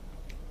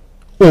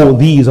 or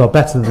these are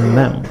better than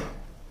them.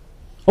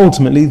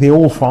 Ultimately, they're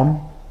all from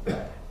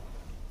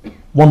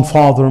one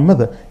father and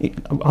mother.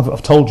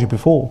 I've told you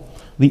before,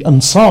 the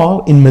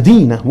Ansar in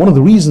Medina, one of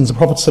the reasons the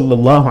Prophet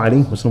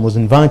ﷺ was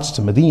invited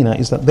to Medina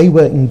is that they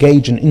were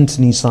engaged in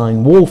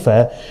internecine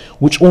warfare,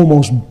 which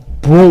almost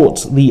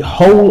brought the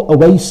whole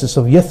oasis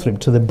of Yathrib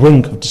to the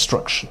brink of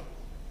destruction.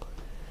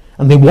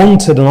 And they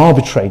wanted an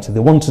arbitrator, they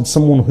wanted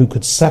someone who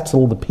could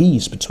settle the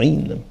peace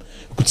between them,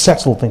 who could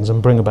settle things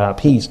and bring about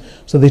peace.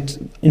 So they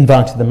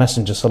invited the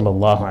Messenger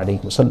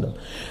ﷺ.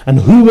 And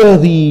who were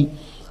the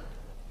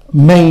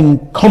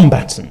main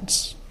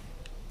combatants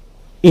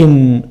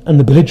and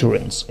the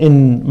belligerents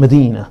in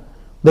Medina?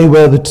 They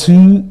were the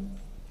two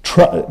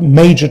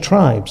major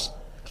tribes,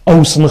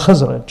 Aws and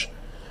Khazraj.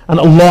 And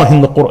Allah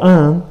in the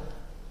Quran,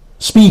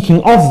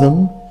 speaking of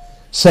them,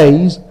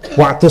 says,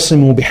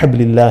 وَاعْتَصِمُوا بِحَبْلِ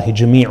اللَّهِ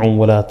جَمِيعًا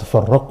وَلَا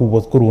تَفَرَّقُوا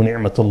وَاذْكُرُوا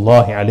نِعْمَةَ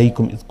اللَّهِ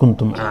عَلَيْكُمْ إِذْ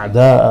كُنْتُمْ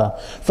أَعْدَاءً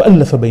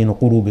فَأَلَّفَ بَيْنَ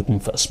قُلُوبِكُمْ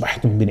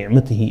فَأَصْبَحْتُمْ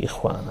بِنِعْمَتِهِ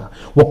إِخْوَانًا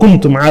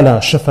وَكُنْتُمْ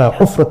عَلَى شَفَا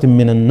حُفْرَةٍ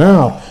مِّنَ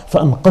النَّارِ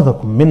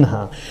فَأَنْقَذَكُمْ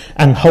مِنْهَا.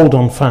 And hold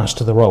on fast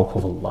to the rope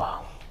of Allah,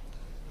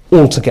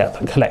 all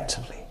together,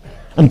 collectively.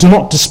 And do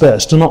not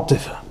disperse, do not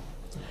differ.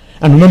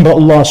 And remember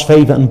Allah's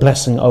favour and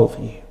blessing over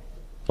you,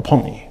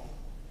 upon you.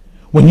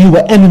 When you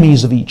were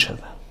enemies of each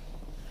other,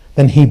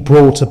 then He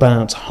brought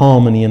about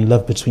harmony and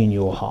love between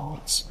your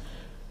hearts.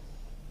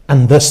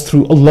 And thus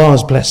through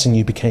Allah's blessing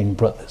you became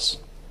brothers.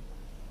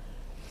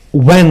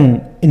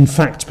 When in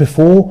fact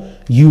before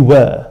you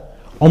were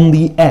on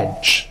the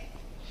edge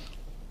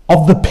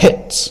of the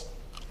pit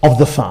of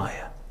the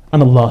fire,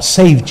 and Allah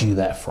saved you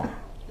therefrom.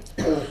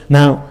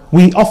 Now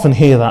we often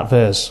hear that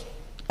verse,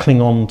 cling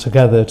on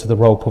together to the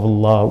rope of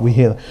Allah, we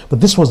hear that.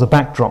 But this was the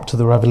backdrop to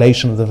the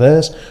revelation of the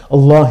verse.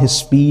 Allah is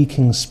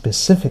speaking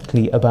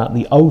specifically about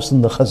the Aws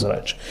and the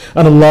Khazraj.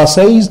 And Allah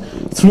says,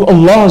 through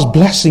Allah's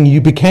blessing you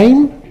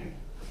became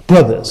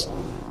brothers.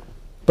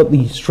 But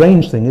the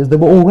strange thing is they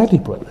were already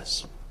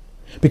brothers.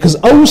 Because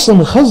Aws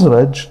and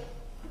Khazraj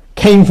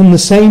came from the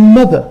same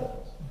mother.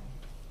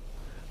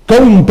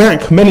 Going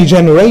back many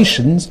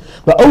generations,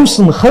 the Aws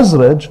and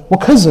Khazraj were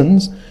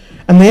cousins,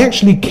 and they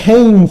actually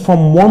came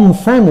from one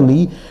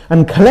family,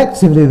 and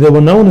collectively they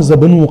were known as the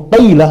Banu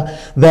Qayla.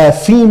 Their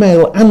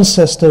female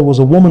ancestor was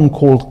a woman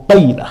called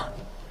Qayla.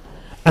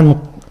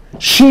 And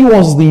she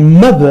was the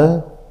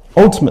mother,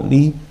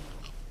 ultimately,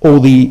 or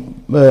the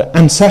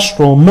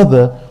ancestral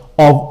mother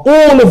of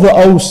all of the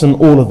Aws and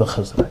all of the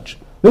Khazraj.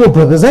 They were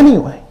brothers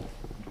anyway,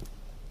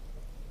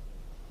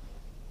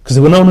 because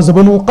they were known as the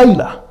Banu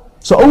Qayla.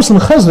 So Aws and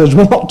Khazraj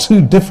were not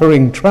two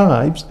differing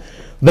tribes.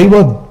 They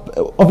were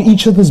of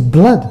each other's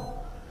blood.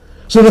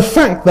 So the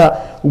fact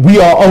that we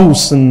are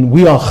Aws and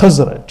we are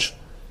Khazraj,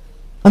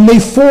 and they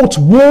fought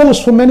wars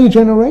for many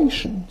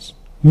generations,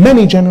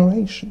 even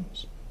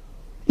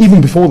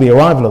before the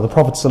arrival of the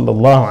Prophet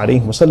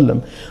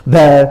ﷺ,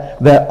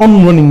 their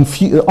ongoing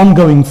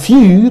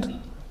feud,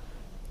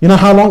 you know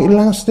how long it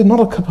lasted? Not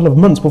a couple of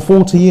months, but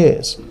 40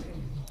 years.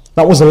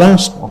 That was the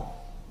last one.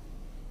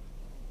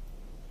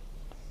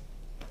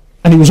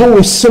 And he was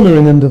always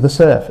simmering under the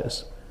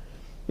surface.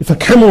 If a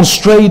camel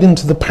strayed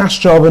into the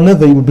pasture of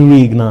another, he would be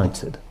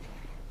reignited.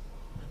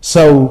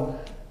 So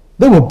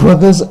they were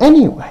brothers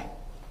anyway.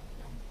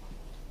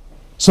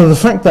 So the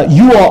fact that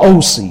you are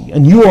Awsi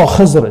and you are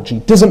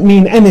Khazraji doesn't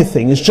mean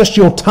anything. It's just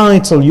your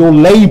title, your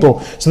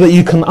label, so that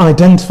you can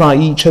identify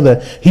each other.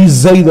 He's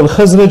Zayd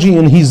al-Khazraji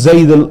and he's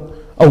Zayd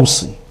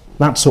al-Awsi.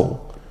 That's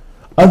all.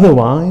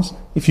 Otherwise,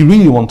 if you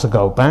really want to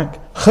go back,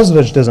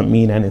 Khazraj doesn't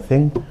mean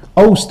anything.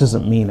 Aws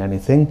doesn't mean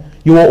anything.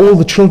 You are all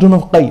the children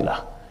of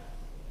Qayla.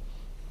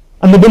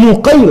 And the Banu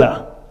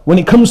Qayla, when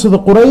it comes to the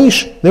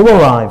Quraysh, they were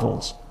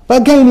rivals.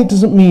 But again, it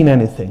doesn't mean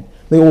anything.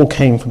 They all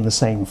came from the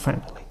same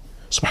family.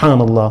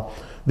 Subhanallah.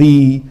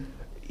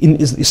 In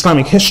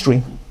Islamic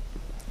history,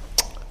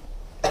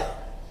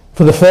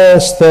 for the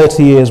first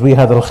 30 years we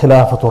had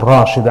al-Khilafat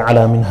al-Rashida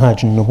ala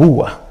minhaj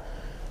al-Nubuwah.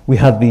 We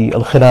had the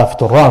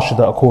al-Khilafat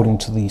al-Rashida according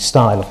to the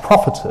style of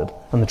prophethood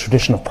and the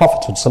tradition of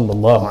prophethood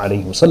sallallahu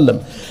alayhi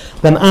wasallam.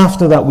 Then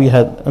after that we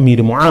had Amir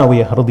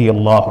Muawiyah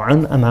radiyallahu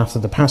an, and after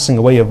the passing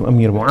away of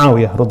Amir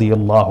Muawiyah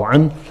radiyallahu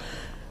an,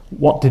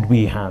 what did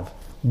we have?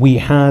 We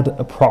had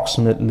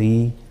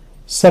approximately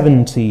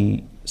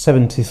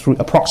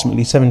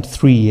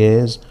 73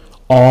 years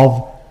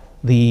of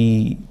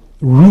the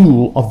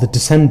rule of the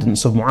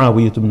descendants of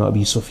Muawiyah ibn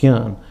Abi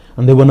Sufyan,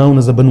 and they were known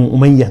as the Banu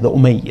Umayyah, the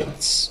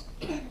Umayyads.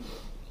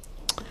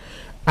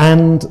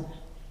 And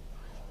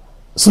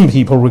some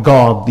people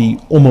regard the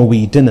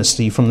Umayyad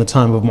dynasty from the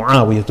time of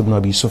Muawiyah ibn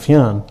Abi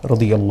Sufyan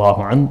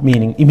radiyallahu an,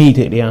 meaning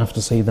immediately after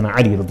Sayyidina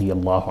Ali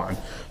radiyallahu an.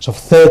 So for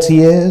 30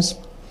 years,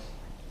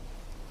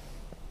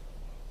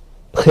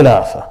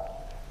 Khilafah.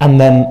 And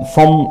then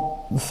from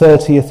the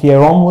 30th year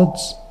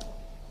onwards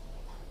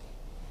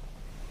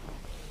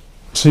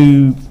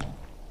to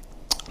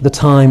the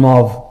time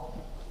of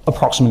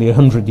approximately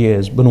 100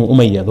 years, Banu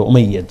Umayyah, the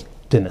Umayyad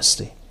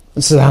dynasty.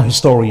 This is how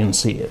historians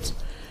see it.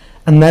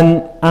 And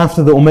then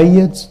after the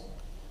Umayyads,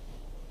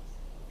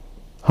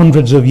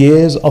 hundreds of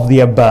years of the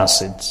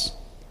Abbasids.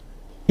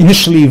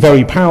 Initially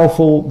very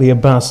powerful, the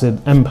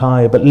Abbasid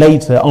Empire, but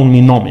later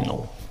only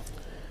nominal,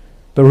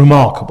 but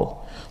remarkable.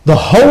 The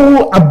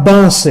whole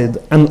Abbasid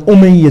and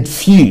Umayyad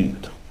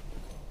feud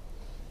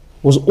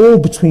was all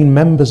between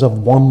members of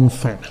one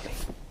family.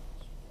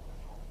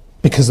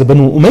 Because the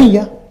Banu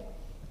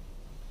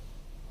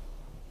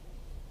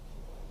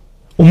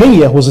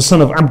Umayyah was the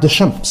son of Abd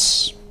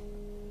Shams.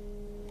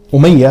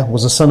 Umayyah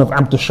was the son of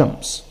Abd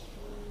Shams.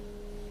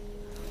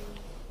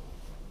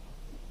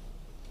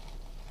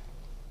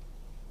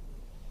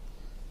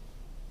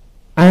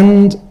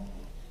 And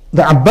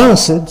the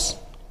Abbasids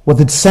were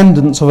the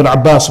descendants of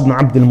Al-Abbas ibn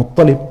Abd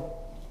al-Muttalib.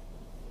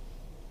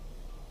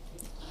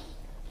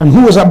 And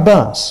who was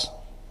Abbas?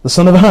 The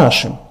son of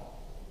Hashim.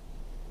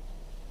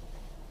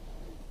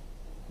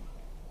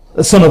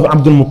 The son of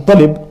Abd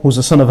al-Muttalib, who was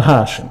the son of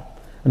Hashim.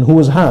 And who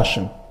was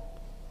Hashim?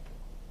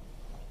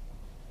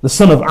 The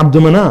son of Abd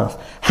Manaf.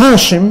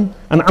 Hashim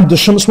and Abd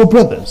Shams were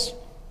brothers.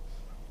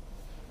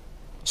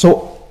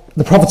 So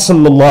the Prophet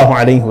sallallahu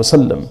alayhi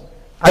wasallam,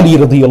 Ali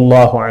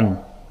radiyallahu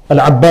anhu,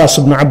 Al-Abbas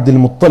ibn Abd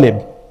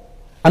al-Muttalib,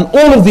 and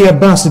all of the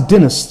Abbasid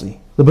dynasty,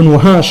 the Banu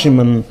Hashim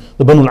and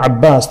the Banu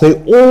al-Abbas,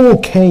 they all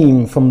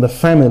came from the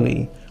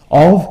family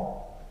of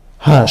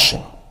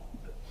Hashim,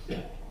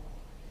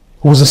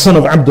 who was the son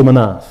of Abd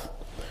Manaf.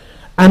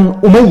 And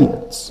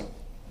Umayyads,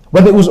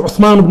 whether it was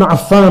Uthman ibn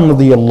Affan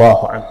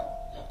radiyallahu anhu,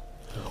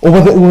 or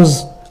whether it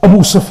was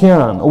Abu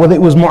Sufyan, or whether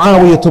it was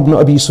Muawiyah ibn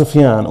Abi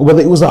Sufyan, or whether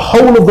it was the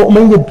whole of the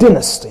Umayyad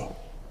dynasty,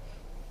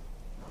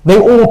 they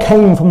all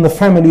came from the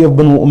family of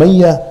Banu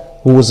Umayyah,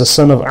 who was the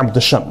son of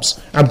Abd Shams.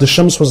 Abd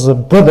Shams was the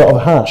brother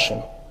of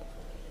Hashim.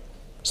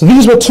 So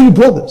these were two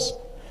brothers,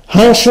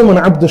 Hashim and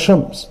Abd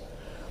Shams.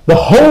 The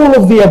whole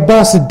of the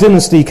Abbasid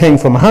dynasty came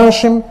from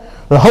Hashim,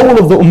 the whole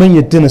of the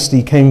Umayyad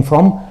dynasty came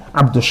from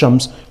Abd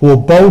Shams, who were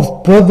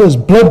both brothers,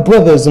 blood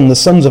brothers, and the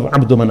sons of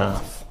Abd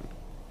Manaf.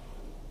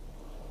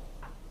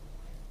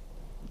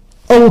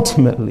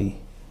 Ultimately,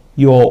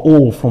 you are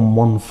all from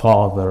one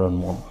father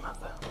and one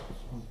mother.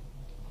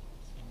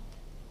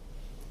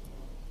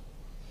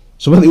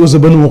 So whether it was a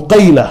Banu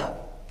Qayla,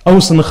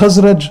 Aws and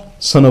Khazraj,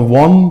 son of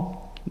one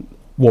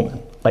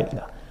woman,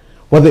 Qayla.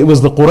 Whether it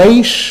was the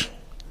Quraysh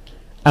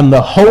and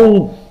the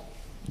whole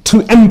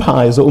two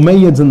empires, the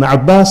Umayyads and the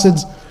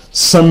Abbasids,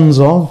 sons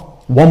of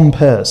one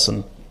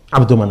person,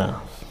 Abd Manaf.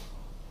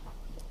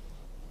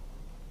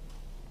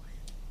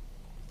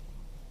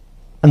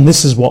 And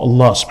this is what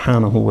Allah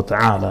subhanahu wa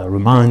ta'ala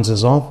reminds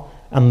us of,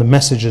 and the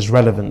message is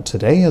relevant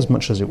today as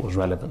much as it was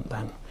relevant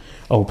then.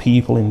 O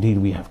people, indeed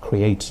we have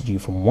created you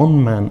from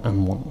one man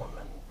and one woman.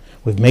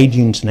 We've made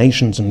you into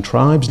nations and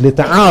tribes,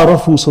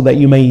 لِتَعَارَفُوا, so that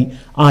you may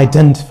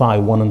identify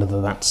one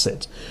another, that's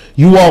it.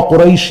 You are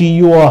Qurayshi,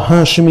 you are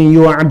Hashimi,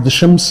 you are Abd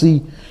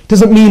Shamsi. It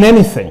doesn't mean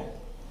anything.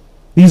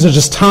 These are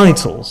just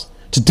titles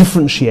to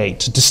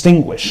differentiate, to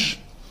distinguish.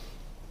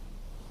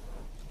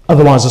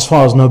 Otherwise, as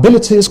far as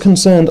nobility is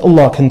concerned,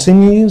 Allah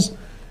continues,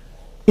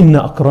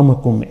 إِنَّ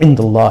أَكْرَمَكُمْ عِنْدَ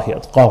اللَّهِ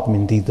أَتْقَاكُمْ,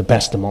 indeed the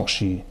best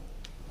amongst you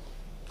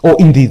or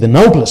indeed the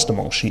noblest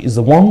amongst you, is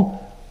the one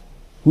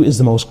who is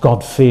the most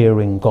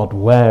God-fearing,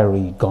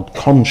 God-wary,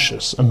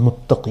 God-conscious, and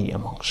muttaqi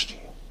amongst you.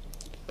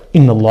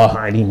 Inna Allah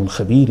alimun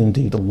khabir,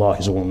 indeed Allah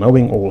is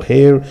all-knowing,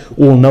 all-hear,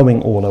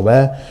 all-knowing,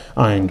 all-aware.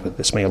 And with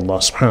this may Allah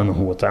subhanahu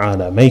wa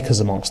ta'ala make us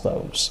amongst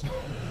those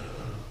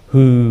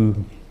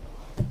who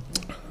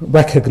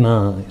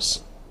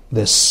recognize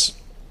this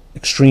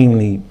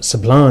extremely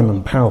sublime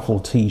and powerful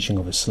teaching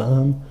of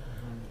Islam,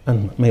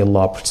 and may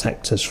Allah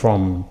protect us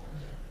from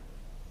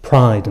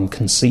pride and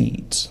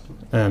conceit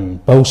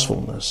and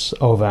boastfulness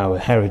of our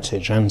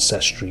heritage,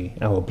 ancestry,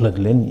 our blood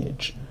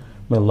lineage.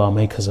 May Allah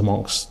make us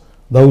amongst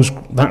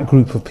that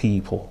group of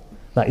people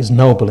that is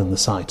noble in the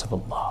sight of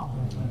Allah,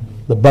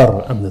 the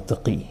bar and the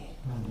taqi.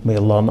 May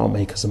Allah not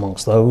make us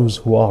amongst those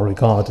who are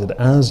regarded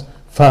as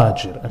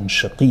fajir and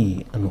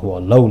shaqi and who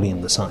are lowly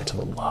in the sight of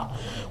Allah.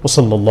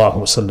 وصلى الله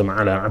وسلم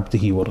على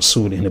عبده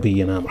ورسوله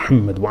نبينا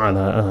محمد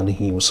وعلى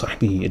آله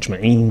وصحبه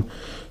أجمعين.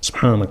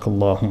 سبحانك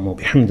اللهم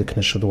وبحمدك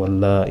نشهد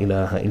أن لا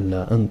إله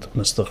إلا أنت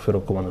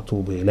نستغفرك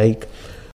ونتوب إليك.